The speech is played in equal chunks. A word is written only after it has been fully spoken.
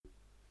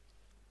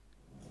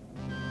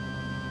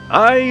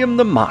I am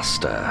the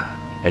Master,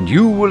 and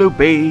you will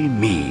obey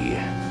me.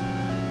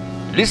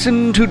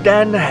 Listen to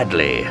Dan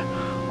Hadley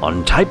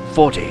on Type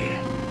 40,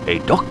 a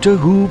Doctor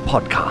Who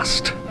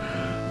podcast,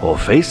 or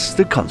face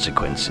the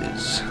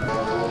consequences.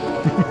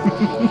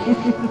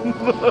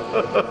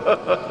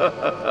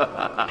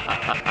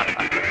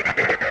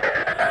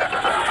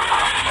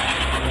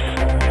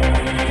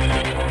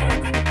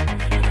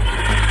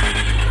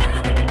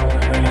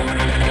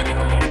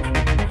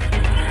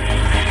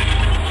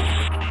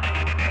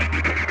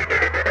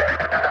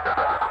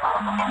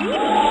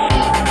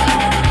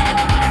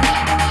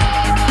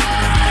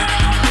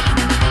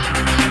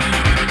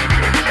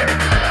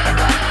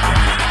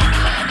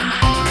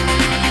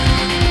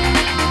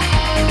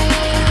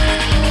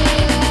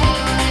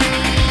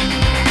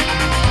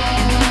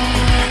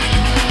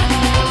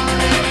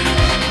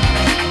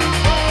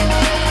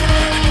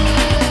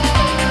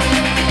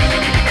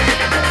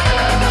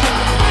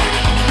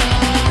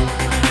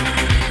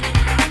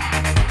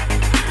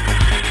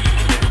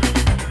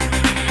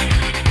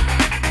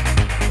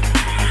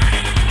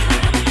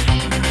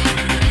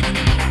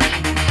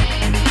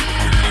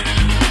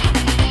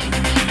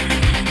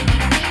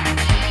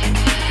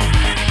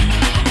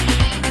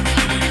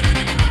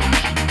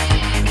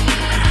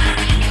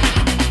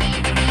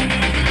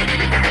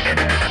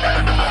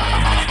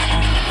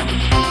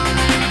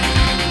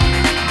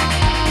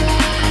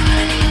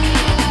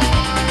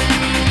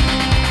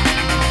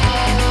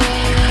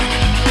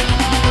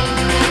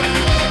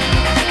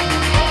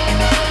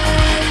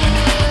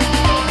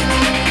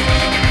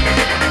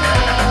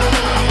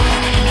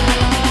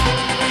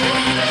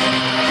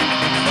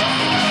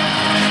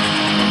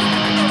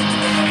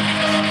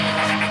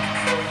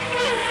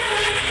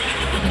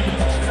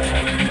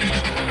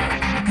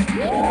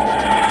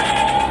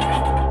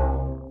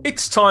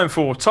 Time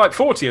for Type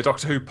 40, a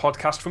Doctor Who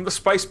podcast from the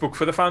Spacebook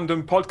for the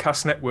Fandom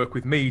Podcast Network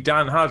with me,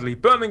 Dan Hadley,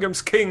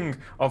 Birmingham's King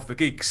of the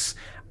Geeks,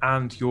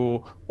 and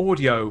your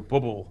audio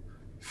bubble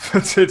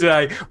for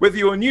today. Whether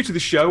you're new to the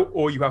show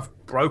or you have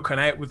broken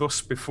out with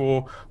us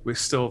before, we're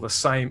still the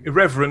same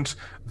irreverent,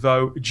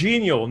 though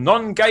genial,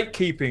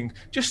 non-gatekeeping,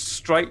 just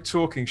straight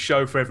talking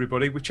show for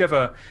everybody,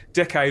 whichever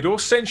decade or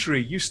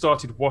century you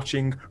started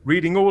watching,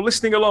 reading or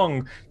listening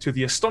along to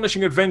the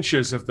astonishing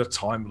adventures of the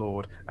Time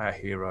Lord, our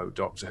hero,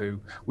 Doctor Who.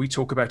 We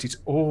talk about it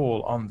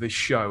all on this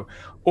show.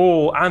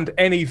 All and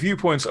any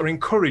viewpoints are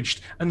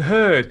encouraged and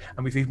heard,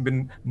 and we've even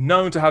been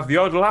known to have the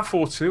odd laugh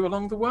or two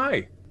along the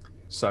way.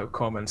 So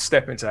come and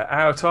step into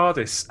our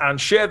TARDIS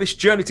and share this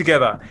journey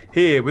together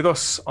here with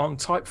us on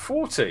Type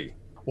 40.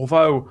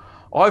 Although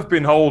I've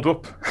been holed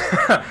up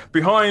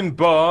behind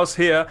bars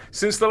here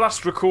since the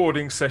last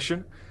recording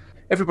session,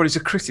 everybody's a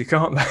critic,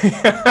 aren't they?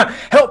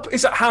 Help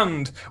is at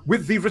hand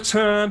with the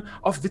return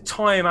of the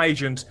time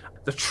agent,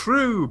 the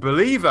true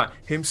believer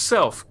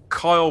himself,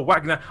 Kyle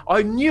Wagner.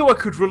 I knew I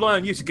could rely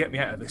on you to get me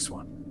out of this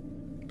one.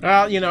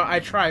 Well,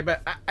 I tried,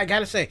 but I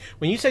gotta say,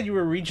 when you said you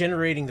were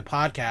regenerating the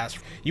podcast,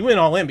 you went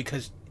all in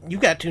because you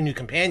got two new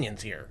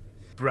companions here.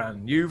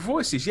 Brand new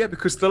voices, yeah,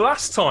 because the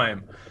last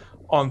time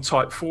on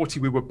Type 40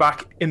 we were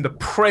back in the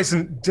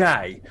present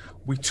day.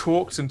 We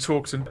talked and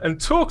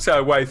talked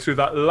our way through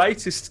that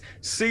latest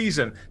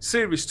season,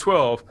 Series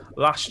 12,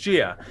 last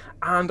year.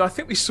 And I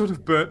think we sort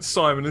of burnt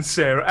Simon and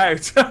Sarah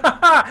out.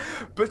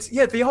 But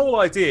yeah, the whole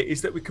idea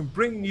is that we can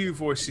bring new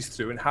voices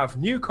through and have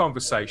new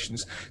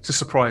conversations to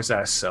surprise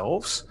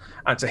ourselves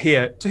and to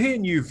hear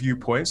new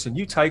viewpoints and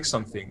new takes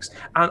on things.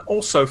 And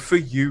also for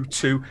you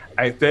two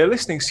out there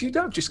listening, so you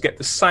don't just get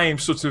the same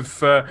sort of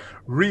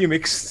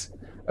remixed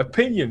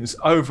opinions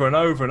over and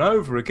over and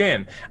over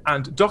again.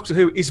 And Doctor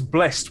Who is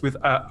blessed with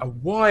a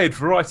wide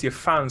variety of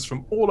fans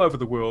from all over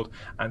the world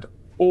and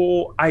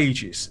all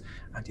ages.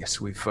 And yes,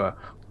 we've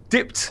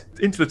dipped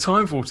into the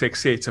time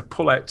vortex here to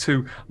pull out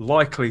two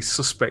likely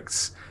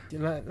suspects.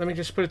 Let me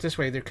just put it this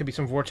way. There could be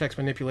some vortex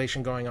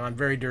manipulation going on.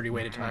 Very dirty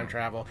way to time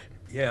travel.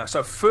 Yeah,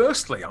 so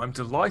firstly, I'm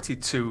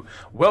delighted to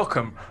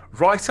welcome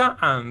writer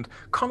and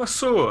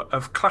connoisseur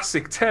of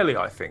classic telly,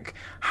 I think,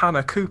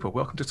 Hannah Cooper.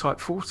 Welcome to Type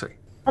 40.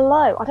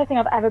 Hello. I don't think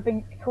I've ever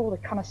been called a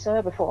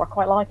connoisseur before. I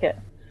quite like it.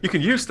 You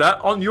can use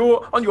that on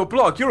your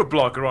blog. You're a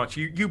blogger, aren't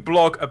you? You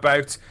blog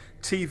about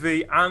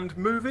TV and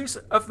movies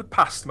of the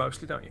past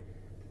mostly, don't you?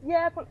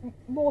 Yeah, but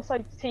more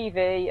so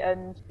TV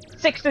and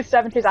 60s,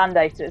 70s and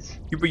 80s.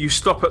 But you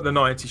stop at the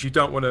 90s. You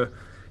don't want to...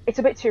 It's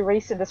a bit too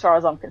recent as far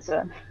as I'm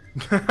concerned.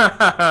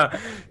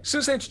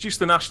 Since they introduced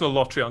the National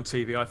Lottery on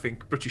TV, I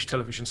think British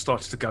television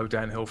started to go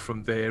downhill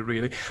from there,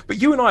 really. But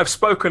you and I have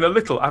spoken a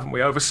little, haven't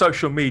we, over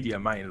social media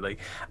mainly,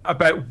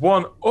 about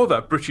one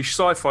other British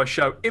sci-fi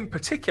show in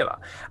particular.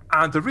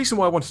 And the reason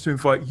why I wanted to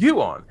invite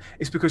you on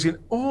is because in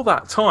all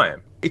that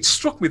time, it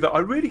struck me that I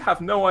really have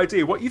no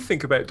idea what you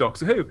think about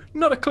Doctor Who.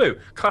 Not a clue,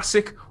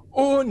 classic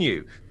or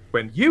new.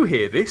 When you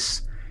hear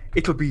this,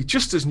 it'll be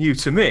just as new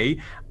to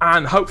me,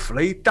 and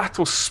hopefully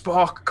that'll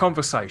spark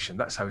conversation.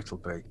 That's how it'll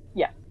be.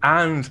 Yeah,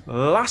 And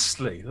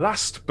lastly,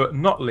 last but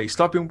not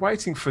least, I've been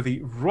waiting for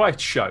the right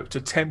show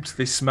to tempt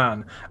this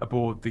man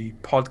aboard the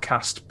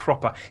podcast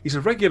proper. He's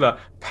a regular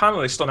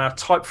panelist on our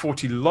Type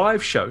 40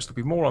 live shows. There'll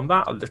be more on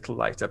that a little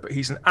later, but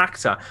he's an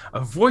actor, a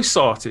voice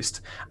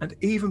artist, and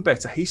even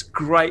better, he's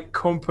great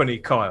company,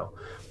 Kyle.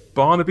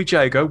 Barnaby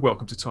Jago,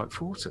 welcome to Type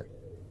 40.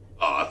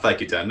 Oh,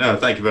 thank you, Dan. No,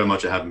 thank you very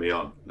much for having me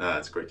on.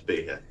 It's great to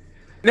be here.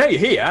 Now you're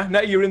here,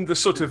 now you're in the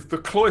sort of the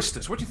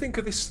cloisters. What do you think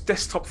of this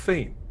desktop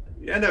theme?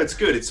 Yeah, no, it's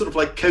good. It's sort of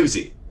like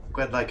cozy. I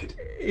quite like it.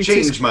 It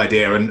Change, is. my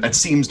dear, and it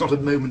seems not a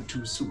moment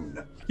too soon.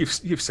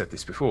 You've said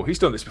this before. He's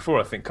done this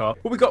before, I think, Carl.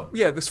 Well,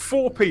 there's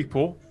four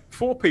people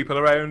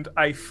around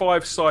a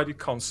 5-sided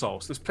console.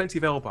 So there's plenty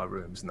of elbow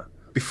room, isn't there?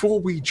 Before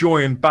we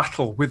join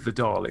battle with the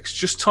Daleks,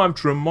 just time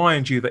to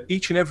remind you that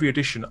each and every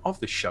edition of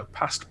this show,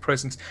 past,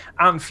 present,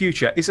 and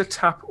future, is a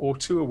tap or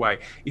two away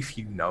if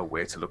you know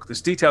where to look.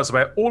 There's details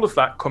about all of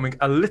that coming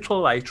a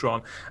little later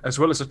on, as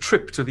well as a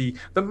trip to the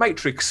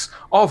matrix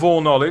of all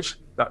knowledge.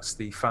 That's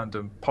the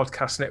Fandom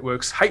Podcast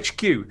Network's HQ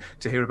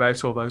to hear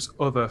about all those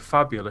other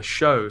fabulous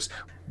shows.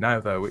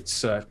 Now, though,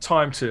 it's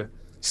time to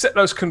set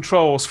those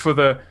controls for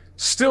the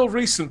still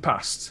recent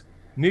past,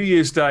 New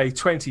Year's Day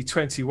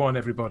 2021,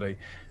 everybody,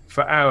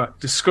 for our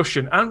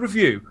discussion and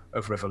review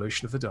of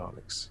Revolution of the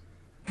Daleks.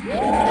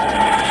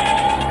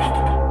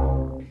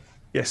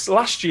 Yes,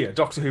 last year,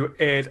 Doctor Who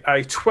aired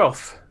a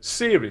 12th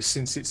series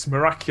since its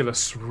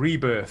miraculous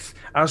rebirth,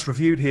 as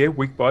reviewed here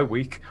week by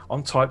week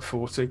on Type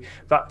 40.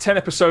 That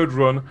 10-episode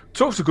run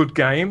talked a good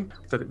game,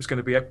 that it was going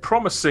to be a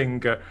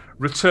promising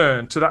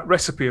return to that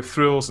recipe of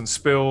thrills and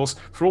spills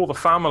for all the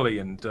family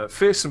and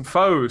fearsome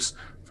foes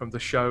from the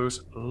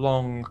show's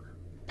long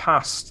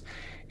past.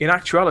 In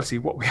actuality,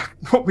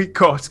 what we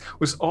got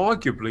was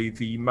arguably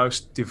the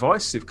most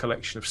divisive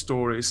collection of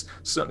stories,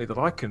 certainly that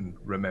I can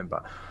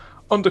remember.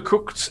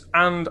 Undercooked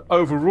and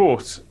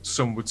overwrought,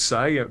 some would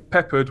say,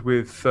 peppered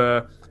with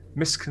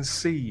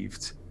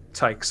misconceived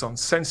takes on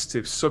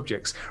sensitive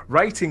subjects.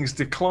 Ratings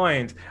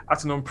declined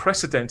at an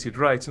unprecedented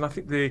rate, and I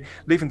think they're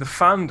leaving the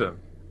fandom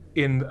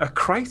in a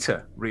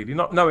crater, really,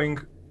 not knowing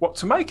what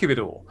to make of it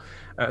all.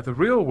 The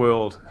real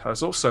world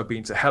has also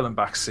been to hell and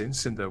back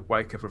since, in the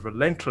wake of a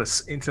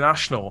relentless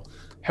international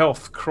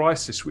health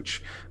crisis,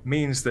 which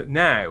means that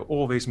now,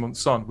 all these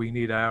months on, we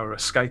need our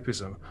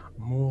escapism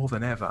more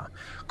than ever.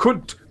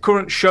 Could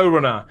current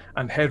showrunner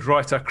and head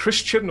writer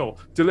Chris Chibnall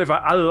deliver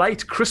a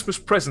late Christmas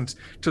present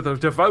to the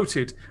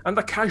devoted and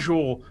the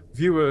casual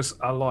viewers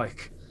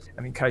alike?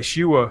 And in case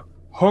you were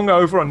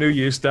hungover on New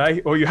Year's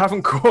Day or you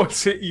haven't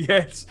caught it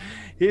yet,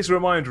 here's a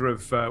reminder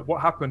of what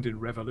happened in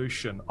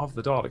Revolution of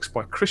the Daleks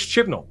by Chris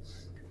Chibnall.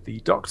 The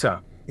Doctor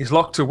is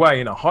locked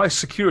away in a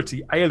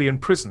high-security alien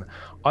prison,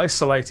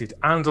 isolated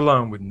and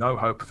alone with no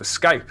hope of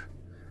escape.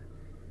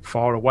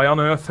 Far away on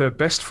Earth, her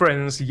best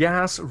friends,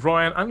 Yaz,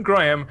 Ryan and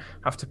Graham,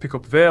 have to pick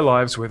up their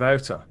lives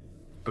without her.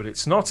 But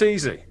it's not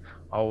easy.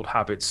 Old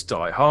habits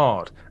die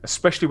hard,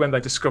 especially when they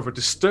discover a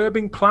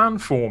disturbing plan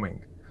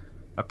forming.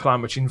 A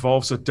plan which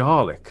involves a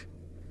Dalek.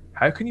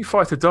 How can you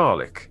fight a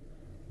Dalek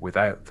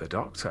without the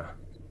Doctor?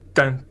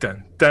 Dun,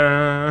 dun,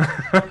 dun.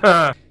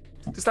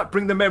 Does that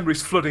bring the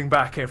memories flooding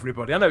back,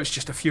 everybody? I know it's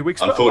just a few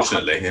weeks.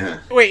 Unfortunately, yeah.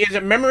 Wait, is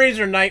it memories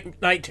or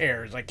night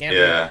terrors? I can't.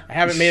 Yeah. I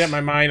haven't made up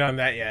my mind on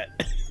that yet.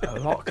 A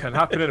lot can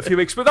happen in a few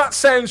weeks, but that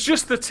sounds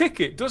just the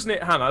ticket, doesn't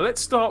it, Hannah? Let's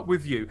start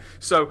with you.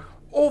 So,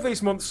 all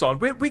these months on,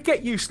 we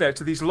get used now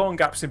to these long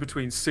gaps in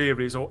between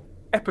series or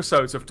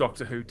episodes of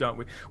Doctor Who, don't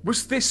we?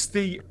 Was this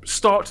the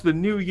start to the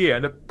new year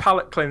and a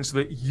palate cleanse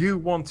that you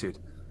wanted?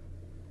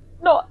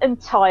 Not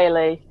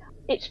entirely.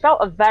 It's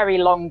felt a very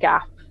long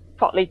gap,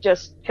 partly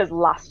just because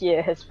last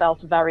year has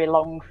felt very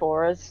long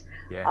for us.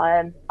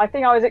 Yeah. I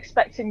think I was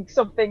expecting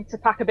something to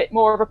pack a bit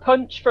more of a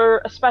punch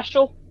for a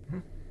special.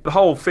 The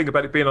whole thing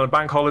about it being on a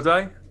bank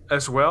holiday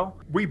as well.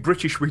 We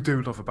British, we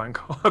do love a bank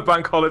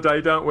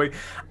holiday, don't we?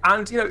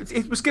 And, you know,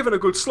 it was given a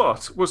good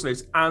slot, wasn't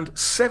it? And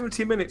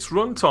 70 minutes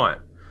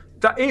runtime.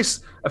 That is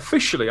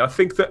officially, I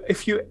think that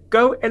if you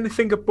go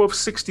anything above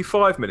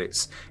 65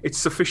 minutes,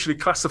 it's officially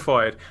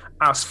classified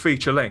as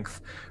feature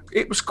length.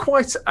 It was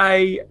quite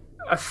a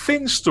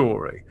thin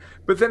story.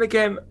 But then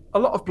again, a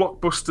lot of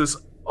blockbusters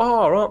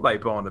aren't they,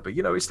 Barnaby?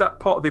 You know, it's that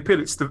part of the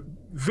appeal. It's the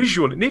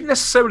visual. It needn't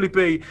necessarily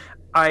be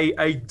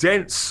a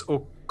dense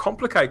or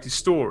complicated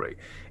story.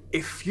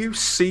 If you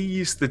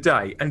seize the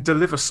day and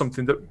deliver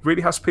something that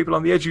really has people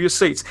on the edge of your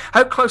seats.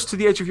 How close to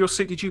the edge of your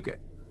seat did you get?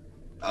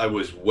 I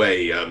was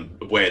way at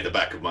the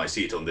back of my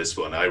seat on this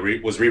one. I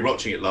was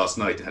rewatching it last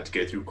night. I had to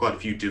go through quite a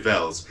few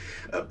Duvels,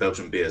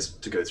 Belgian beers,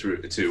 to go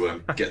through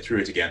to get through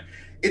it again.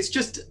 It's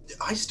just,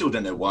 I still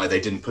don't know why they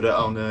didn't put it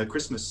on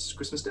Christmas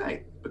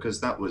Day, because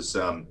that was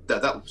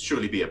that would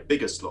surely be a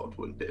bigger slot,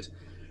 wouldn't it?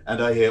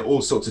 And I hear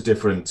all sorts of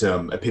different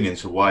opinions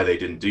for why they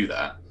didn't do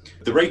that.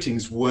 The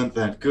ratings weren't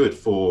that good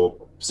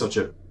for such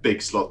a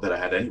big slot that I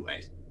had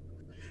anyway.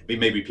 I mean,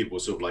 maybe people were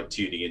sort of like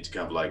tuning in to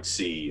kind of like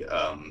see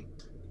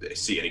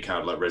any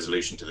kind of like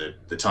resolution to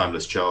the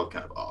Timeless Child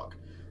kind of arc.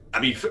 I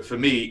mean, for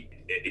me,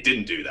 it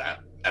didn't do that.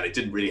 and it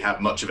didn't really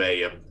have much of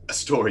a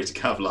story to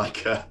kind of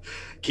like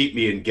keep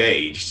me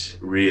engaged,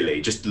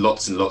 really. Just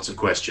lots and lots of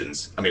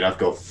questions. I mean, I've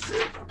got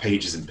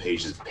pages and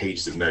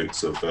pages of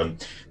notes of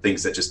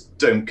things that just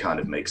don't kind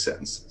of make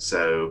sense.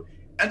 So,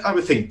 and I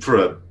would think for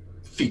a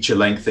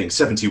feature-length thing,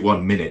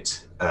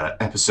 71-minute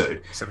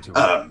episode,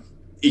 71.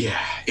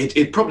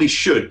 It probably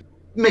should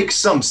make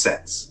some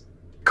sense.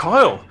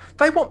 Kyle,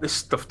 they want this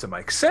stuff to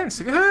make sense.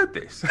 Have you heard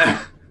this?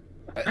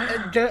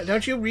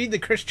 Don't you read the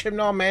Chris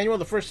Chibnall manual?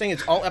 The first thing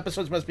is all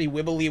episodes must be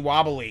wibbly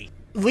wobbly.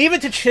 Leave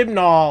it to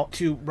Chibnall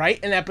to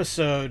write an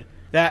episode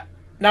that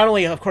not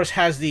only, of course,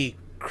 has the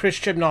Chris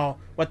Chibnall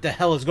what the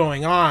hell is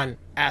going on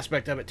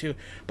aspect of it too,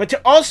 but to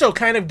also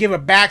kind of give a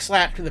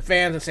backslap to the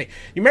fans and say,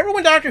 you remember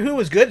when Doctor Who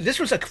was good? This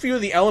was a few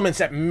of the elements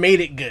that made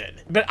it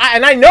good.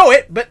 I know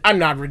it, but I'm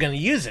never going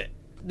to use it.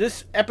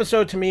 This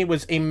episode to me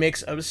was a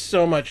mix of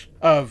so much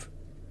of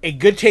a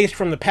good taste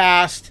from the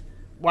past.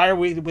 Why are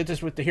we with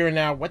this with the here and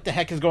now? What the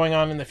heck is going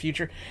on in the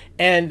future?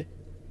 And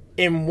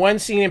in one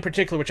scene in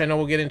particular, which I know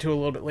we'll get into a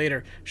little bit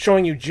later,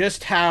 showing you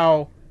just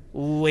how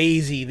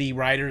lazy the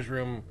writer's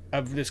room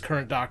of this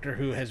current Doctor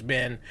Who has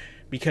been,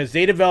 because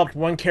they developed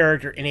one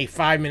character in a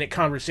 5-minute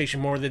conversation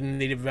more than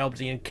they developed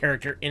the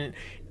character in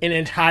an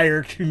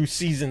entire 2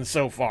 seasons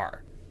so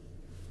far.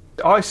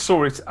 I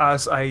saw it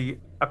as a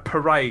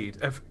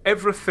parade of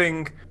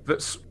everything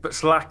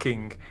that's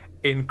lacking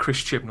in Chris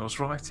Chibnall's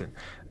writing.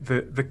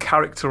 The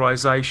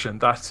characterization,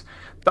 that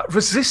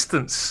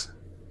resistance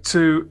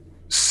to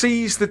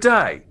seize the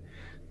day,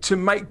 to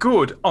make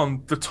good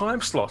on the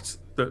time slot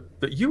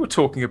that you were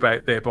talking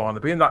about there,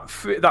 Barnaby, and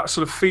that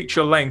sort of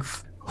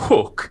feature-length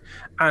hook,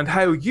 and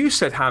how you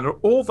said, Hannah,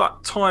 all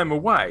that time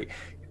away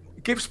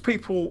gives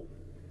people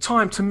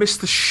time to miss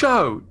the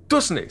show,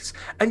 doesn't it?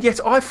 And yet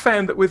I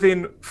found that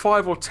within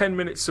 5 or 10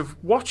 minutes of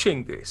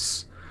watching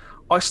this,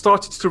 I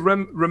started to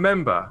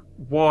remember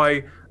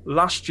why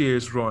last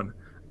year's run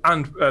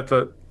and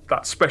that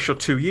special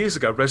 2 years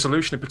ago,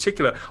 Resolution in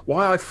particular,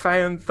 why I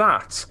found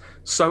that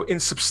so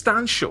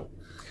insubstantial.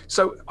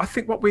 So I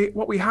think what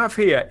we have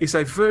here is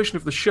a version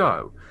of the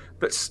show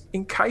that's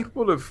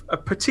incapable of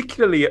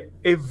particularly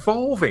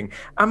evolving.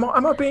 Am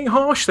I being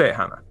harsh there,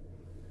 Hannah?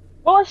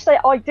 Well, I say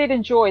I did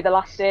enjoy the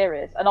last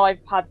series, and I've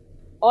had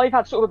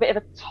sort of a bit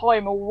of a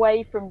time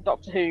away from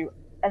Doctor Who,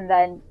 and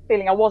then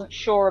feeling I wasn't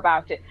sure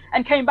about it,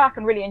 and came back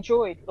and really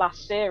enjoyed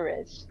last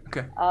series.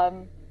 Okay.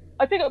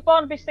 I think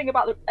Barnaby's thing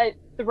about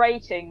the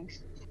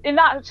ratings, in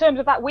terms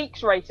of that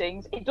week's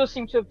ratings, it does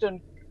seem to have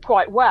done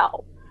quite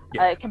well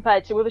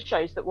compared to other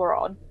shows that were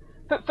on.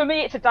 But for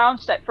me, it's a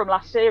downstep from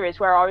last series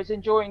where I was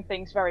enjoying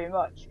things very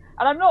much.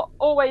 And I'm not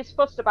always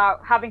fussed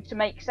about having to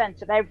make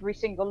sense of every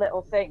single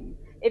little thing.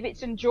 If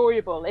it's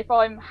enjoyable, if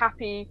I'm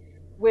happy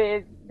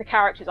with the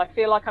characters, I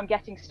feel like I'm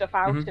getting stuff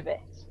out of it.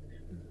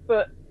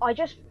 But I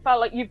just felt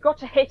like you've got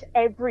to hit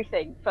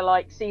everything for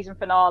like season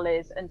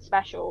finales and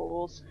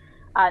specials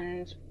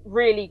and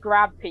really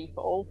grab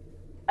people.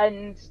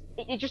 And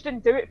it just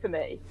didn't do it for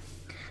me.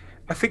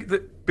 I think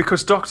that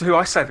because Doctor Who,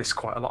 I say this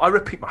quite a lot. I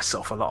repeat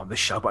myself a lot on this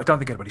show, but I don't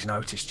think anybody's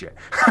noticed yet.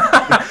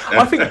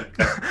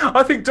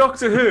 I think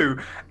Doctor Who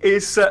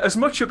is as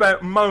much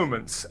about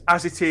moments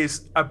as it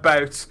is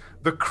about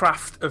the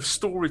craft of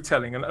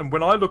storytelling. And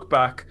when I look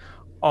back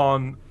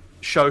on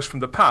shows from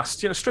the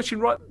past, stretching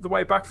right the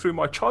way back through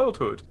my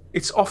childhood,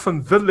 it's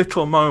often the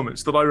little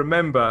moments that I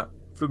remember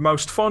the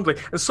most fondly.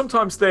 And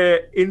sometimes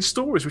they're in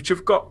stories which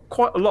have got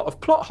quite a lot of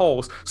plot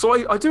holes.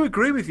 So I do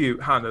agree with you,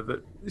 Hannah,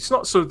 that it's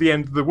not sort of the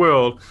end of the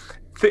world.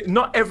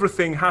 Not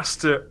everything has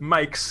to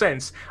make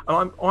sense.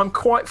 And I'm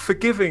quite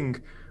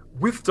forgiving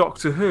with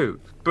Doctor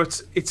Who.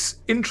 But it's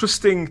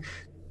interesting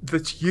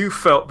that you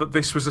felt that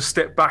this was a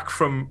step back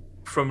from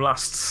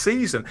last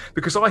season,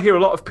 because I hear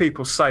a lot of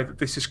people say that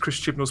this is Chris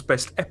Chibnall's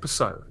best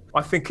episode.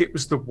 I think it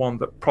was the one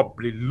that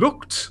probably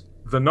looked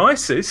the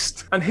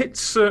nicest and hit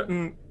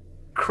certain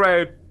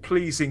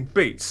crowd-pleasing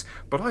beats,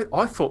 but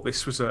I thought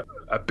this was a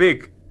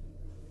big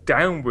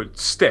downward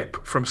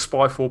step from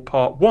Spyfall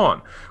Part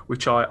 1,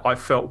 which I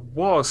felt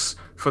was,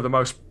 for the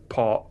most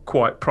part,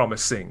 quite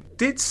promising.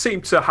 Did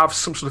seem to have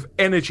some sort of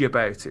energy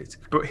about it,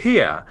 but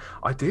here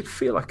I did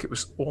feel like it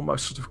was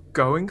almost sort of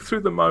going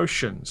through the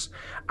motions,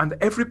 and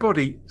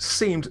everybody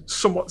seemed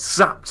somewhat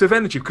zapped of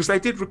energy, because they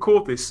did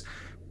record this.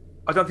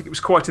 I don't think it was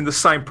quite in the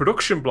same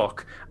production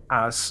block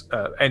as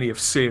any of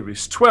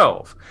Series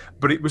 12,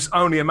 but it was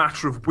only a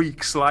matter of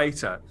weeks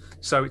later.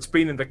 So it's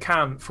been in the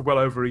can for well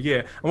over a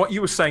year. And what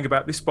you were saying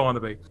about this,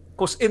 Barnaby, of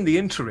course, in the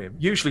interim,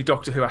 usually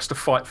Doctor Who has to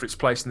fight for its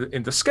place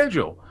in the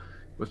schedule.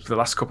 For the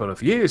last couple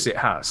of years it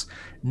has.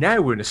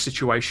 Now we're in a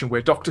situation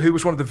where Doctor Who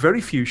was one of the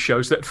very few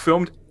shows that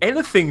filmed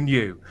anything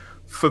new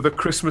for the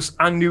Christmas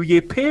and New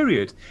Year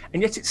period.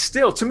 And yet it's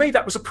still, to me,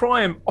 that was a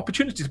prime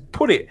opportunity to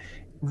put it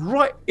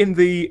right in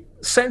the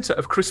centre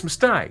of Christmas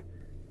Day.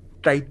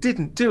 They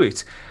didn't do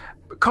it.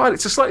 But Kyle,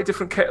 it's a slightly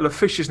different kettle of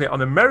fish, isn't it,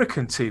 on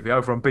American TV,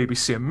 over on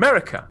BBC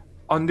America.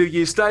 On New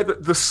Year's Day,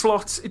 the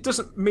slot, it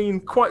doesn't mean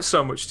quite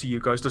so much to you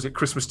guys, does it,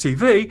 Christmas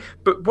TV?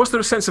 But was there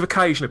a sense of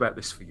occasion about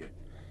this for you?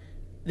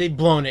 they've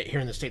blown it here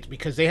in the States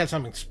because they had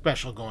something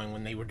special going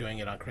when they were doing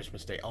it on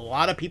Christmas Day. A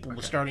lot of people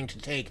were starting to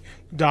take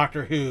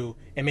Doctor Who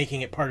and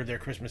making it part of their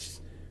Christmas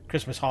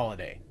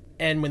holiday.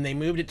 And when they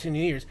moved it to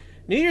New Year's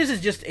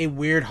is just a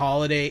weird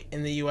holiday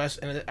in the U.S.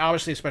 and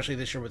obviously, especially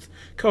this year with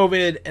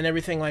COVID and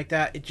everything like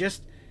that, it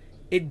just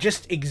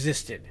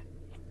existed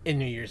in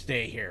New Year's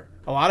Day here.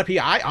 A lot of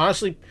people, I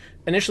honestly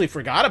initially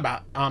forgot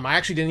about. I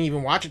actually didn't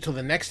even watch it till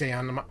the next day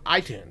on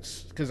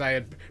iTunes because I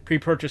had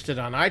pre-purchased it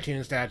on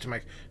iTunes to add to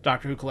my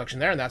Doctor Who collection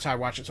there, and that's how I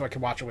watched it, so I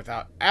could watch it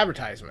without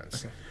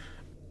advertisements. Okay.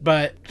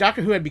 But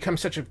Doctor Who had become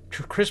such a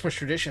Christmas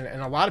tradition,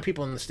 and a lot of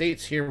people in the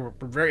States here were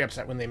very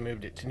upset when they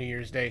moved it to New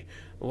Year's Day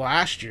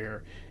last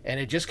year, and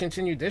it just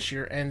continued this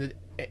year. And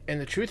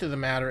the truth of the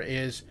matter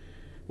is,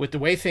 with the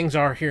way things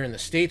are here in the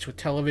States with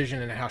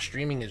television and how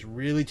streaming is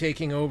really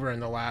taking over in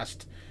the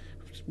last,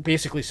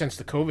 basically since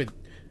the COVID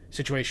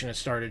situation has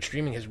started,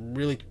 streaming has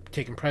really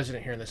taken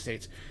precedent here in the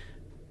States.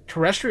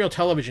 Terrestrial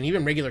television,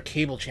 even regular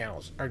cable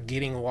channels, are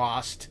getting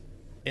lost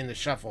in the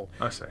shuffle.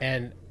 I see.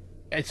 And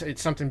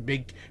it's something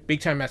big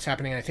time that's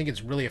happening, and I think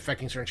it's really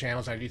affecting certain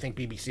channels. I do think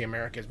BBC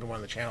America has been one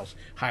of the channels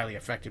highly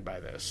affected by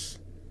this.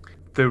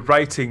 The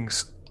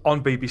ratings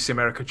on BBC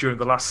America during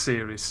the last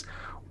series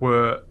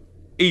were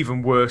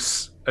even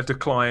worse,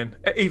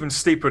 even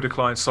steeper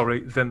decline,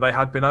 than they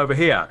had been over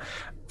here.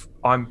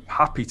 I'm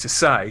happy to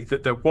say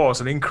that there was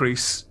an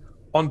increase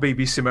on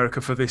BBC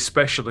America for this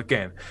special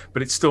again,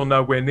 but it's still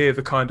nowhere near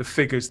the kind of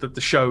figures that the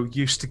show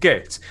used to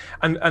get.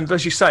 And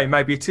as you say,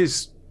 maybe it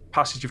is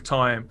passage of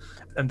time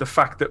and the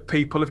fact that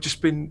people have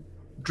just been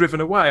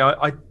driven away.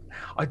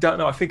 I don't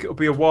know. I think it'll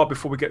be a while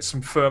before we get some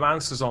firm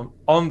answers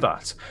on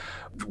that.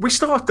 We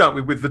start, don't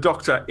we, with the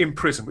Doctor in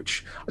prison,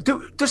 which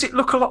does it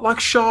look a lot like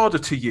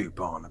Sharda to you,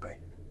 Barnaby?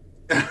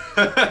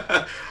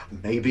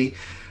 Maybe.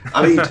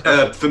 I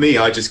mean, for me,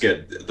 I just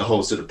get the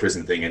whole sort of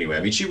prison thing anyway. I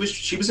mean, she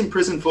was in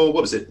prison for,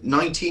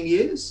 19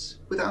 years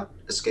without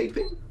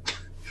escaping?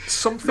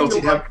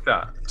 Something like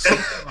that.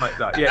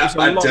 Yeah, it was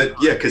a long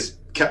yeah, because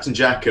Captain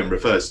Jack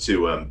refers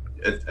to,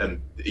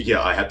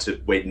 I had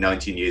to wait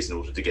 19 years in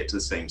order to get to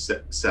the same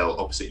cell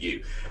opposite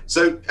you.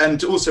 So,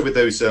 and also with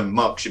those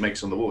marks she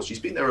makes on the wall, she's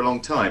been there a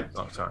long time.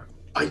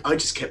 I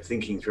just kept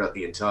thinking throughout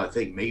the entire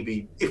thing,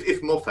 maybe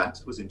if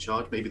Moffat was in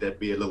charge, maybe there'd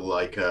be a little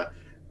like a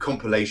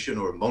compilation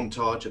or a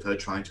montage of her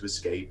trying to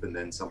escape, and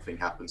then something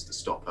happens to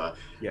stop her.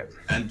 Yeah.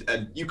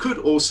 And you could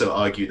also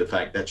argue the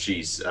fact that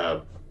she's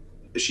sort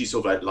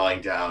of like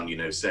lying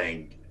down,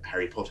 saying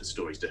Harry Potter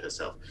stories to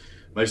herself,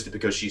 mostly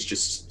because she's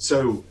just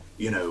so,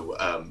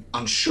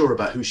 unsure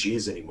about who she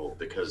is anymore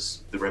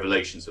because the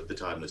revelations of the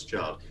Timeless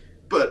Child.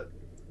 But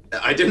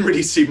I didn't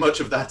really see much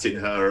of that in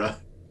her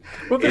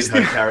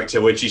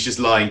character when she's just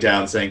lying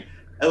down saying,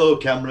 "Hello,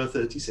 camera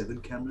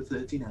 37, camera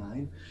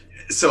 39."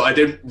 So I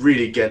didn't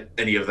really get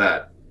any of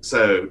that.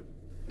 So,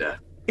 yeah.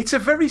 It's a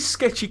very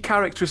sketchy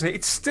character, isn't it?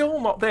 It's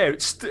still not there.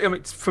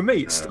 For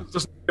me, it still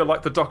doesn't feel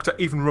like the Doctor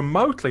even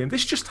remotely, and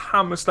this just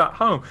hammers that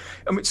home.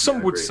 I mean,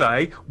 some would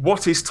say,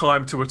 "What is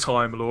time to a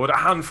Time Lord? A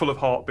handful of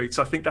heartbeats."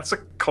 I think that's a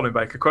Colin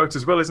Baker quote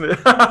as well, isn't it?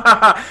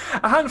 A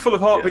handful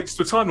of heartbeats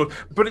to a Time Lord.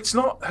 But it's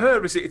not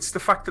her, is it? It's the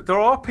fact that there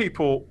are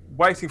people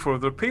waiting for her.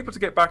 There are people to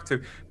get back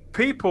to,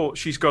 people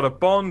she's got a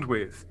bond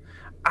with,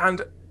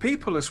 and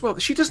people as well.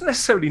 She doesn't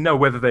necessarily know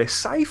whether they're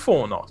safe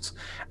or not.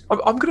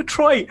 I'm going to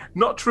try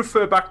not to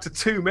refer back to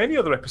too many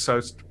other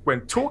episodes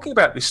when talking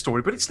about this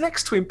story, but it's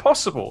next to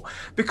impossible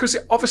because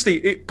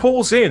it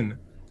pulls in,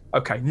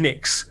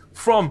 nicks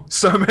from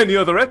so many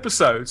other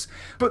episodes,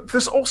 but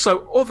there's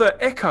also other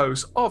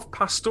echoes of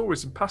past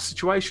stories and past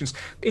situations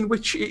in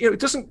which it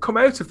doesn't come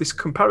out of this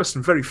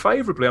comparison very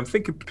favourably. I'm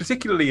thinking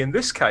particularly in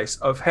this case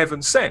of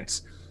Heaven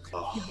Sent.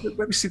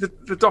 Let me see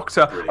the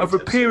Doctor over a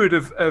period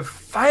of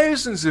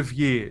thousands of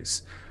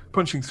years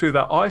punching through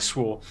that ice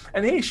wall,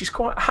 and here she's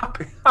quite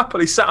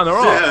happily sat on her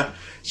arm. Yeah,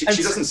 she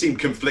doesn't seem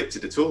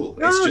conflicted at all.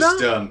 It's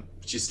just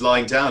she's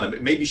lying down,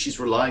 and maybe she's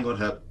relying on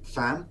her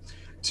fan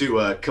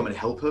to come and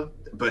help her,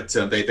 but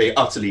they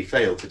utterly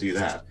fail to do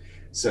that.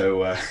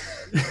 So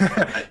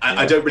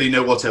I don't really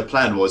know what her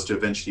plan was to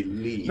eventually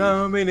leave.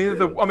 No, I mean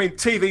either. I mean,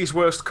 TV's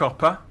worst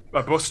copper,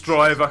 a bus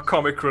driver,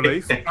 comic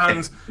relief,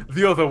 and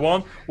the other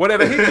one,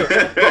 whatever he does.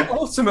 But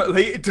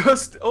ultimately,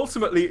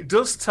 it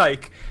does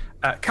take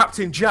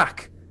Captain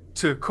Jack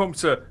to come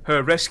to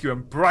her rescue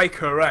and break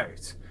her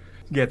out.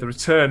 Yeah, the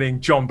returning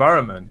John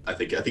Barrowman. I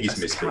think he's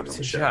missed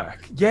Captain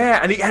Jack.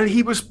 Yeah, and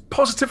he was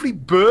positively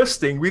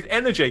bursting with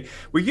energy.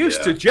 We're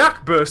used to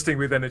Jack bursting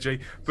with energy,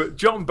 but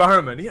John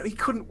Barrowman, he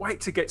couldn't wait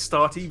to get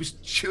started. He was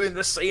chewing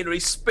the scenery,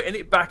 spitting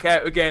it back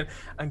out again,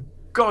 and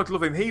God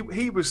love him,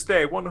 he was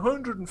there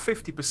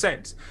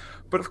 150%.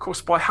 But of course,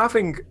 by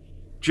having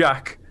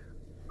Jack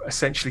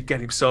essentially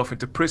get himself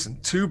into prison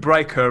to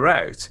break her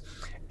out,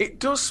 it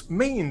does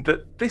mean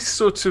that this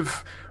sort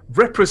of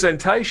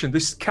representation,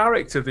 this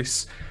character,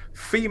 this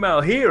female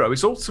hero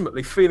is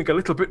ultimately feeling a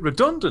little bit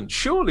redundant.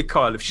 Surely,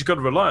 Kyle, if she's got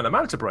to rely on a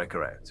man to break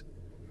her out.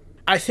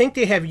 I think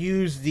they have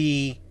used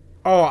the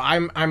oh,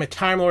 I'm a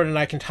Time Lord and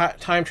I can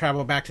time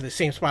travel back to the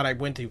same spot I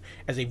went to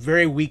as a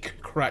very weak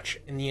crutch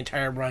in the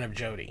entire run of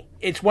Jodie.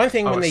 It's one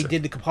thing when they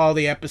did the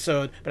Capaldi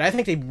episode, but I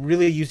think they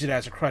really used it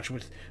as a crutch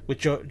with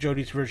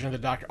Jodie's version of the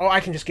Doctor. Oh, I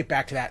can just get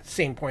back to that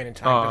same point in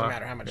time. Doesn't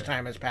matter how much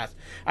time has passed.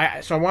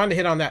 So I wanted to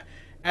hit on that.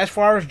 As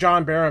far as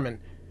John Barrowman,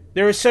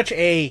 there was such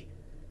a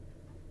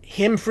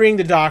him freeing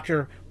the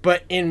Doctor,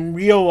 but in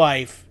real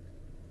life,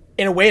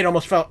 in a way it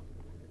almost felt,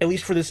 at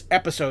least for this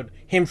episode,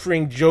 him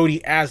freeing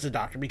Jodie as the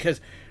Doctor, because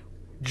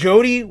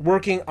Jodie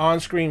working on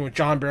screen with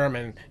John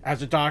Barrowman as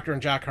the Doctor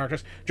and Jack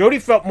Harkness,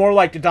 Jodie felt more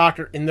like the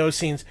Doctor in those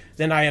scenes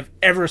than I have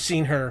ever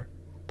seen her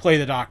play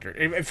the Doctor.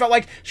 It felt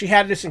like she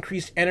had this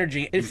increased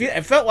energy.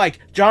 It felt like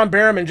John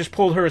Barrowman just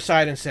pulled her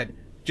aside and said,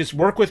 just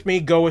work with me,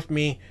 go with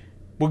me,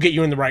 we'll get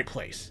you in the right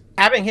place.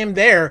 Having him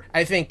there,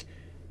 I think,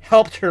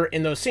 helped her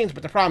in those scenes,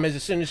 but the problem is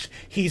as soon as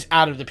he's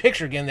out of the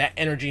picture again, that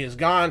energy is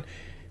gone.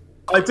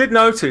 I did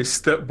notice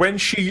that when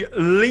she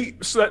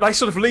leaps, they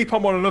sort of leap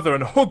on one another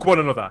and hug one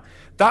another,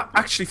 that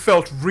actually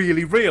felt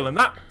really real, and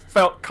that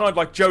felt kind of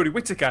like Jodie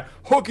Whittaker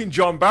hugging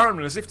John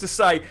Barrowman as if to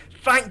say,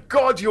 thank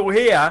God you're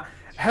here,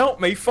 help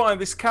me find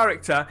this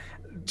character,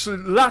 to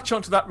latch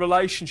onto that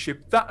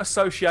relationship, that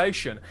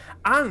association.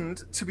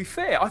 And to be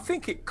fair, I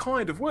think it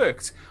kind of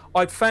worked.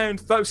 I'd found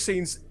those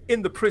scenes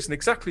in the prison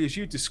exactly as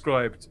you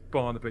described,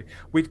 Barnaby.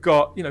 We've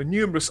got,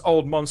 numerous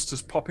old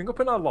monsters popping up,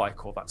 and I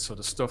like all that sort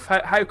of stuff.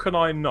 How can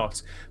I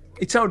not?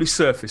 It's only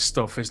surface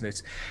stuff, isn't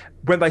it?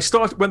 When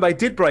they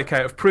did break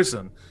out of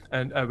prison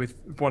and with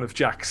one of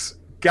Jack's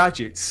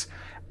gadgets,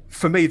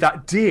 for me,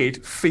 that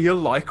did feel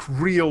like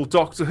real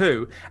Doctor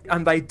Who,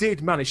 and they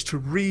did manage to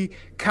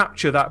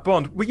recapture that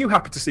bond. Were you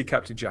happy to see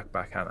Captain Jack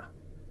back, Hannah?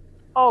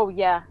 Oh,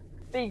 yeah.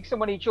 Being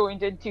someone who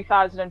joined in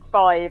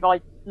 2005,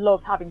 I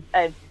love having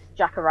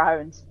Jack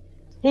around.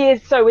 He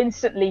is so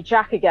instantly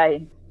Jack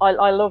again.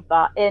 I love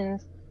that.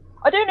 And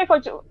I don't know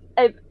if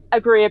I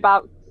agree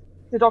about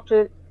the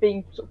Doctor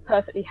being sort of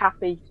perfectly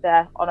happy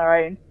there on her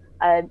own.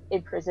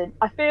 In prison,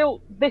 I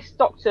feel this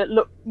Doctor,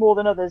 more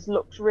than others,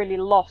 looks really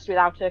lost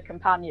without her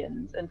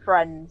companions and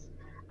friends,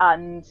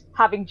 and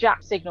having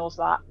Jack signals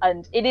that,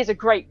 and it is a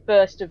great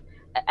burst of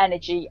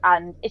energy,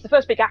 and it's the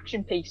first big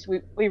action piece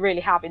we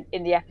really have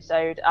in the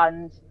episode,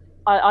 and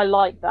I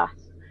like that.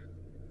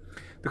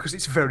 Because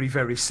it's very,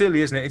 very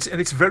silly, isn't it?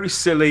 It's very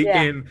silly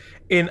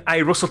in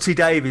a Russell T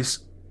Davies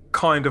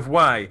kind of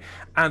way.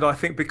 And I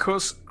think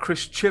because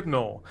Chris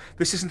Chibnall,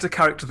 this isn't a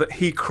character that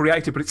he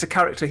created, but it's a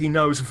character he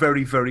knows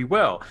very, very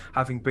well,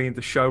 having been the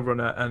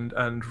showrunner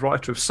and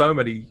writer of so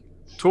many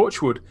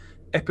Torchwood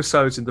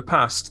episodes in the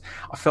past.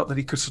 I felt that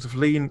he could sort of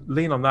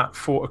lean on that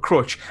for a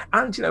crutch.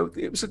 And,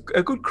 it was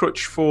a good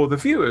crutch for the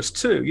viewers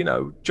too.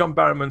 John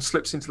Barrowman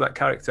slips into that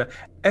character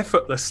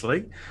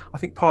effortlessly. I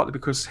think partly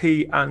because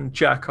he and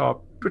Jack are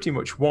pretty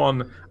much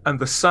one and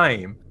the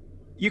same.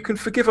 You can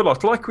forgive a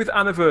lot, like with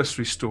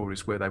anniversary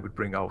stories where they would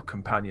bring old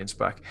companions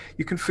back.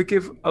 You can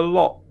forgive a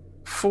lot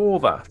for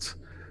that.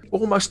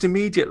 Almost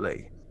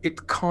immediately,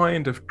 it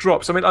kind of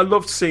drops. I mean, I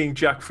loved seeing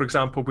Jack, for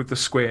example, with the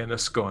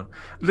squareness gone.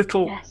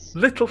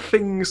 Little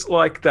things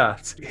like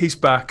that. He's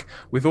back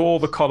with all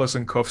the collars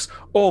and cuffs,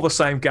 all the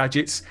same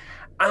gadgets,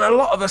 and a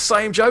lot of the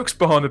same jokes,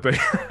 Barnaby.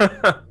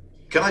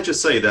 Can I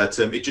just say that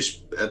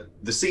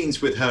the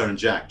scenes with her and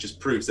Jack just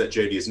proves that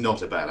Jodie is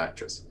not a bad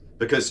actress,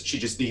 because she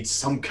just needs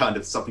some kind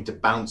of something to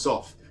bounce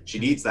off. She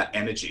needs that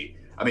energy.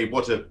 I mean,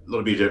 what a lot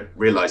of people don't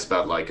realize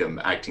about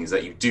acting is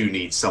that you do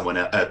need someone,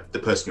 the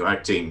person you're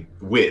acting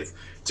with,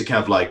 to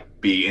kind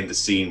of be in the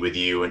scene with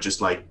you and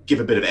just give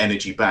a bit of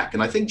energy back.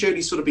 And I think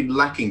Jodie's sort of been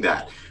lacking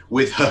that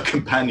with her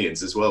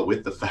companions as well,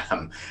 with the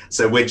fam.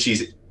 So when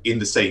she's in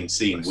the same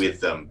scene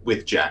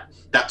with Jack,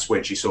 that's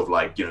when she's sort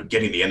of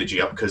getting the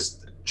energy up,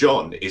 because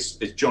John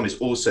is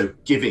also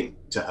giving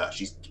to her.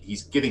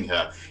 He's giving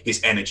her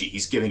his energy.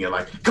 He's giving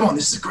her come on,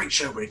 this is a great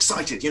show. We're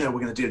excited. We're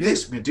going to do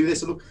this. We're going to do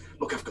this. Look,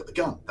 I've got the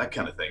gun. That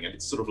kind of thing. And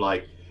it's sort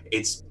of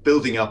it's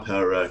building up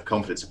her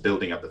confidence,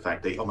 building up the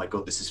fact that, oh my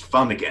God, this is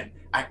fun again.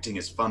 Acting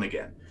is fun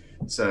again.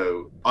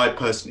 So I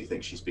personally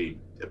think she's been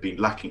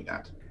lacking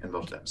that in a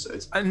lot of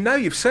episodes. And now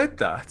you've said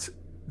that,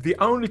 the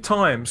only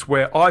times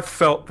where I've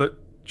felt that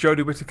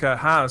Jodie Whittaker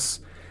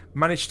has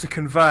managed to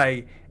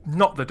convey,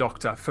 not the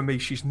Doctor, for me,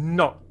 she's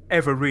not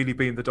ever really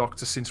been the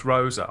Doctor since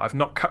Rosa. I've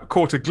not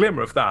caught a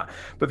glimmer of that.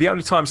 But the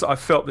only times that I've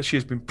felt that she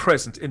has been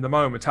present in the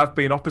moment have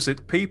been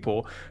opposite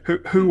people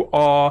who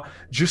are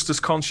just as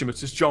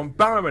consummate as John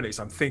Barrowman is.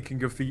 I'm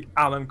thinking of the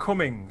Alan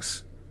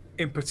Cummings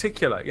in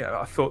particular.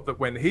 I thought that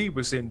when he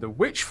was in the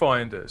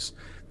Witchfinders,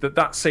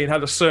 that scene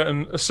had a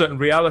certain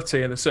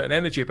reality and a certain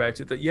energy about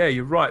it that,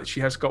 you're right, she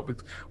has got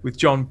with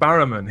John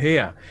Barrowman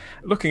here.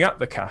 Looking at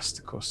the cast,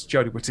 of course,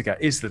 Jodie Whittaker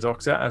is the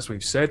Doctor, as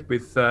we've said,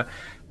 with the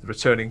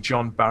returning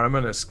John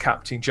Barrowman as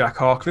Captain Jack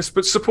Harkness,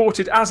 but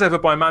supported as ever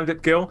by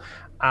Mandip Gill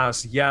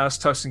as Yaz,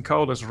 Tosin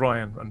Cole as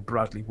Ryan, and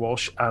Bradley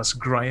Walsh as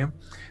Graham.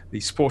 The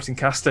supporting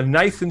caster,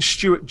 Nathan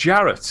Stewart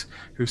Jarrett,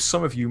 who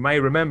some of you may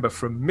remember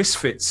from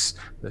Misfits,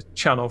 the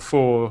Channel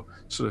 4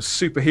 sort of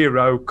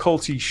superhero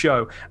culty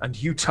show,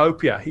 and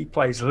Utopia. He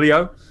plays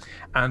Leo.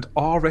 And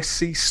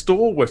RSC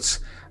Stalwart,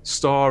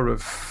 star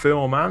of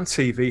film and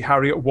TV,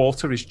 Harriet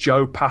Walter, is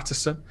Joe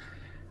Patterson.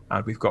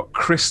 And we've got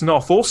Chris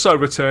Noth also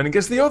returning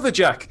as the other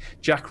Jack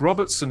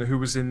Robertson, who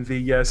was in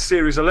the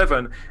Series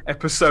 11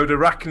 episode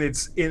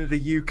Arachnids in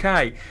the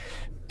UK.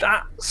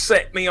 That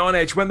set me on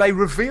edge when they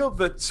revealed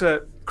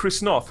that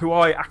Chris Noth, who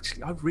I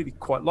really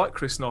quite like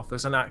Chris Noth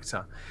as an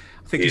actor.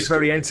 I think he's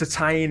very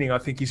entertaining. I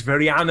think he's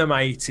very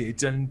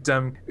animated and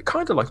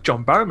kind of like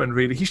John Barrowman,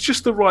 really. He's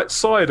just the right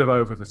side of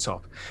over the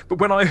top. But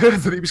when I heard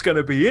that he was going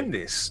to be in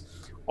this,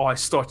 I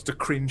started to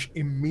cringe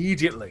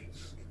immediately.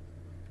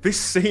 This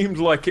seemed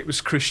like it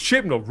was Chris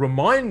Chibnall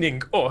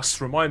reminding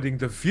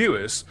the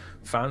viewers,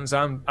 fans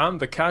and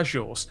the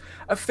casuals,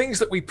 of things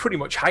that we pretty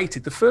much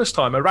hated the first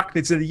time.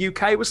 Arachnids in the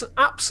UK was an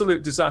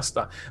absolute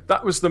disaster.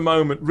 That was the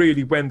moment,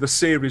 really, when the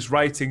series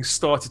ratings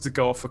started to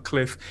go off a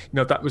cliff. You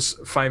know, that was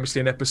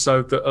famously an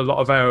episode that a lot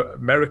of our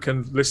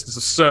American listeners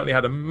have certainly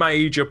had a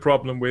major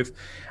problem with,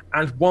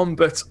 and one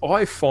that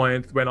I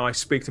find when I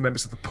speak to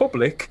members of the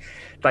public,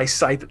 they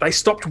say that they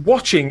stopped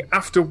watching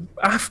after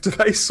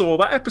they saw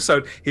that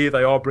episode. Here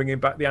they are bringing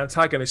back the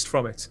antagonist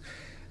from it.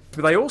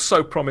 But they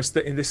also promised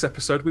that in this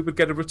episode we would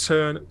get a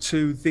return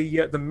to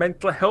the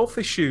mental health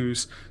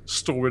issues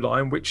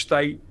storyline, which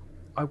I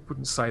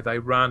wouldn't say they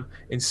ran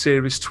in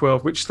Series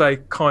 12, which they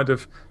kind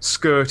of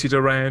skirted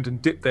around and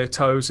dipped their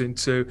toes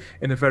into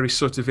in a very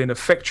sort of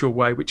ineffectual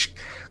way, which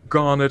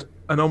garnered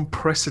an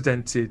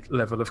unprecedented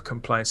level of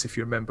complaints. If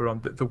you remember,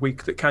 on the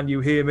week that Can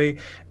You Hear Me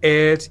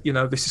aired, you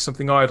know, this is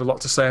something I had a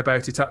lot to say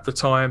about it at the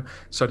time.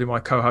 So did my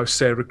co-host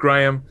Sarah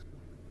Graham.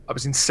 I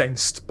was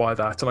incensed by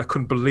that, and I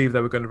couldn't believe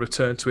they were going to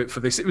return to it for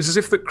this. It was as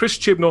if that Chris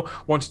Chibnall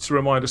wanted to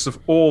remind us of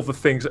all the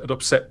things that had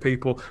upset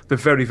people the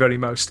very, very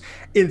most.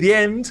 In the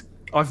end,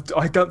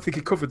 I don't think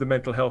he covered the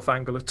mental health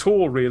angle at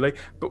all, really.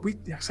 But we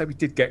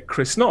did get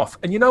Chris Noth,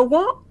 and you know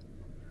what?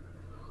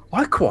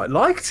 I quite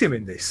liked him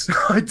in this.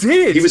 I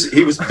did.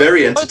 He was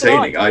very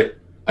entertaining.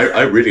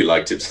 I really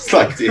liked it.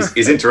 Like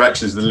his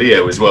interactions with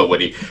Leo as well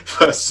when he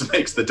first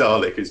makes the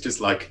Dalek is just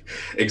like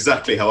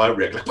exactly how I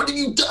react. Like, what have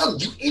you done,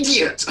 you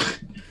idiot?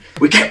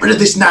 We get rid of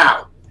this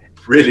now.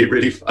 Really,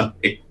 really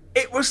funny.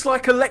 It was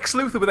like a Lex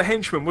Luthor with a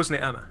henchman, wasn't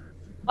it, Anna?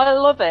 I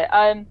love it.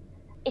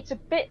 It's a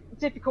bit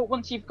difficult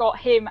once you've got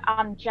him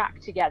and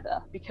Jack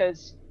together,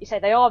 because you say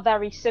they are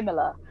very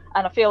similar,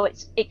 and I feel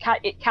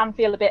it can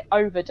feel a bit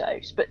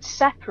overdosed. But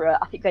separate,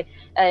 I think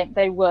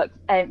they work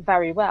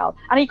very well,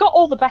 and he got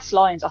all the best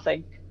lines, I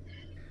think.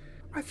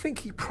 I think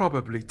he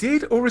probably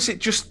did, or is it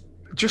just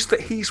that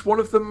he's one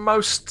of the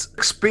most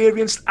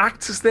experienced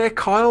actors there,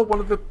 Kyle? One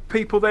of the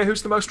people there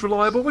who's the most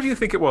reliable? What do you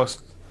think it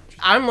was?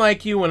 I'm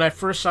like you. When I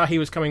first saw he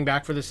was coming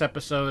back for this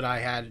episode, I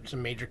had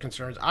some major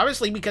concerns.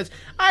 Obviously, because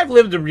I've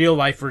lived a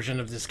real-life version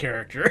of this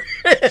character.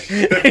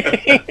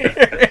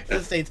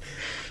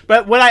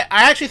 But what I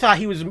actually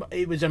thought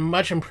it was a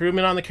much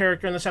improvement on the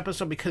character in this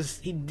episode, because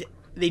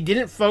they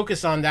didn't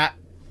focus on that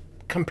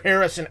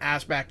comparison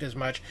aspect as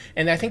much.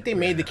 And I think they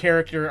made the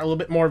character a little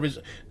bit more of his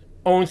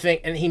own thing.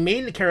 And he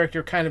made the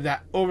character kind of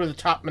that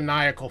over-the-top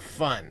maniacal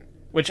fun,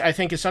 which I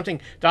think is something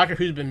Doctor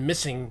Who's been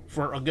missing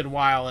for a good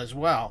while as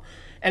well.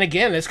 And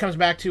again, this comes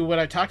back to what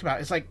I talked about.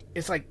 It's like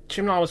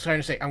Chibnall was trying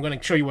to say, I'm going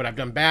to show you what I've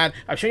done bad.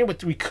 I've shown you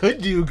what we could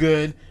do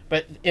good,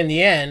 but in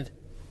the end,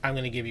 I'm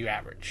going to give you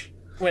average.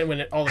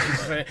 All the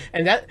pieces,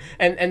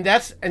 and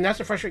that's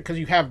the frustrating, because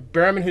you have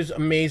Barrowman, who's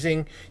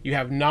amazing, you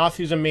have Noth,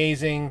 who's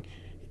amazing.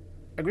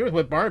 I agree with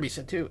what Barnaby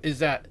said too. Is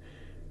that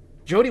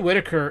Jodie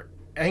Whittaker?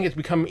 I think it's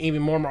become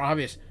even more and more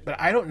obvious, but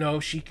I don't know.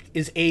 She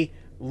is a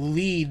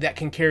lead that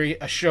can carry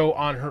a show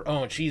on her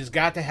own. She's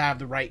got to have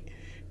the right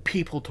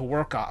people to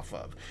work off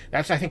of.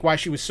 That's, I think, why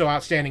she was so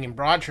outstanding in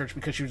Broadchurch,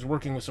 because she was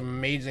working with some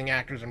amazing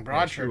actors in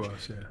Broadchurch. Yeah,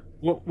 she was,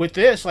 yeah. With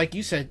this, like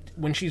you said,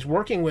 when she's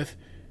working with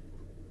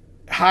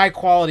high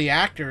quality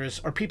actors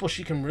or people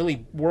she can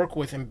really work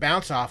with and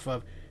bounce off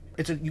of,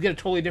 you get a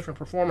totally different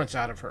performance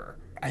out of her.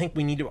 I think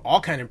we need to all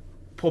kind of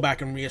pull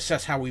back and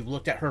reassess how we've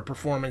looked at her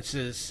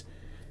performances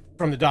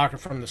from the Doctor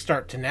from the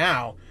start to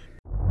now.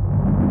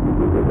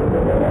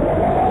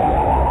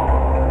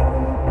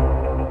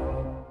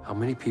 How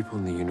many people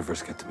in the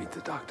universe get to meet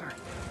the Doctor,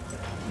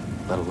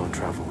 let alone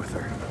travel with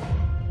her?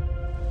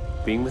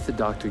 Being with the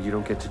Doctor, you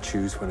don't get to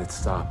choose when it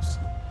stops,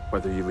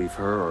 whether you leave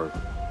her or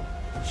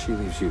she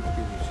leaves you.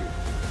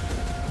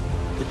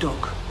 The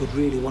Doc would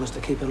really want us to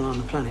keep an eye on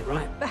the planet,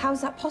 right? But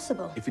how's that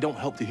possible? If we don't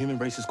help, the human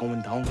race is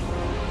going down.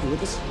 You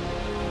with us?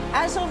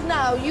 As of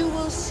now, you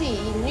will see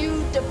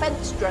new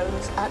defense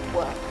drones at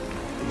work.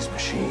 These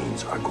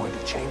machines are going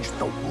to change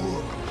the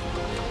world.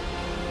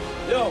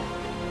 Yo,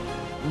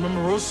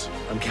 remember us?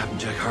 I'm Captain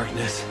Jack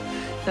Harkness,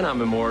 and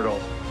I'm immortal.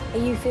 Are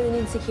you feeling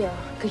insecure?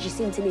 Because you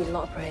seem to need a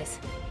lot of praise.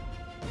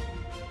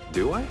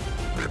 Do I?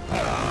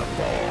 Prepare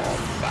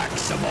for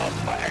maximum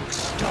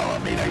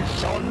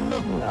extermination.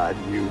 Not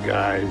you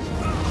guys.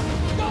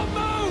 Don't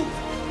move!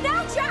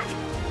 Now, Jack!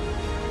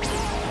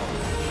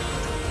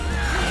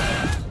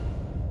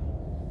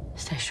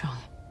 Stay strong.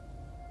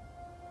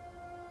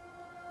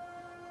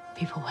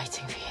 People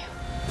waiting for you.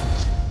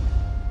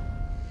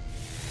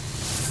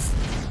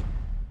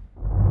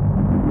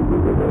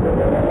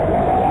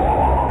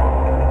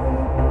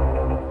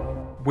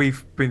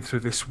 We've been through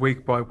this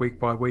week by week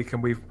by week,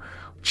 and we've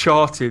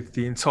charted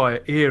the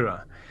entire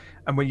era.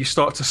 And when you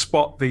start to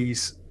spot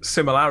these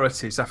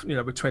similarities, after,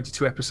 we're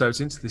 22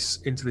 episodes into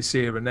this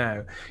era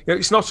now,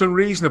 it's not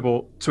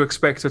unreasonable to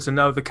expect her to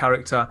know the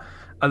character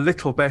a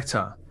little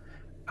better,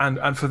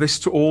 and for this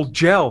to all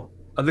gel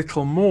a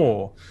little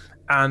more.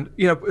 And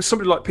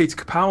somebody like Peter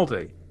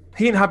Capaldi,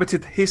 he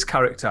inhabited his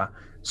character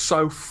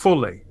so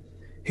fully.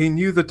 He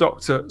knew the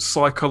Doctor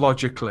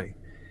psychologically.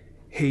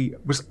 He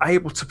was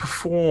able to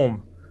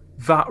perform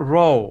that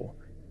role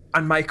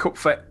and make up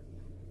for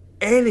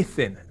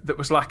anything that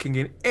was lacking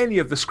in any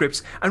of the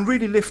scripts and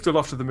really lift a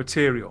lot of the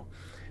material.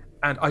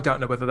 And I don't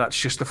know whether that's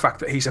just the fact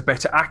that he's a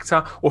better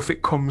actor or if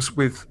it comes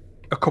with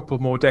a couple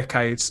more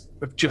decades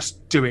of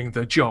just doing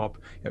the job.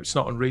 It's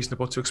not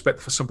unreasonable to expect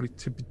for somebody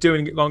to be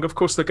doing it long. Of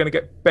course, they're going to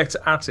get better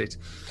at it.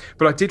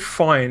 But I did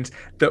find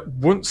that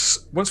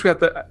once we had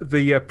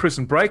the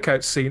prison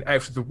breakout scene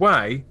out of the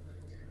way,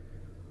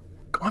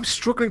 I'm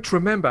struggling to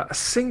remember a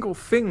single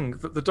thing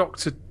that the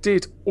Doctor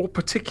did or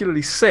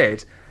particularly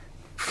said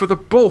for the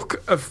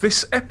bulk of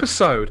this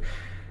episode.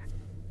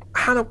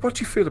 Hannah, what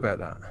do you feel about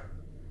that?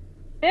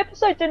 The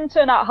episode didn't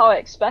turn out how I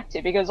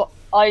expected, because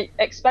I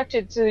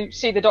expected to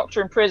see the Doctor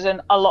in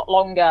prison a lot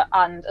longer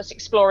and us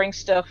exploring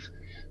stuff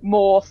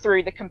more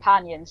through the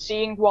companions,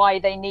 seeing why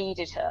they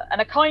needed her,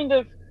 and a kind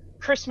of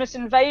Christmas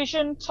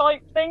invasion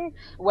type thing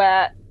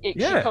where she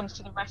comes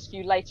to the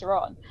rescue later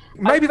on.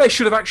 Maybe they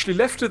should have actually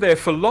left her there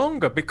for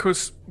longer,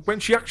 because when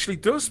she actually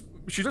does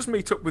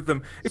meet up with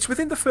them, it's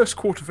within the first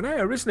quarter of an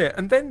hour, isn't it?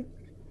 And then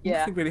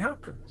nothing really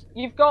happens.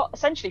 You've got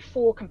essentially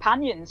 4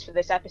 companions for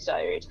this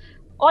episode.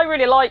 I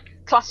really like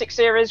classic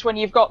series when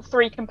you've got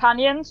 3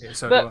 companions,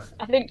 but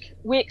I think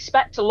we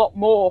expect a lot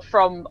more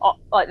from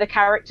the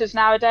characters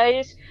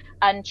nowadays,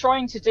 and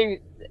trying to do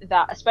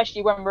that,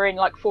 especially when we're in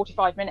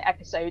 45-minute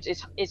episodes,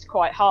 is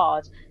quite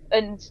hard.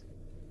 And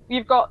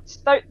you've got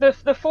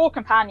the 4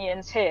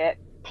 companions here,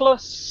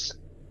 plus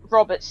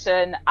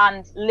Robertson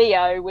and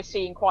Leo we're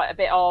seeing quite a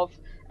bit of,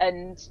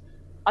 and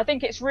I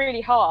think it's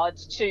really hard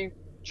to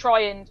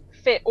try and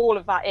fit all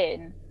of that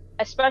in,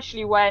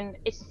 especially when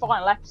it's the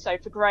final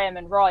episode for Graham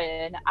and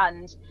Ryan,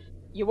 and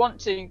you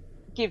want to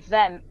give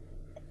them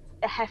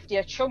a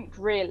heftier chunk,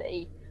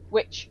 really,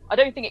 which I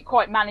don't think it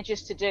quite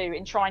manages to do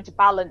in trying to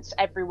balance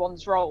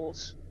everyone's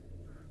roles.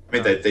 I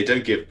mean, they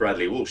don't give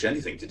Bradley Walsh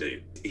anything to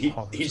do. He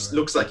just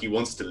looks like he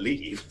wants to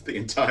leave the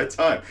entire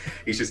time.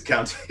 He's just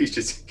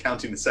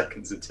counting the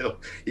seconds until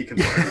he can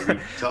finally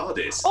leave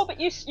TARDIS. Oh, but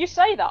you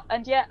say that,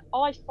 and yet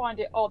I find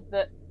it odd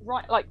that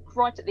right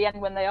at the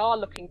end when they are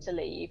looking to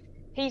leave,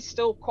 he's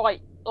still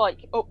quite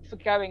up for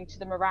going to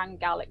the Moran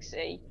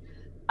Galaxy,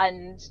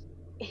 and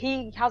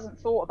he hasn't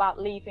thought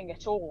about leaving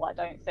at all, I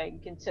don't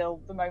think,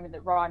 until the moment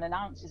that Ryan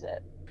announces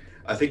it.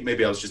 I think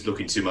maybe I was just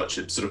looking too much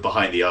at sort of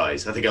behind the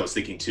eyes. I think I was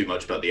thinking too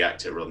much about the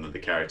actor rather than the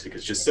character,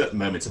 because just certain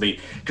moments,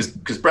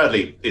 because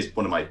Bradley is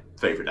one of my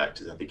favourite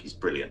actors. I think he's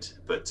brilliant,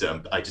 but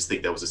I just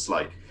think there was a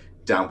slight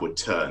downward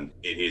turn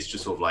in his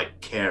just sort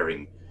of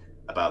caring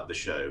about the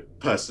show.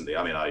 Personally,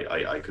 I mean,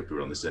 I could be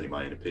wrong, this is only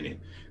my own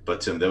opinion, but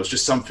there was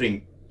just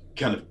something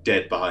kind of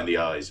dead behind the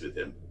eyes with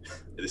him.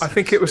 I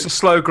think it was a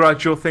slow,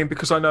 gradual thing,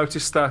 because I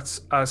noticed that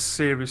as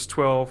Series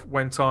 12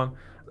 went on,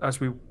 as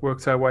we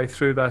worked our way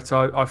through that,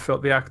 I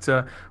felt the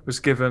actor was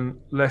given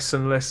less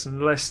and less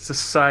and less to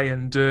say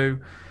and do.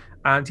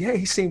 And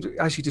he seemed,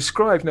 as you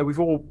described, we've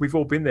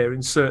all been there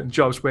in certain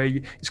jobs where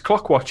it's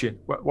clock watching.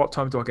 What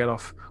time do I get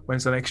off?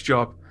 When's the next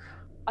job?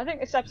 I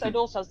think this episode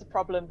also has the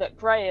problem that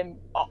Graham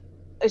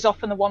is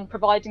often the one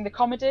providing the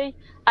comedy,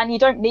 and you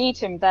don't need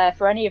him there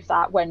for any of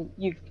that when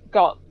you've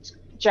got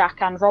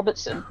Jack and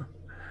Robertson.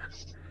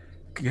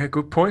 Yeah,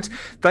 good point.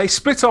 They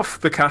split off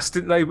the cast,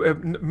 didn't they?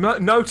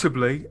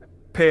 Notably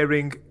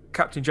pairing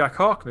Captain Jack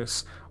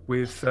Harkness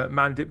with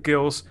Mandip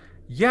Gill's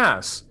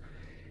Yaz.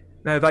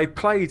 Now, they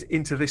played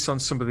into this on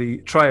some of the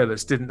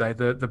trailers, didn't they?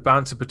 The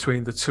banter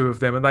between the two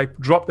of them, and they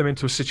dropped them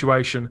into a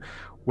situation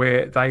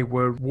where they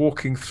were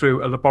walking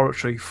through a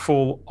laboratory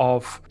full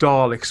of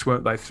Daleks,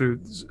 weren't they? Through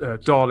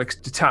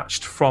Daleks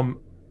detached from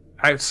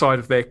outside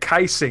of their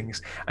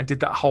casings, and did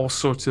that whole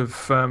sort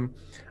of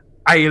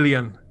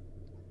alien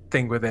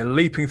thing where they're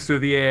leaping through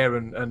the air,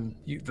 and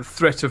the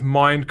threat of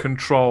mind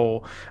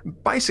control,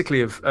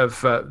 basically of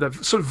the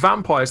sort of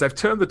vampires. They've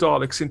turned the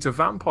Daleks into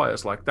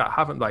vampires like that,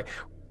 haven't they?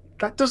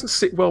 That doesn't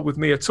sit well with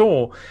me at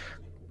all.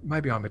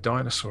 Maybe I'm a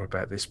dinosaur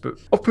about this, but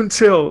up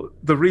until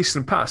the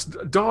recent past,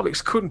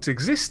 Daleks couldn't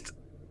exist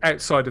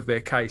outside of their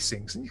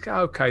casings. And you go,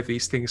 okay,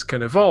 these things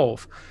can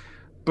evolve.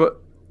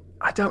 But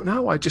I don't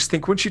know. I just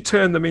think once you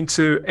turn them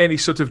into any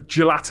sort of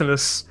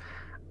gelatinous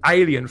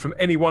alien from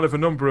any one of a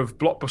number of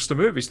blockbuster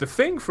movies. The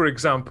Thing, for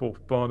example,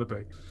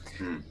 Barnaby,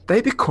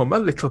 they become a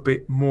little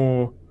bit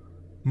more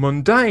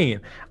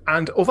mundane.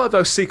 And although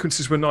those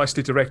sequences were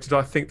nicely directed,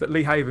 I think that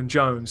Lee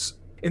Haven-Jones,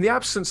 in the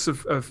absence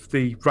of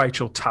the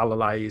Rachel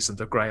Talalays and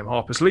the Graham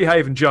Harpers, Lee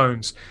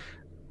Haven-Jones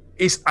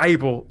is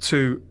able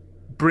to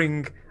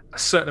bring a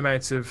certain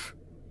amount of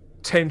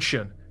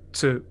tension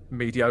to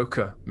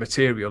mediocre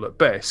material at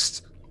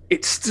best.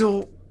 It's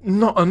still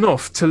not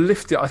enough to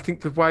lift it, I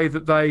think, the way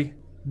that they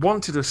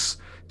wanted us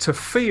to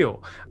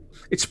feel.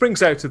 It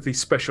springs out of the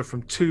special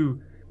from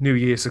 2 New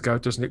Years ago,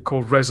 doesn't it,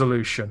 called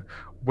Resolution,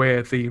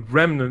 where the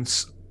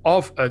remnants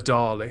of a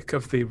Dalek,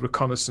 of the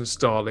reconnaissance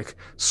Dalek,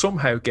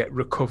 somehow get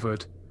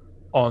recovered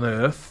on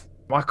Earth.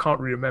 I can't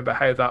really remember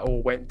how that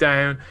all went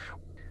down.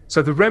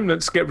 So the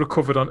remnants get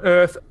recovered on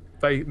Earth.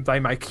 They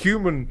make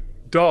human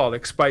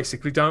Daleks,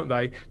 basically, don't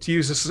they, to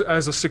use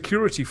as a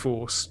security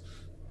force.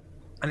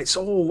 And it's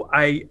all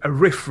a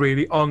riff,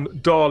 really, on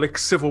Dalek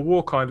Civil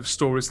War kind of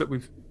stories that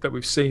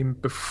we've seen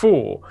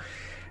before.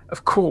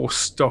 Of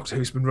course, Doctor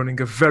Who's been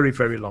running a very,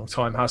 very long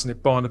time, hasn't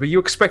it, Barnaby? You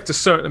expect a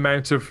certain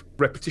amount of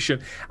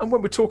repetition. And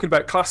when we're talking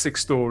about classic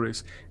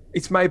stories,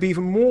 it's maybe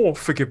even more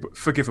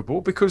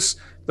forgivable because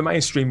the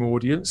mainstream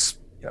audience,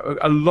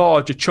 a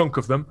larger chunk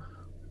of them,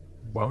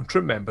 won't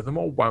remember them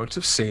or won't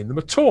have seen them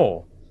at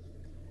all.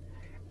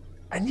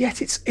 And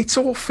yet it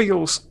all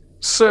feels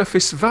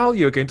surface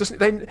value again,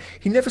 doesn't it?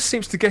 He never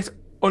seems to get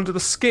under the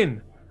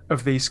skin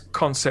of these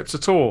concepts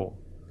at all.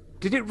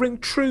 Did it ring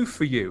true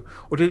for you,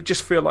 or did it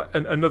just feel like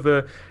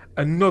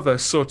another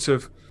sort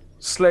of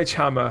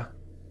sledgehammer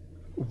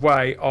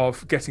way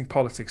of getting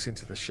politics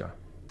into the show?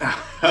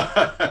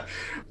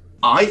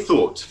 I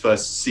thought,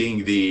 first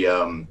seeing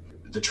the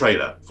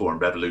trailer for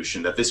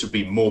Revolution, that this would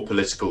be more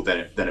political than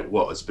it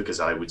was,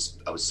 because I was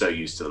so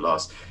used to the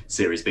last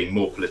series being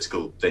more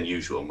political than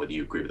usual. And whether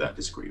you agree with that,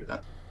 disagree with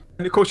that.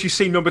 And of course, you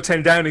see Number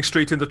 10 Downing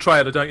Street in the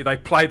trailer, don't you? They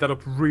played that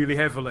up really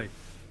heavily.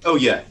 Oh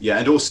yeah,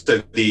 and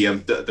also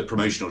the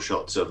promotional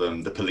shots of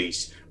the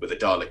police with the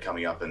Dalek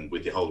coming up, and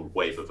with the whole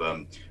wave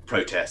of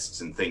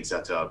protests and things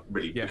that are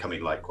really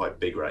becoming like quite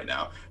big right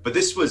now. But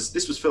this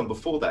was filmed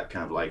before that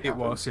kind of like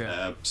happened. It was,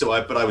 yeah.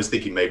 But I was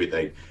thinking maybe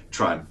they'd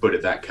try and put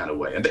it that kind of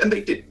way, and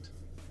they didn't.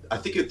 I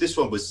think this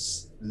one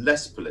was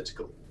less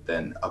political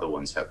than other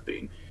ones have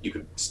been. You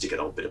could stick an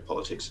old bit of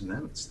politics in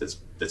there.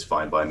 That's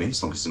fine by me,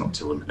 as long as it's not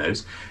till in the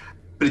nose.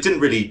 But it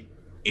didn't really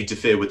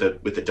interfere with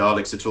the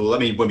Daleks at all. I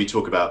mean, when we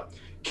talk about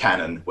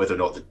canon, whether or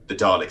not the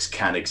Daleks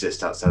can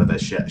exist outside of their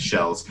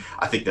shells,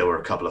 I think there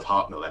were a couple of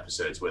Hartnell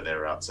episodes where they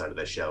were outside of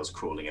their shells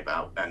crawling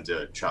about, and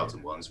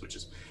Charlton ones,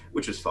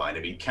 which was fine. I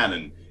mean,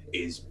 canon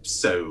is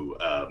so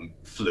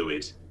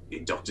fluid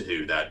in Doctor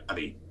Who that, I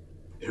mean,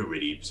 who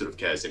really sort of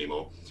cares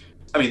anymore?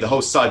 I mean, the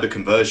whole cyber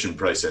conversion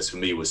process for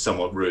me was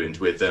somewhat ruined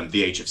with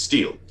the Age of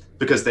Steel,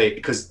 because the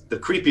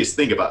creepiest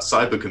thing about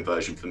cyber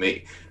conversion for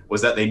me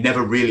was that they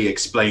never really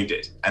explained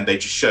it, and they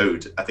just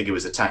showed, I think it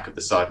was Attack of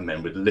the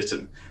Cybermen with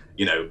Lytton,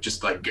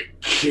 just like,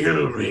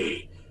 kill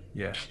me,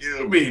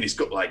 kill me, and he's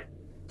got like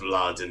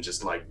blood and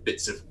just like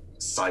bits of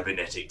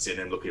cybernetics in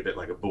him, looking a bit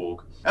like a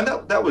Borg, and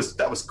that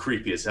was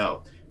creepy as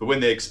hell. But when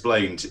they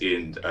explained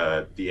in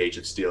the Age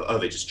of Steel,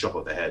 they just chop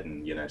off the head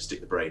and stick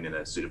the brain in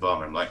a suit of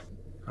armor, I'm like,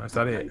 oh, is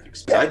that it?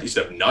 I used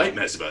to have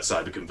nightmares about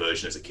cyber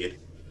conversion as a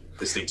kid,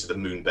 listening to the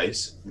moon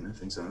base,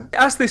 things like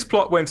that. As this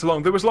plot went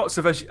along, there was lots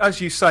of,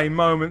 as you say,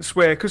 moments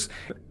where, because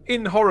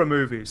in horror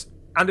movies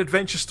and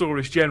adventure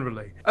stories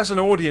generally, as an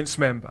audience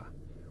member,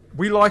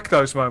 we like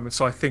those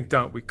moments, I think,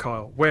 don't we,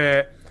 Kyle,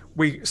 where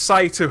we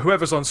say to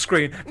whoever's on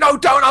screen, no,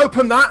 don't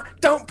open that,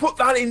 don't put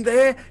that in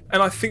there.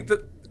 And I think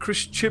that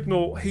Chris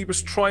Chibnall, he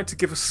was trying to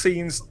give us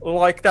scenes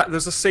like that.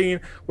 There's a scene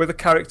where the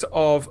character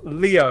of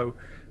Leo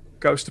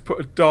goes to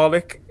put a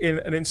Dalek in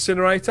an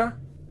incinerator.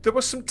 There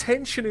was some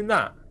tension in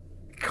that.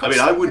 I mean,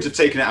 I wouldn't have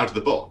taken it out of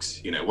the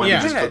box. Why don't you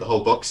just put the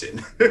whole box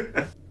in?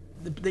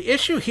 The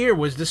issue here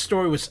was this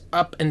story was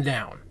up and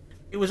down.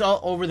 It was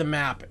all over the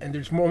map, and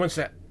there's moments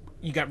that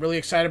you got really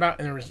excited about,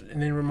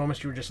 and there were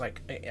moments you were just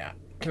like, yeah,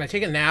 can I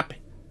take a nap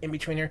in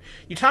between here?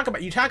 You talk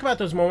about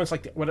those moments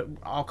like what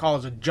I'll call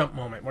as a jump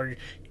moment, where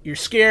you're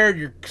scared,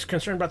 you're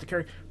concerned about the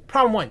character.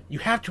 Problem one, you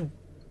have to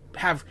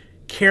have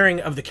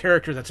caring of the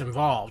character that's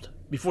involved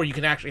before you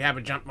can actually have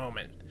a jump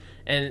moment.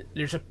 And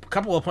there's a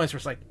couple of points where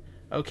it's like,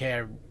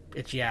 okay,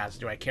 it's Yaz,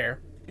 do I care?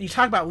 You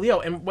talk about Leo,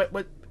 and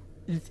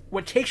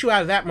what takes you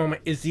out of that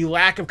moment is the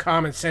lack of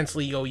common sense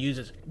Leo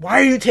uses.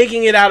 Why are you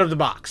taking it out of the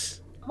box?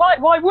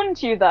 Why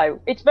wouldn't you,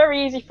 though? It's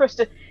very easy for us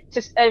to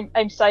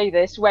say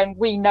this when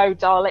we know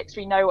Daleks,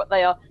 we know what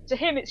they are. To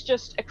him, it's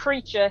just a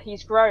creature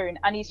he's grown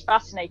and he's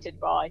fascinated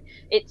by.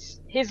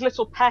 It's his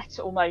little pet,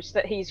 almost,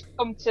 that he's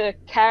come to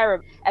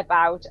care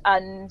about,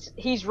 and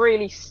he's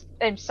really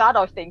sad,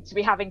 I think, to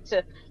be having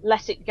to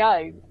let it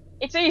go.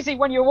 It's easy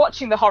when you're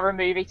watching the horror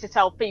movie to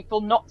tell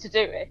people not to do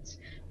it,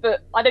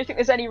 but I don't think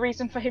there's any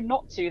reason for him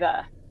not to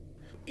there.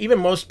 Even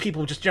most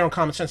people, just general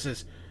common sense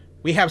is,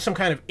 we have some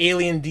kind of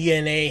alien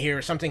DNA here,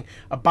 or something,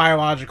 a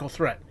biological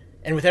threat.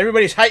 And with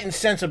everybody's heightened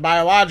sense of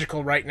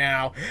biological right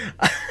now,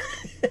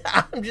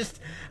 I'm just,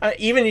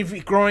 even if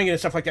you're growing and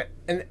stuff like that,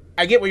 and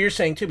I get what you're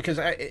saying too, because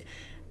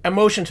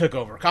emotion took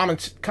over,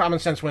 common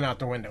sense went out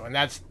the window, and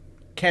that's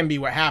can be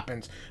what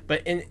happens.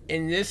 But in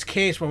this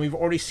case, when we've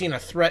already seen a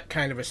threat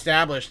kind of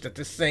established that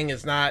this thing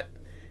is not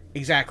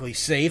exactly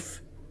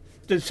safe,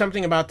 there's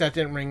something about that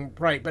didn't ring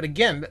right. But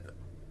again,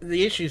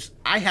 the issues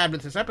I had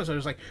with this episode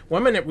is like,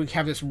 one minute we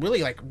have this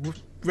really like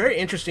very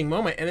interesting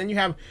moment, and then you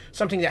have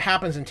something that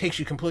happens and takes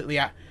you completely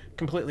out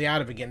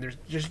of it again.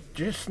 There's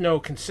just no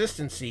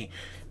consistency.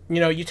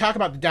 You know, you talk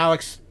about the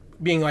Daleks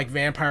being like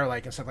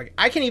vampire-like and stuff like.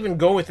 I can even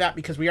go with that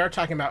because we are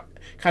talking about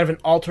kind of an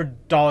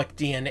altered Dalek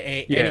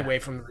DNA anyway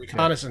from the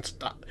reconnaissance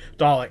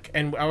Dalek,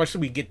 and obviously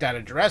we get that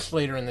addressed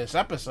later in this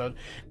episode.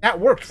 That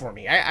worked for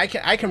me.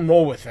 I can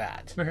roll with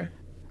that. Okay.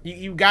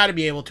 You got to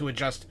be able to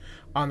adjust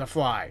on the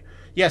fly.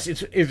 Yes,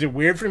 is it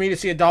weird for me to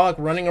see a Dalek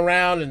running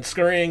around and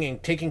scurrying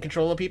and taking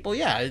control of people?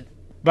 Yeah.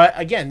 But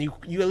again,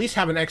 you at least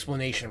have an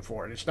explanation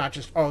for it. It's not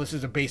just, oh, this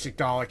is a basic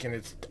Dalek and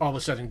it's all of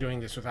a sudden doing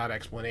this without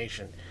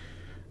explanation.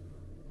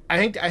 I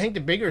think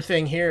the bigger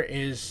thing here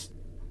is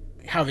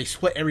how they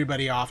split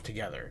everybody off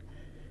together.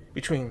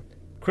 Between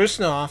Chris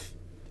Noth,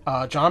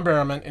 John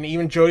Barrowman, and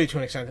even Jodie to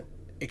an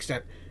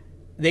extent,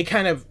 they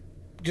kind of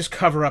just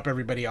cover up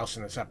everybody else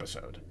in this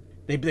episode.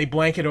 They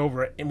blanket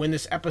over it, and when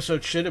this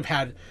episode should have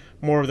had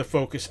more of the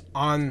focus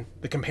on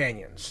the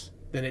companions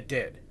than it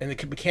did. And the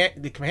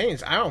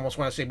companions, I almost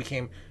want to say,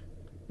 became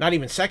not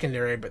even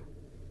secondary, but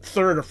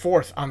third or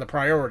fourth on the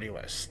priority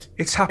list.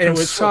 It's happened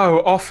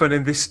so often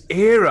in this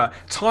era,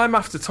 time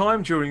after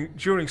time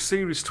during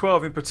Series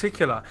 12 in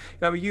particular.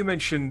 Now, you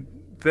mentioned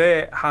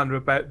there, Hannah,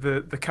 about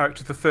the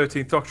character of the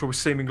 13th Doctor was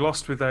seeming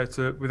lost without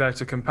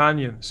her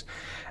companions.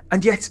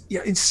 And yet,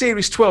 in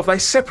Series 12, they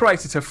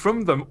separated her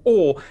from them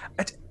all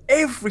at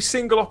every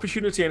single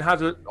opportunity and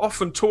had her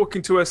often talking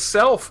to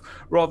herself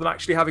rather than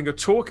actually having her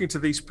talking to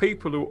these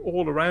people who were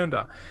all around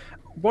her.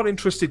 What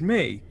interested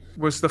me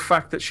was the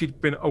fact that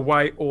she'd been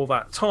away all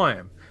that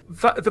time.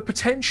 The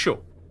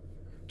potential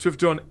to have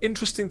done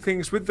interesting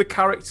things with the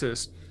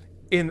characters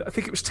in, I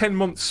think it was 10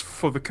 months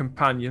for the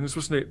companions,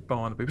 wasn't it,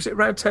 Barnaby? Was it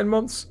around 10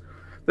 months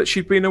that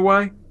she'd been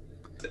away?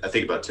 I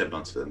think about 10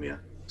 months for them, yeah.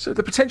 So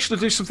the potential to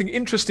do something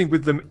interesting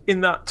with them in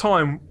that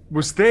time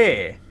was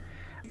there.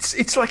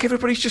 It's like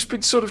everybody's just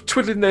been sort of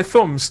twiddling their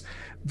thumbs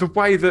the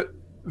way that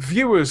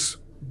viewers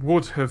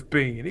would have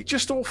been.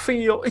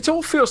 It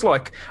all feels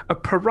like a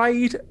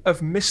parade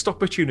of missed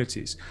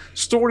opportunities,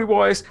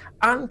 story-wise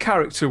and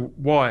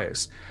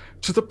character-wise,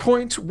 to the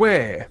point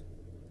where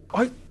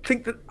I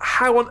think that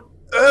how on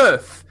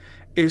earth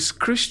is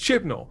Chris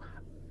Chibnall,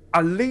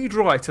 a lead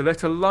writer,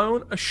 let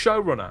alone a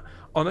showrunner,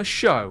 on a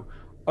show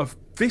of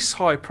this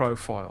high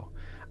profile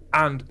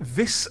and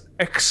this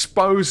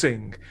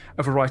exposing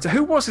of a writer?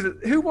 Who was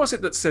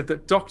it that said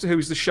that Doctor Who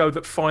is the show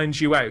that finds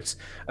you out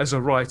as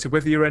a writer,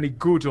 whether you're any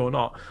good or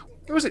not?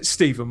 Was it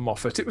Stephen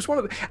Moffat? It was one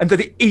of the, and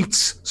that it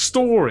eats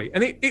story,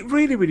 and it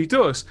really, really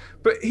does.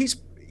 But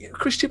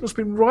Chris Chibnall's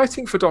been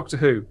writing for Doctor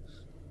Who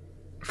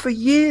for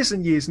years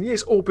and years and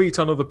years, albeit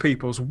on other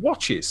people's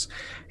watches.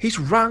 He's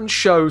ran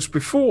shows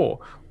before.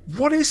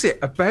 What is it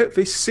about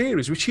this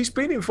series, which he's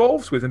been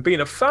involved with and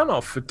been a fan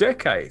of for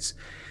decades,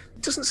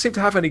 doesn't seem to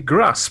have any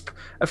grasp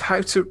of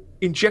how to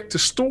inject a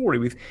story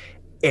with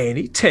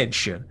any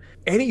tension,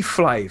 any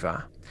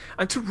flavour,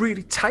 and to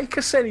really take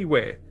us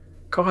anywhere?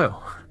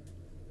 Kyle?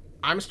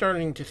 I'm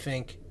starting to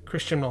think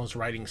Chris Chibnall is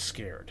writing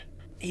scared.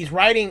 He's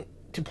writing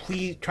to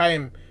try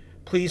and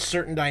please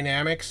certain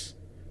dynamics,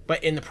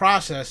 but in the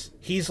process,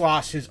 he's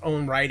lost his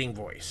own writing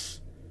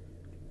voice.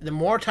 The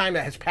more time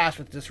that has passed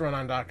with this run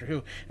on Doctor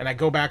Who, and I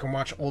go back and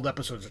watch old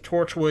episodes of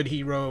Torchwood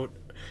he wrote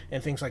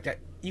and things like that,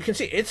 you can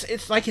see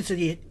it's like it's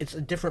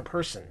a different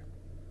person.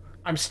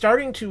 I'm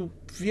starting to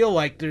feel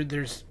like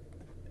there's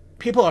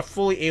people are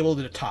fully able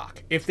to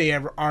talk if they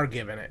ever are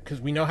given it, because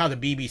we know how the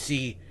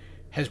BBC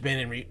has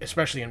been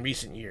especially in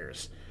recent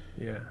years.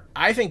 Yeah,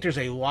 I think there's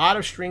a lot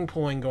of string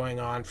pulling going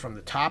on from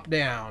the top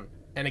down,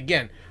 and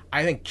again,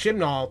 I think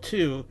Chibnall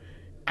too.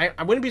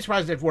 I wouldn't be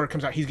surprised if word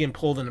comes out he's getting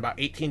pulled in about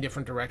 18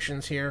 different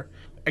directions here.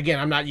 Again,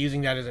 I'm not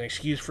using that as an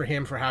excuse for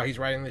him for how he's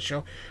writing the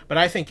show, but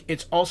I think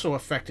it's also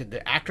affected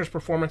the actors'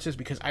 performances,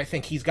 because I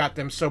think he's got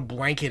them so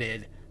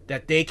blanketed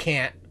that they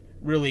can't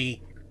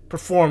really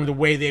perform the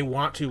way they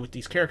want to with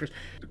these characters.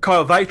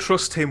 Kyle, they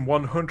trust him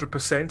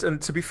 100%,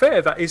 and to be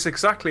fair, that is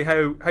exactly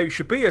how you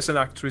should be as an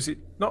actor, is it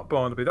not,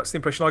 Barnaby? That's the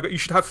impression I got. You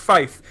should have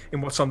faith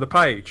in what's on the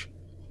page.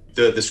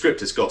 The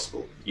script is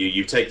gospel.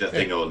 You take that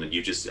thing on and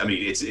you just, I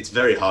mean, it's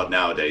very hard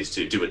nowadays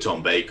to do a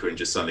Tom Baker and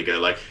just suddenly go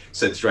like,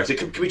 say to the director,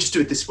 can we just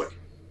do it this way?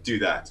 Do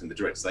that. And the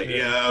director's like,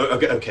 yeah,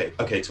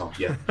 okay, Tom,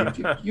 yeah.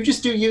 You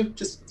just do you.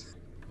 Just.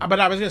 But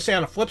I was going to say,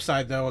 on the flip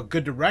side, though, a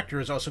good director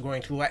is also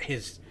going to let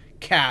his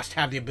cast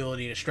have the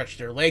ability to stretch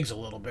their legs a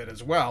little bit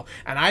as well,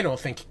 and I don't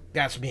think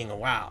that's being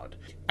allowed.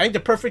 I think the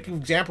perfect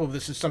example of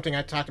this is something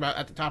I talked about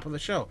at the top of the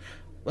show.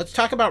 Let's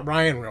talk about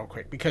Ryan real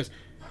quick, because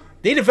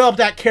they developed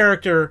that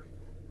character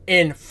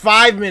in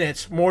 5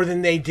 minutes more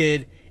than they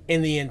did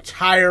in the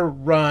entire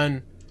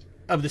run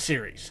of the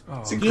series.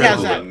 It's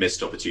incredible, that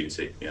missed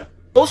opportunity. Yeah.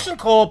 Olsen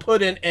Cole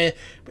put in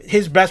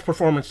his best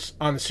performance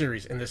on the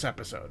series in this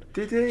episode.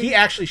 Did he? He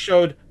actually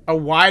showed a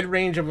wide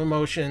range of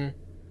emotion.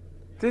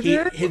 Did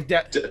he?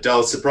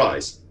 Dull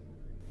surprise.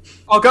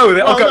 I'll go with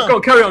it. Go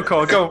on, carry on,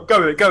 Carl. Go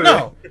with it.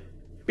 No,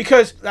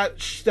 because that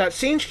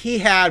scene he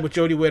had with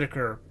Jodie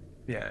Whittaker,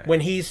 yeah,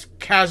 when he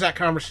has that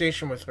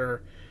conversation with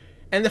her,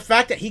 and the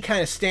fact that he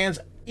kind of stands,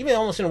 even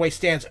almost in a way,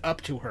 stands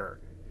up to her,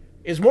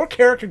 is more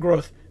character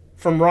growth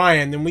from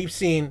Ryan than we've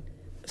seen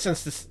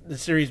since the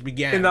series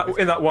began. In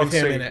that one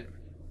scene. In it.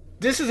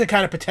 This is the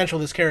kind of potential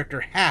this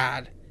character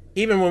had,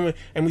 even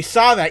when we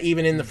saw that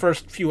even in the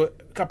first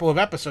couple of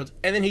episodes,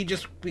 and then he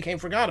just became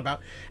forgot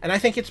about. And I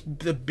think it's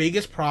the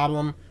biggest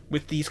problem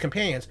with these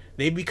companions.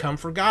 They become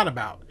forgot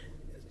about.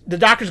 The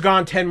Doctor's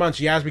gone 10 months,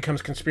 Yaz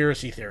becomes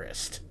conspiracy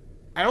theorist.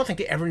 I don't think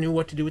they ever knew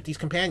what to do with these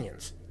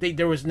companions.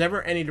 There was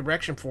never any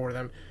direction for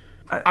them.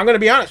 I'm going to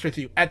be honest with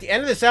you. At the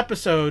end of this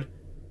episode,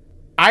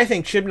 I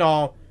think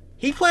Chibnall,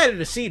 he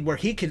planted a seed where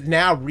he could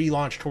now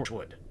relaunch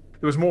Torchwood.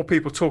 There was more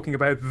people talking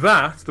about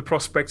that, the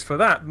prospects for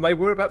that, than they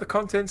were about the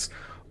contents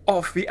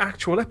of the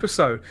actual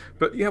episode.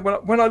 But yeah,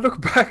 when I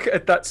look back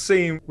at that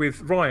scene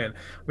with Ryan,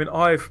 I mean,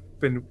 I've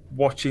been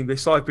watching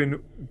this. I've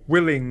been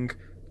willing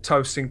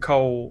Tosin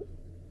Cole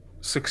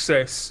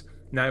success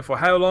now for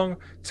how long?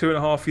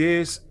 2.5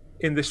 years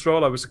in this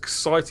role. I was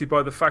excited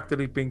by the fact that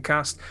he'd been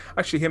cast.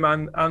 Actually, him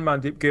and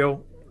Mandip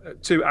Gill,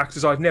 two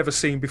actors I'd never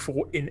seen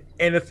before in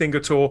anything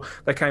at all.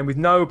 They came with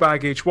no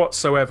baggage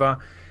whatsoever,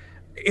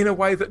 in a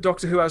way that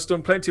Doctor Who has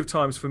done plenty of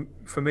times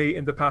for me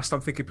in the past.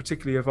 I'm thinking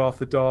particularly of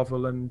Arthur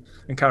Darvill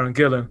and Karen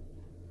Gillan.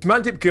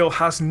 Mandip Gill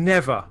has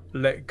never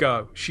let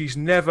go. She's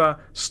never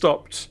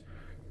stopped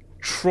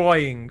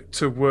trying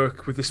to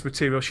work with this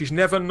material. She's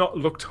never not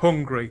looked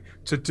hungry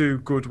to do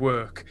good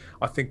work.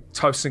 I think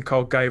Tosin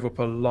Cole gave up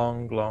a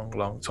long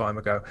time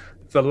ago.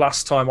 The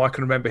last time I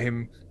can remember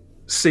him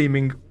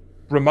seeming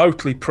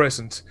remotely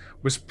present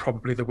was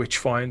probably The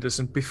Witchfinders,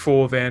 and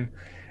before then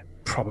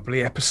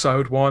probably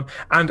episode 1.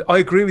 And I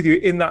agree with you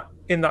in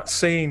that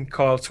scene,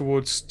 Kyle,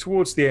 towards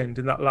the end,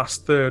 in that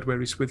last third where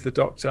he's with the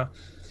Doctor,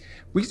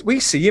 we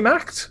see him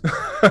act.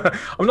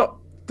 I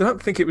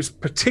don't think it was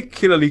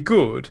particularly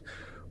good,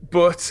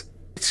 but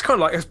it's kind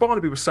of like, as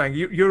Barnaby was saying,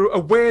 you're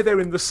aware they're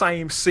in the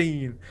same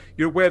scene.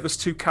 You're aware there's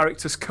two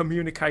characters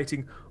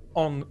communicating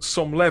on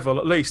some level,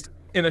 at least.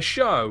 In a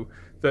show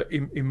that,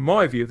 in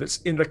my view, that's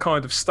in the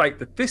kind of state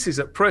that this is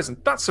at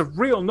present, that's a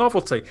real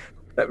novelty.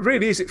 That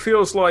really is. It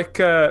feels like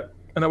an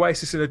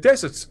oasis in a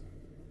desert,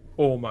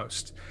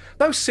 almost.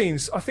 Those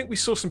scenes, I think we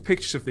saw some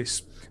pictures of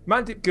this.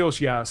 Mandip Gill's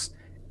Yaz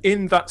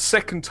in that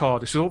second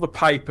TARDIS with all the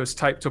papers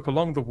taped up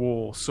along the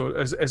wall, so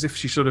as if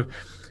she's sort of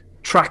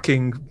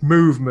tracking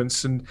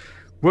movements and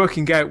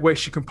working out where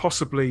she can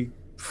possibly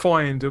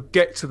find or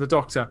get to the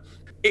Doctor.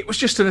 It was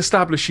just an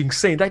establishing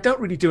scene. They don't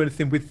really do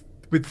anything with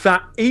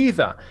that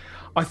either.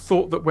 I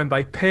thought that when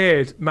they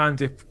paired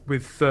Mandip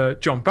with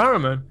John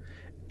Barrowman,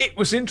 it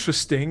was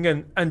interesting,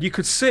 and you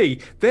could see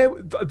there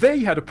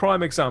you had a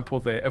prime example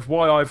there of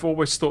why I've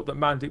always thought that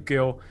Mandip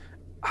Gill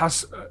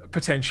has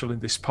potential in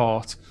this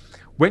part.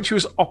 When she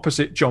was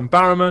opposite John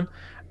Barrowman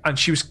and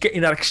she was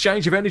getting that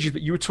exchange of energy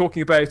that you were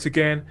talking about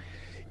again,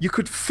 you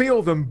could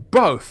feel them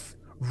both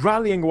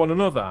rallying one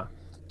another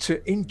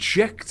to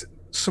inject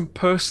some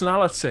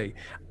personality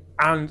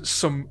and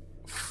some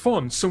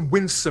fun, some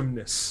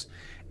winsomeness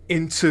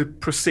into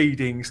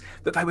proceedings,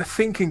 that they were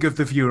thinking of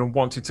the viewer and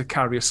wanted to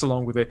carry us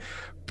along with it.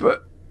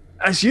 But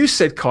as you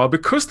said, Kyle,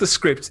 because the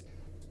script,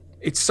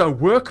 it's so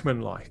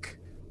workmanlike,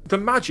 the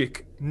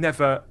magic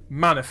never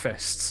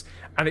manifests,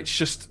 and it's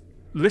just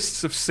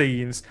lists of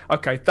scenes.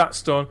 Okay,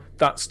 that's done,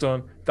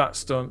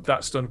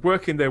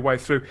 working their way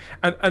through.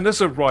 And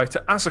as a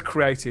writer, as a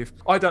creative,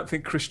 I don't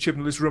think Chris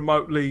Chibnall is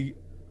remotely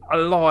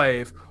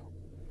alive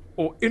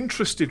or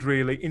interested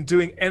really in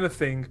doing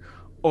anything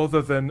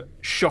other than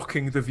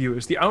shocking the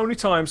viewers. The only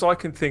times I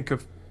can think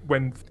of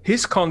when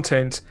his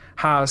content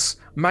has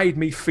made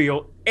me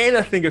feel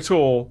anything at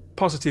all,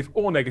 positive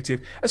or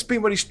negative, has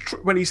been when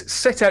he's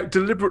set out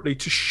deliberately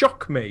to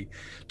shock me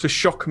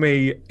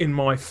in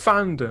my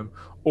fandom,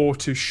 or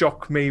to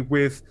shock me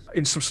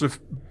in some sort of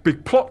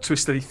big plot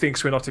twist that he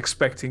thinks we're not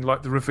expecting,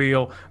 like the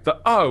reveal that,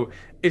 oh,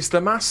 it's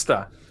the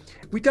Master.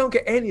 We don't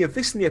get any of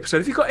this in the episode.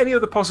 Have you got any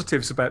other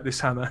positives about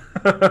this, Hannah?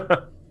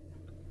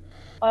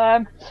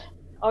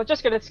 I was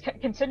just going to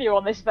continue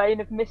on this vein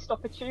of missed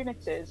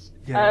opportunities.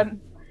 Yeah.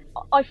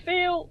 I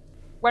feel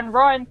when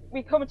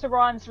we come to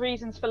Ryan's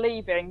reasons for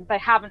leaving, they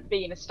haven't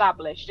been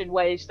established in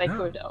ways they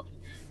could have.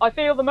 I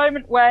feel the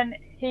moment when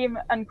him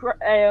and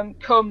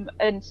come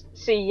and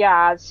see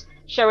Yaz,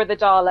 show her the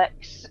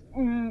Daleks,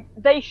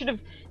 they should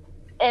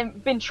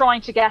have been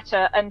trying to get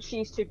her, and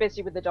she's too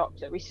busy with the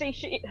Doctor. We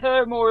see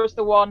her more as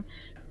the one,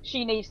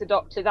 she needs the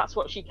Doctor, that's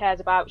what she cares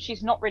about.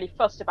 She's not really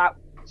fussed about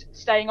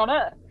staying on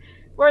Earth.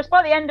 Whereas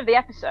by the end of the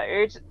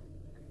episode,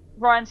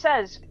 Ryan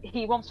says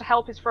he wants to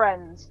help his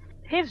friends.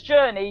 His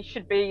journey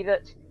should be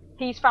that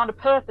he's found a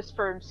purpose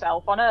for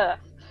himself on Earth.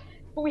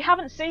 But we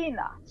haven't seen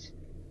that.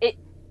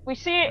 We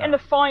see it in the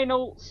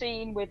final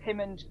scene with him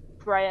and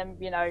Graham,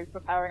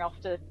 preparing off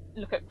to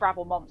look at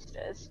gravel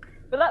monsters.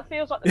 But that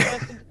feels like the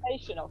first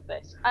indication of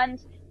this. And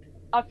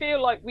I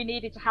feel like we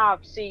needed to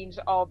have scenes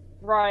of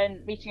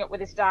Ryan meeting up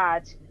with his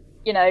dad,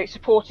 you know,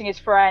 supporting his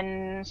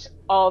friends,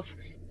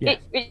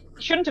 it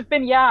shouldn't have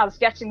been Yaz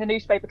getting the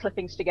newspaper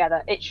clippings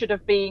together. It should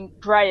have been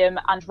Graham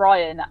and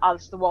Ryan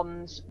as the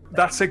ones.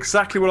 That's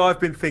exactly what I've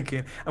been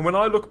thinking. And when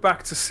I look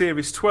back to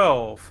Series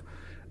 12,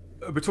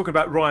 we're talking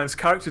about Ryan's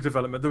character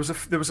development.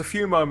 There was a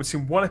few moments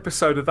in one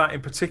episode of that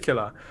in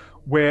particular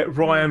where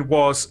Ryan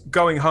was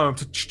going home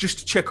to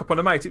check up on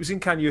a mate. It was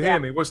in Can You Hear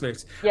Me, wasn't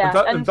it? Yeah.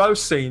 And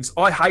those scenes,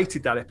 I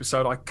hated that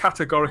episode. I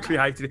categorically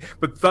hated it.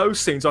 But those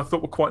scenes I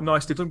thought were quite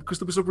nicely done because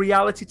there was a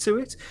reality to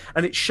it,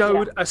 and it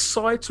showed a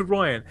side to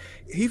Ryan.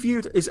 He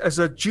viewed it as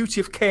a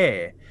duty of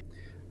care,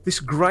 this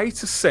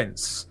greater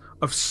sense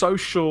of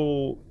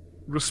social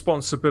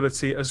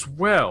responsibility as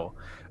well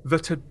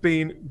that had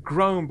been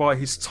grown by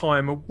his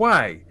time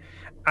away.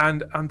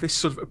 And this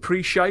sort of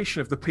appreciation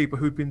of the people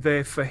who'd been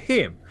there for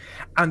him.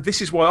 And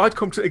this is why I'd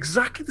come to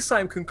exactly the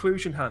same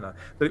conclusion, Hannah,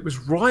 that it was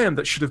Ryan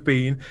that should have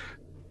been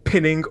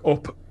pinning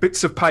up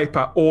bits of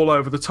paper all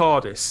over the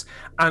TARDIS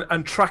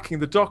and tracking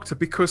the Doctor,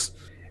 because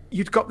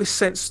you'd got this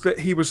sense that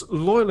he was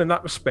loyal in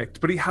that respect,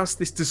 but he has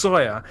this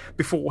desire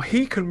before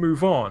he can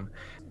move on,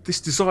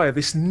 this desire,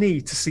 this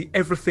need to see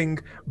everything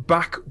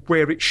back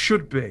where it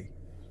should be.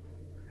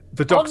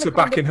 The Doctor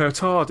back in her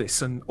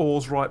TARDIS and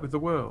all's right with the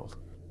world.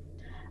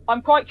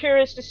 I'm quite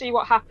curious to see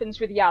what happens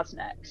with Yaz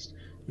next.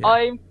 Yeah.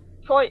 I'm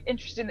quite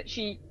interested that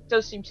she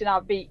does seem to now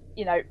be,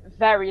 you know,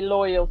 very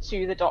loyal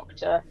to the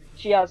Doctor.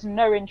 She has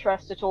no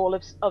interest at all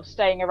of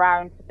staying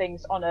around for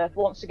things on Earth,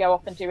 wants to go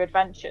off and do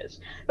adventures.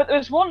 But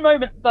there's one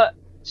moment that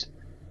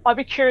I'd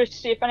be curious to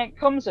see if anything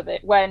comes of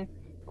it, when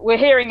we're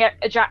hearing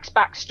a Jack's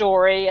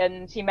backstory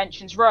and he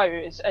mentions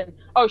Rose and,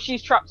 oh,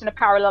 she's trapped in a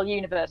parallel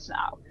universe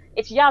now.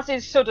 It's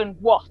Yaz's sudden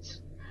what?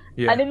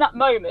 Yeah. And in that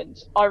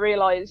moment, I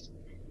realised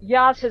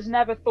Yaz has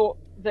never thought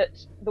that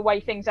the way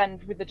things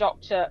end with the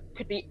Doctor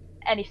could be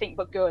anything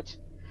but good.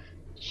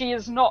 She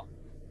has not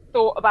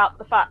thought about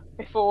the fact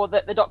before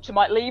that the Doctor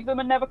might leave them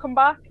and never come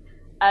back.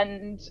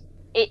 And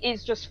it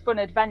is just fun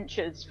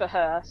adventures for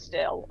her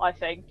still, I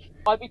think.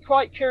 I'd be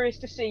quite curious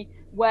to see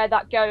where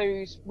that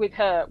goes with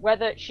her,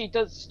 whether she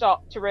does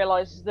start to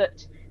realise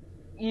that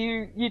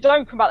you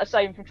don't come back the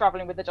same from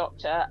travelling with the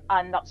Doctor,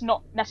 and that's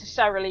not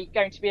necessarily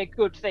going to be a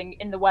good thing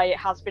in the way it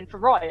has been for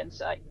Ryan,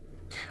 say.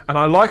 And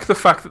I like the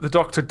fact that the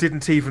Doctor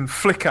didn't even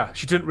flicker.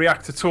 She didn't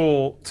react at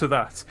all to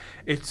that.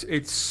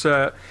 It's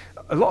a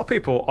lot of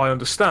people, I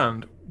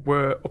understand,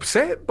 were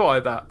upset by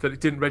that it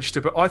didn't register.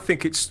 But I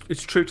think it's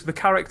true to the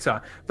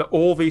character that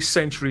all these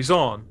centuries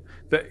on,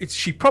 that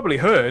she probably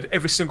heard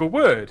every single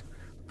word,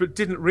 but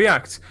didn't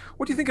react.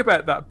 What do you think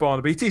about that,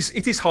 Barnaby?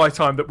 It is high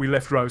time that we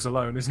left Rose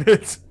alone, isn't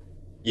it?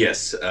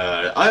 Yes.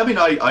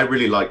 I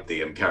really liked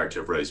the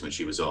character of Rose when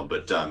she was on,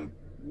 but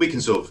we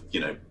can sort of,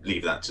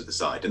 leave that to the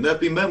side. And there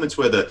have been moments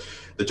where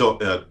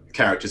the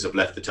characters have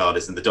left the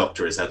TARDIS and the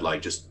Doctor has had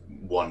like just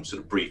one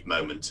sort of brief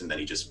moment and then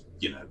he just,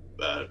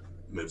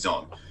 moves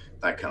on,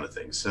 that kind of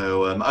thing.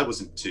 So I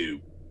wasn't too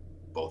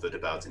bothered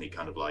about any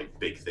kind of like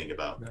big thing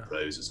about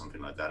Rose or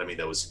something like that. I mean,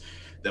 there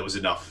was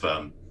enough.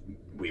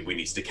 We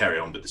needed to carry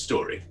on with the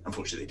story.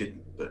 Unfortunately, they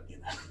didn't. But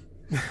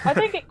I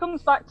think it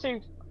comes back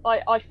to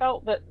I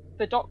felt that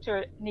the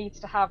Doctor needs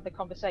to have the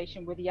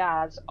conversation with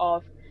Yaz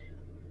of.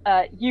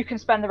 You can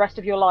spend the rest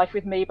of your life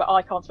with me, but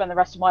I can't spend the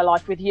rest of my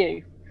life with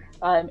you.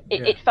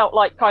 It felt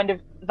like kind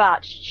of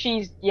that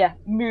she's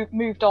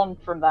moved on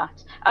from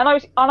that, and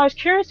I was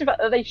curious about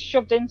that they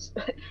shoved in.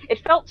 It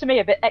felt to me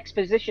a bit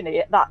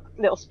exposition-y, that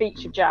little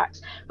speech of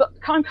Jack's, but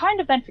I'm kind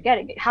of then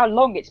forgetting how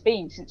long it's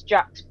been since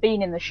Jack's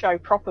been in the show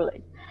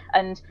properly,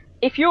 and.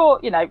 If you're,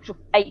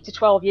 8 to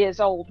 12 years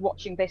old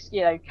watching this,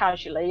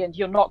 casually, and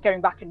you're not going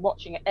back and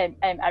watching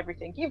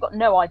everything, you've got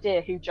no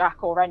idea who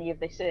Jack or any of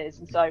this is,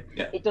 and so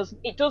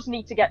it does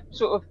need to get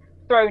sort of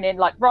thrown in,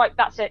 like, right,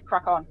 that's it,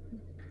 crack on.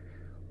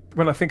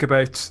 When I think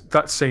about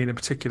that scene in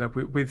particular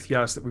with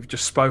Yaz that we've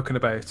just spoken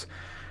about,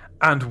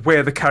 and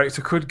where the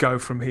character could go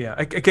from here,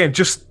 again,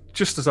 just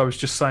as I was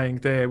just saying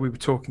there, we were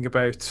talking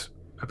about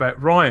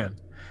Ryan.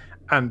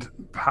 And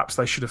perhaps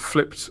they should have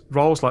flipped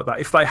roles like that.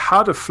 If they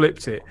had have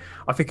flipped it,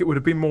 I think it would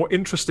have been more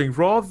interesting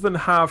rather than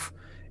have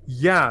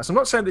Yaz. I'm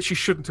not saying that she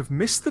shouldn't have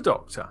missed the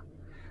Doctor,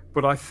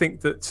 but I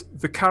think that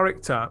the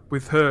character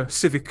with her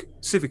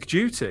civic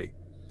duty,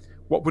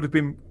 what would have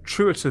been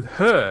truer to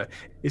her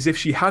is if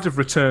she had have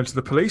returned to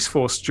the police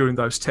force during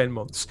those 10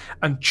 months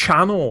and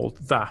channeled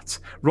that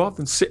rather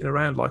than sitting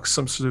around like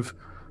some sort of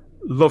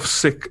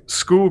lovesick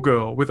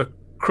schoolgirl with a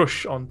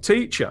crush on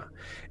teacher.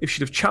 If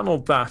she'd have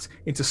channeled that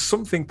into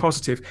something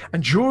positive,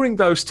 and during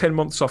those 10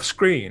 months off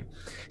screen,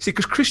 see,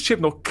 because Chris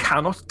Chibnall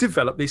cannot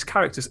develop these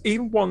characters,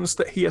 even ones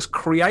that he has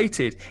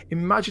created,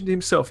 imagined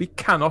himself, he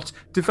cannot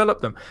develop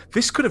them.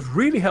 This could have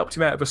really helped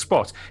him out of a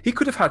spot. He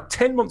could have had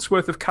 10 months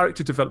worth of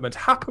character development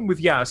happen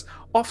with Yaz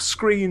off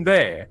screen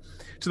there,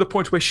 to the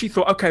point where she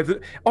thought, okay,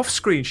 off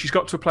screen, she's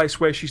got to a place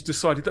where she's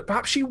decided that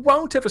perhaps she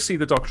won't ever see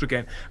the Doctor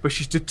again, but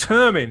she's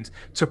determined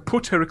to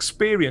put her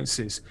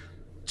experiences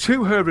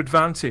to her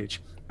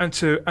advantage and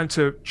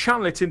to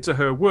channel it into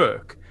her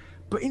work.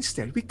 But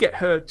instead, we get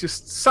her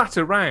just sat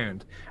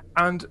around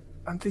and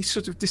this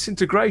sort of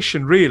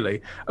disintegration,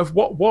 really, of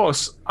what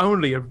was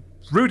only a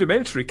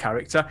rudimentary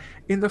character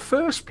in the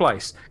first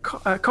place.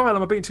 Kyle,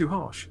 am I being too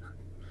harsh?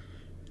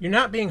 You're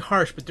not being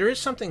harsh, but there is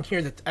something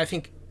here that I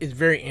think is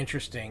very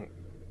interesting,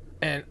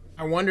 and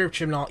I wonder if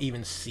Chibnall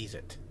even sees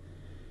it.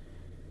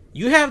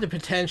 You have the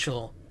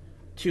potential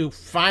to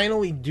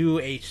finally do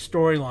a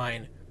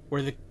storyline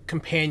where the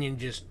companion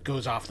just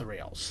goes off the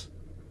rails.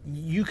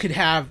 You could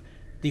have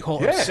the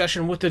whole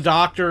obsession with the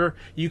Doctor.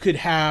 You could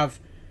have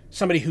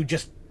somebody who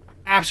just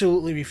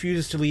absolutely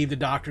refuses to leave the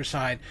Doctor's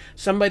side.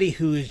 Somebody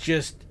who is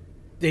just,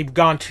 they've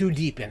gone too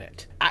deep in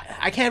it.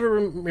 I can't ever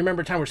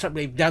remember a time where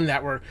they've done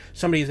that, where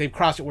they've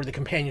crossed it, where the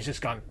companion's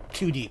just gone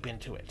too deep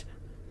into it.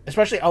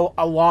 Especially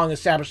a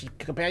long-established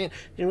companion.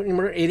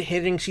 Remember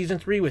hitting season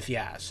 3 with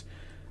Yaz.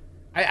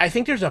 I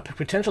think there's a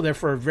potential there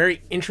for a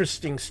very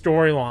interesting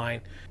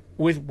storyline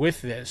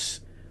with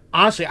this.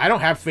 Honestly, I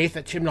don't have faith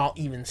that Chibnall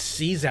even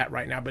sees that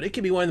right now, but it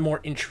could be one of the more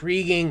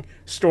intriguing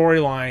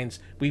storylines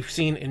we've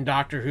seen in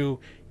Doctor Who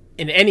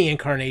in any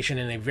incarnation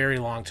in a very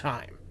long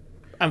time.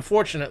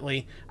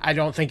 Unfortunately, I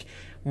don't think,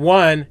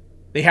 one,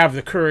 they have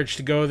the courage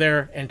to go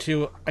there, and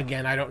two,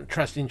 again, I don't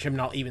trust in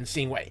Chibnall even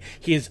seeing what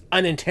he is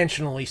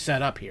unintentionally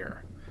set up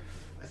here.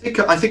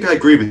 I think I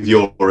agree with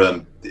your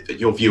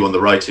view on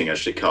the writing,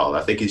 actually, Carl.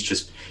 I think he's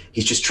just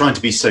trying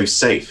to be so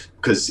safe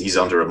because he's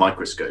under a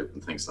microscope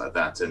and things like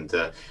that. And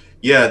that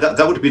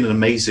would have been an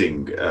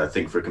amazing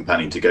thing for a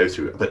companion to go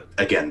through. But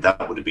again,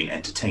 that would have been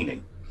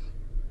entertaining.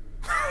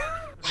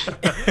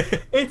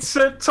 It's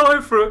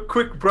time for a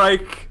quick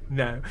break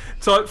now.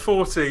 Type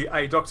 40,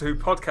 a Doctor Who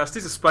podcast,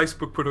 is a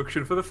Spacebook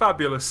production for the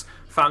fabulous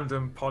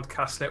Fandom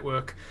Podcast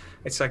Network.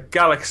 It's a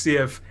galaxy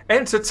of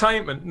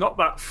entertainment not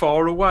that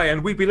far away,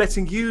 and we'd be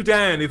letting you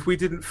down if we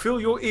didn't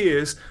fill your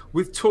ears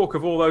with talk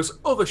of all those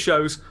other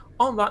shows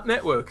on that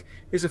network.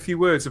 Here's a few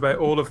words about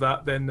all of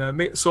that, then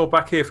meet us all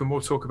back here for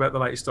more talk about the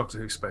latest Doctor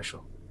Who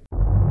special.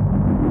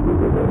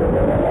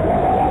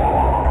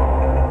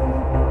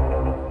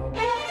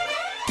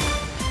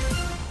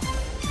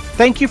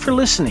 Thank you for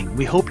listening.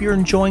 We hope you're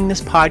enjoying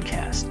this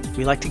podcast.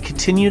 We like to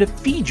continue to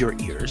feed your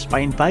ears by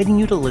inviting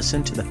you to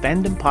listen to the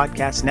Fandom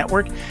Podcast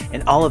Network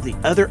and all of the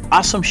other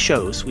awesome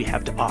shows we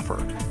have to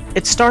offer.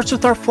 It starts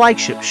with our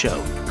flagship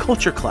show,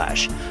 Culture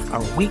Clash,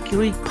 our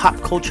weekly pop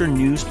culture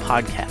news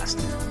podcast.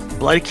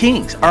 Blood of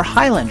Kings, our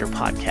Highlander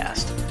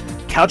podcast.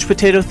 Couch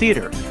Potato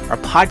Theater, our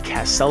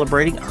podcast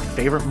celebrating our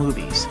favorite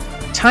movies.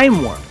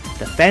 Time Warp,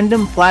 the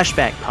Fandom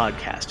Flashback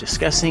podcast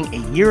discussing a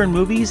year in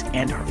movies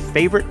and our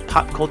favorite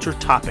pop culture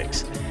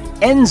topics.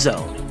 End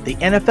Zone, the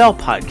NFL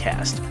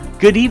podcast.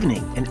 Good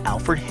Evening, an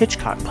Alfred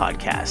Hitchcock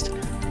podcast.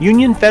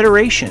 Union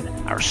Federation,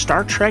 our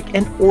Star Trek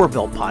and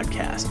Orville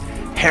podcast.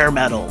 Hair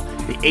Metal,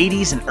 the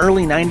 80s and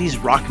early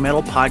 90s rock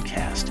metal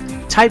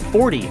podcast. Type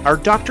 40, our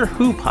Doctor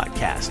Who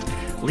podcast.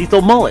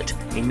 Lethal Mullet,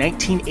 a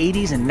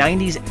 1980s and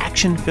 90s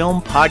action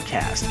film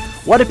podcast.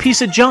 What a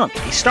Piece of Junk,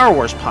 a Star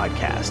Wars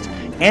podcast.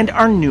 And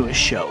our newest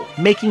show,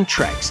 Making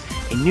Treks,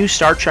 a new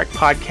Star Trek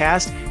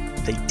podcast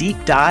with a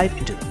deep dive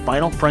into the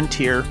final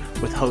frontier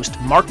with host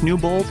Mark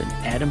Newbold and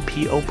Adam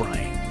P.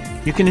 O'Brien.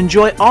 You can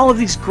enjoy all of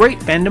these great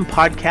Fandom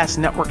Podcast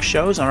Network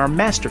shows on our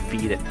master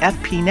feed at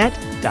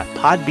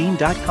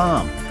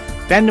fpnet.podbean.com.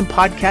 Fandom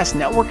Podcast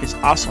Network is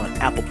also on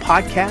Apple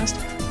Podcast,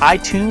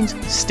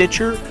 iTunes,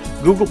 Stitcher,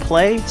 Google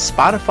Play,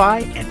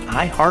 Spotify, and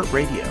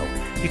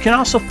iHeartRadio. You can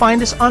also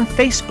find us on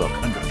Facebook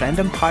under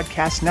Fandom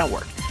Podcast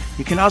Network.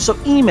 You can also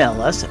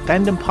email us at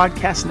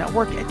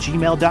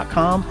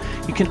fandompodcastnetwork@gmail.com.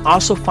 You can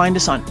also find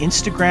us on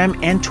Instagram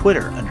and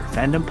Twitter under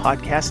Fandom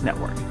Podcast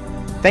Network.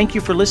 Thank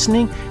you for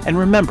listening, and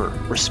remember,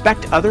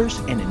 respect others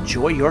and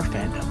enjoy your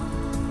fandom.